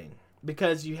exciting,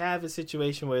 because you have a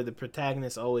situation where the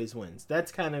protagonist always wins.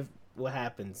 That's kind of what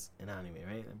happens in anime,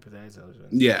 right?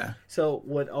 Yeah. So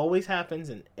what always happens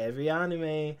in every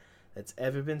anime that's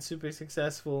ever been super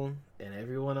successful and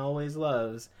everyone always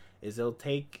loves is they'll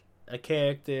take a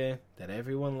character that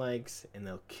everyone likes and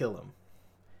they'll kill him.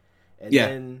 And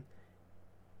then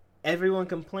everyone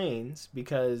complains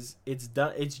because it's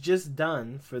done. It's just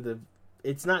done for the.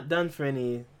 It's not done for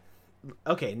any.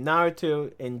 Okay,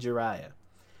 Naruto and Jiraiya.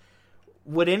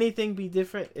 Would anything be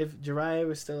different if Jiraiya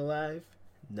was still alive?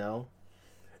 No.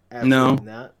 Absolutely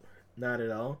not. Not at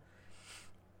all.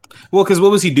 Well, because what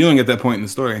was he doing at that point in the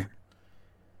story?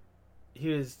 He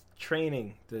was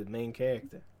training the main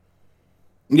character.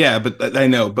 Yeah, but I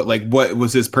know. But like, what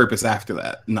was his purpose after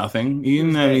that? Nothing. He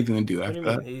didn't have anything to do after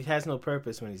that. He has no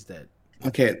purpose when he's dead.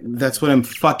 Okay, that's what I'm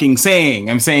fucking saying.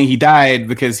 I'm saying he died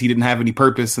because he didn't have any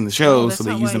purpose in the show, so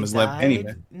they used him as left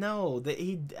anyway. No, not.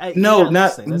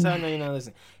 Listening. That's how I know you're not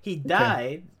listening. He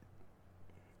died.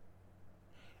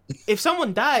 If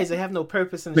someone dies, they have no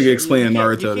purpose in the show. Explain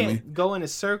Naruto to me. You can't go in a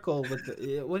circle with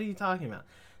the. What are you talking about?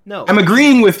 No, I'm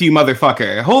agreeing with you,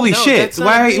 motherfucker. Holy shit!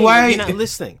 Why? You're not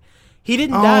listening? He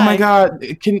didn't die. Oh my god!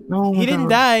 He didn't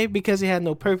die because he had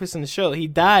no purpose in the show. He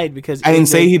died because I didn't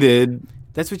say he did.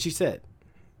 That's what you said.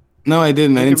 No, I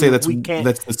didn't. I didn't say that's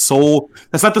the sole.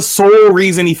 That's not the sole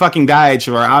reason he fucking died,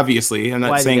 Shavar. Obviously, I'm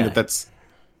not saying that's.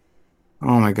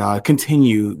 Oh my god!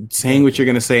 Continue saying what you're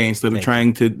gonna say instead of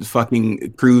trying to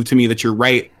fucking prove to me that you're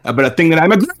right about a thing that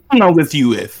I'm agreeing with you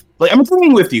with. Like I'm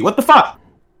agreeing with you. What the fuck?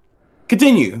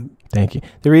 Continue. Thank you.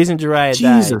 The reason Jiraiya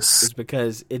died is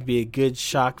because it'd be a good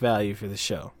shock value for the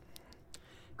show.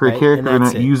 For a character they're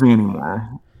not using anymore.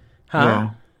 Huh? Yeah.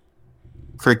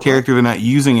 For a character they're not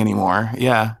using anymore.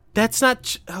 Yeah. That's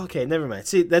not... Okay, never mind.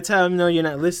 See, that's how I know you're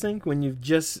not listening, when you've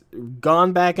just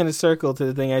gone back in a circle to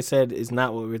the thing I said is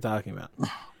not what we're talking about.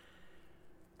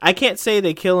 I can't say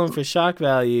they kill him for shock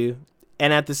value,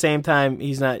 and at the same time,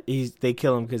 they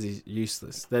kill him because he's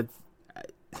useless. That's...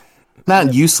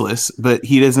 Not useless, but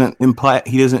he doesn't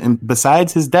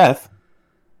besides his death,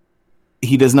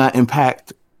 he does not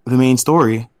impact the main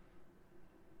story.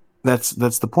 That's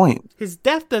the point. His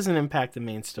death doesn't impact the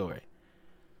main story.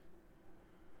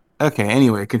 Okay,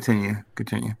 anyway, continue.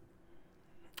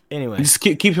 Anyway. Just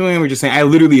keep doing what we're just saying. I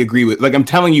literally agree with, like, I'm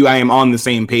telling you I am on the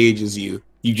same page as you.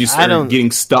 You just are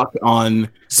getting stuck on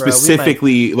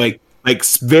specifically, like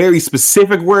very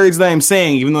specific words that I'm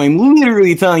saying, even though I'm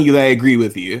literally telling you that I agree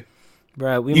with you.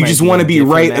 Bro, you just want to be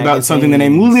right about something that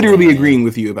I'm literally agreeing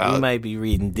with you about. We might be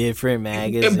reading different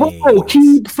magazines. Bro,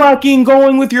 keep fucking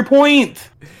going with your point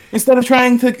instead of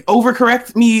trying to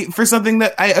overcorrect me for something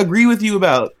that I agree with you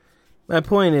about. My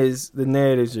point is the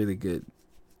narrative's really good.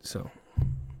 So,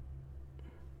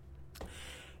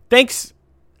 thanks.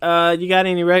 You got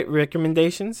any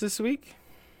recommendations this week?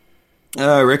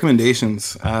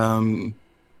 Recommendations.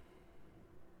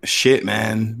 Shit,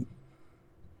 man.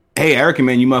 Hey, I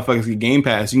recommend you motherfuckers get Game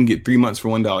Pass. You can get 3 months for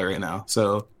 $1 right now.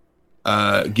 So,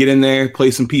 get in there,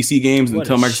 play some PC games, and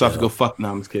tell Microsoft to go fuck.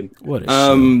 No, I'm just kidding. What a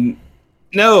show.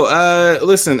 No,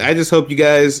 listen, I just hope you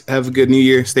guys have a good New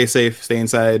Year. Stay safe, stay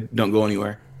inside, don't go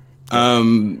anywhere.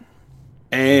 And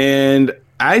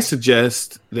I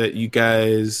suggest that you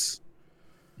guys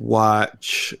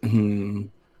watch.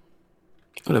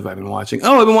 What have I been watching?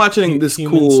 Oh, I've been watching this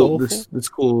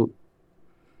cool.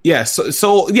 Yeah,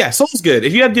 Soul's good.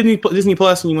 If you have Disney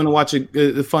Plus and you want to watch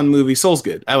a fun movie, Soul's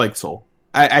good. I like Soul.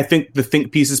 I think the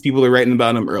think pieces people are writing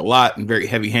about them are a lot and very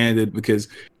heavy-handed because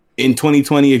in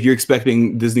 2020, if you're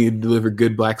expecting Disney to deliver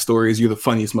good black stories, you're the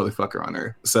funniest motherfucker on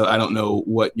earth. So I don't know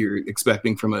what you're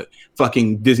expecting from a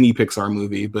fucking Disney Pixar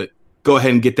movie, but go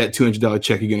ahead and get that $200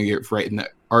 check you're going to get for writing that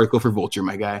article for Vulture,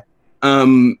 my guy.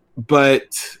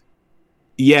 But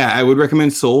yeah, I would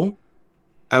recommend Soul.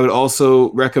 I would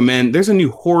also recommend, there's a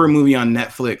new horror movie on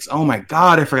Netflix. Oh my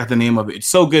God, I forgot the name of it. It's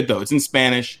so good though. It's in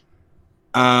Spanish.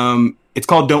 It's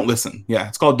called Don't Listen. Yeah,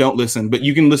 it's called Don't Listen, but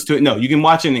you can listen to it. No, you can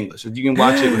watch it in English. You can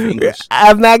watch it with English.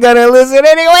 I'm not going to listen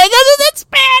anyway because it's in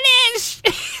Spanish.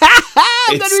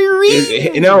 I'm going to be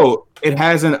reading. It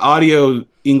has an audio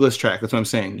English track. That's what I'm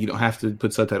saying. You don't have to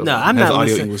put subtitles. No, on. I'm not audio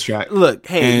listening. English track. Look,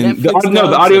 hey, and the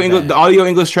audio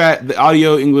English track, the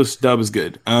audio English dub is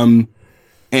good. And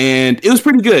it was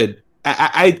pretty good.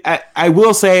 I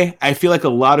will say, I feel like a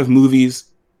lot of movies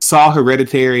saw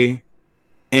Hereditary.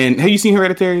 And have you seen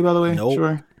Hereditary, by the way? Nope.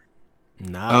 Sure.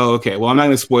 No. Oh, okay. Well, I'm not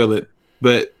going to spoil it.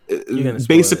 But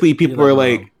basically, people are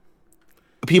like,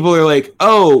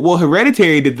 oh, well,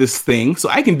 Hereditary did this thing, so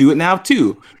I can do it now,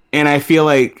 too. And I feel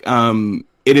like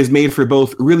it is made for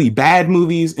both really bad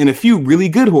movies and a few really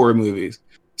good horror movies.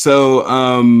 So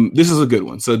this is a good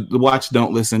one. So watch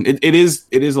Don't Listen. It is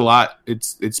a lot.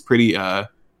 It's pretty a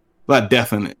lot of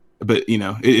death in it. but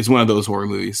it's one of those horror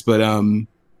movies. But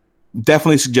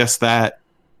definitely suggest that.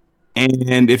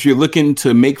 And if you're looking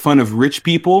to make fun of rich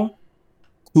people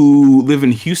who live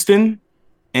in Houston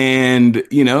and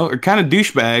are kind of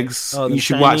douchebags, you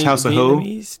should watch House of Ho.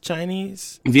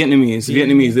 Vietnamese.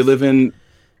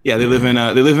 They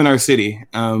live in our city.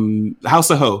 House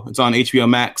of Ho. It's on HBO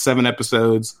Max, 7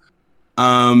 episodes.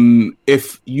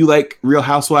 If you like Real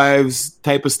Housewives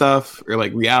type of stuff or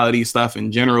like reality stuff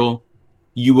in general,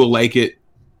 you will like it.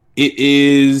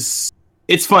 It's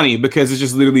funny because it's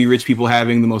just literally rich people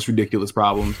having the most ridiculous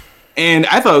problems. And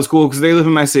I thought it was cool because they live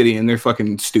in my city and they're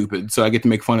fucking stupid. So I get to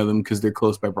make fun of them because they're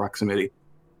close by proximity.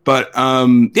 But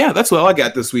that's all I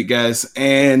got this week, guys.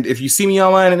 And if you see me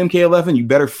online at MK11, you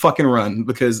better fucking run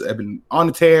because I've been on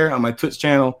the tear on my Twitch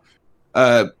channel.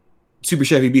 Super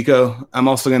Chevy Biko. I'm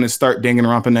also going to start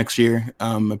Danganronpa next year.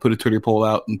 I put a Twitter poll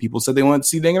out and people said they wanted to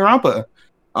see Danganronpa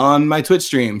on my Twitch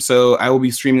stream. So I will be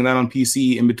streaming that on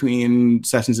PC in between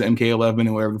sessions of MK11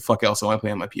 and whatever the fuck else I want to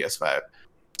play on my PS5.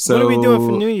 So what are we doing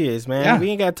for New Year's, man? Yeah. We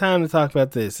ain't got time to talk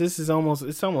about this. It's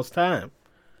almost time.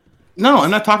 No, I'm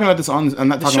not talking about this on. I'm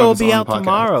not the talking show about this will be on out the podcast.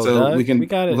 tomorrow. So Doug. we can. We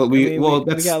got it.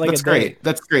 That's great.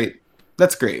 That's great.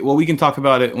 That's great. Well, we can talk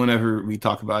about it whenever we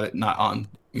talk about it, not on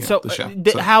the show.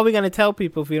 How are we going to tell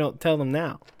people if we don't tell them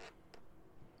now?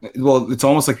 Well, it's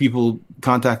almost like people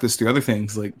contact us through other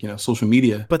things, like social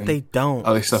media, but they don't.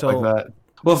 Other stuff like that.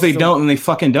 Well, if they don't, then they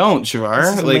fucking don't,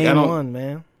 Shavar. Like I don't. One,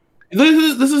 man.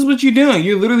 This is what you're doing.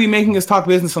 You're literally making us talk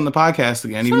business on the podcast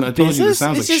again. Even though I told you it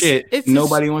sounds like shit.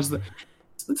 Nobody wants to.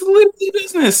 It's literally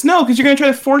business. No, because you're going to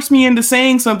try to force me into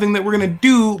saying something that we're going to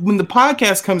do when the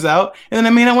podcast comes out, and then I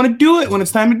may not want to do it when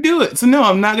it's time to do it. So no,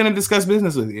 I'm not going to discuss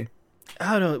business with you.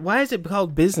 I don't know. Why is it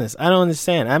called business? I don't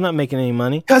understand. I'm not making any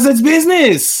money. Because it's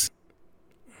business.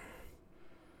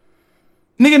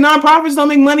 Nigga, nonprofits don't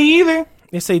make money either.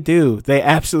 Yes, they do. They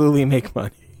absolutely make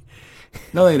money.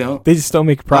 No, they don't. They just don't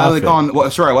make profit.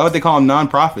 Why would they call them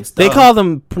nonprofits? They call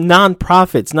them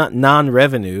non-profits, not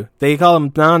non-revenue. They call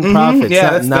them non-profits.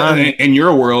 Yeah, in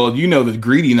your world, the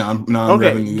greedy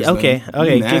non-revenue. Okay.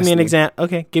 Give me an example.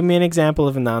 Okay, give me an example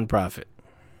of a non-profit.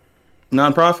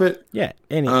 Non-profit? Yeah,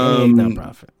 any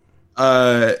non-profit.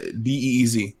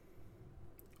 DEEZ.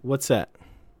 What's that?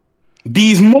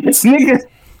 These nuts, nigga.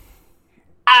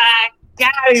 I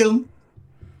got him.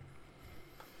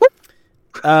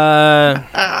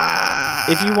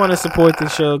 If you want to support the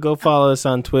show, go follow us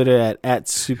on Twitter at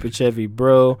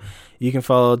SuperChevyBro. You can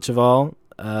follow Cheval.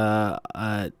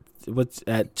 What's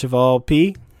at Cheval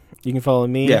P? You can follow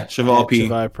me. Yeah, Cheval P.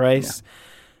 Cheval Price. Yeah.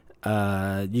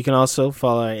 You can also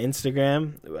follow our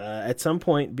Instagram. At some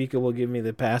point, Bika will give me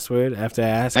the password after I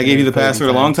ask. I gave you the password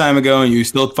a long time ago, and you're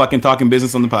still fucking talking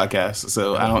business on the podcast.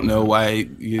 So I don't know why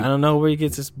you. I don't know where he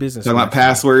gets this business. Talking about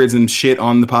passwords and shit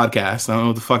on the podcast. I don't know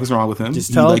what the fuck is wrong with him.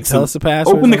 Just tell us the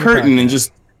password. Open the curtain and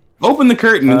just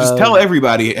tell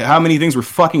everybody how many things we're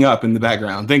fucking up in the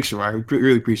background. Thanks, Shavar. We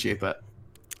really appreciate that.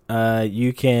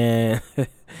 You can.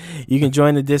 You can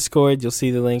join the Discord. You'll see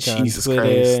the link on Twitter.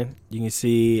 Christ. You can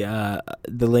see the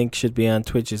link should be on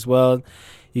Twitch as well.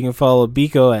 You can follow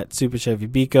Biko at Super Chevy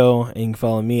Biko, and you can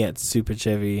follow me at Super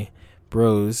Chevy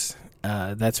Bros.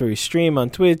 That's where we stream on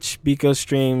Twitch. Biko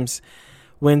streams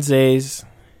Wednesdays,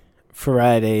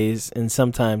 Fridays, and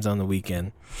sometimes on the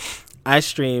weekend. I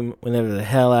stream whenever the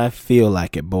hell I feel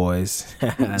like it, boys.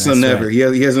 So never. Right.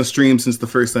 He hasn't streamed since the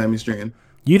first time he streamed.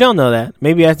 You don't know that.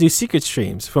 Maybe I do secret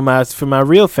streams for my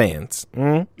real fans.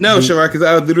 Mm-hmm. No, Shavar, because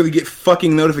I would literally get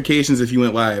fucking notifications if you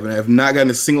went live, and I have not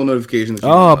gotten a single notification.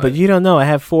 But you don't know. I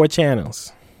have 4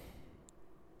 channels.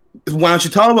 Why don't you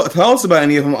tell us about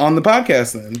any of them on the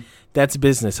podcast then? That's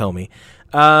business, homie.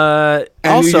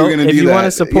 Also, if you want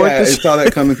to support the show, I saw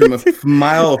that coming from a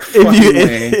mile fucking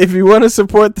way. If you want to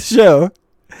support the show,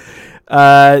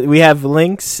 we have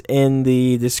links in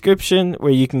the description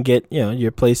where you can get,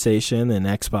 your PlayStation and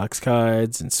Xbox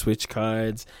cards and Switch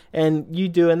cards, and you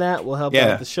doing that will help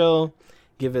out the show.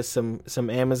 Give us some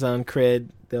Amazon cred.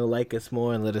 They'll like us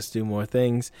more and let us do more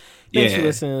things. Thanks for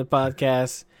listening to the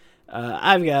podcast.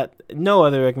 I've got no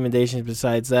other recommendations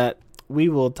besides that. We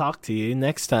will talk to you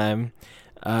next time.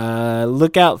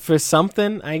 Look out for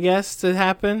something, I guess, to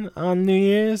happen on New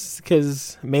Year's,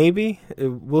 because maybe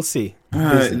we'll see.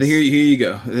 Here you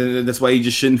go. That's why you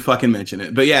just shouldn't fucking mention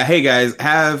it. But yeah, hey guys,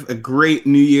 have a great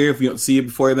New Year if we don't see you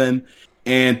before then.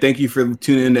 And thank you for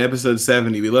tuning in to episode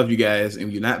 70. We love you guys, and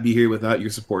we would not be here without your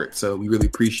support. So we really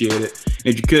appreciate it. And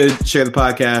if you could, share the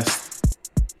podcast.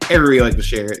 Everybody like to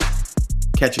share it.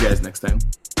 Catch you guys next time.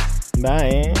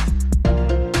 Bye.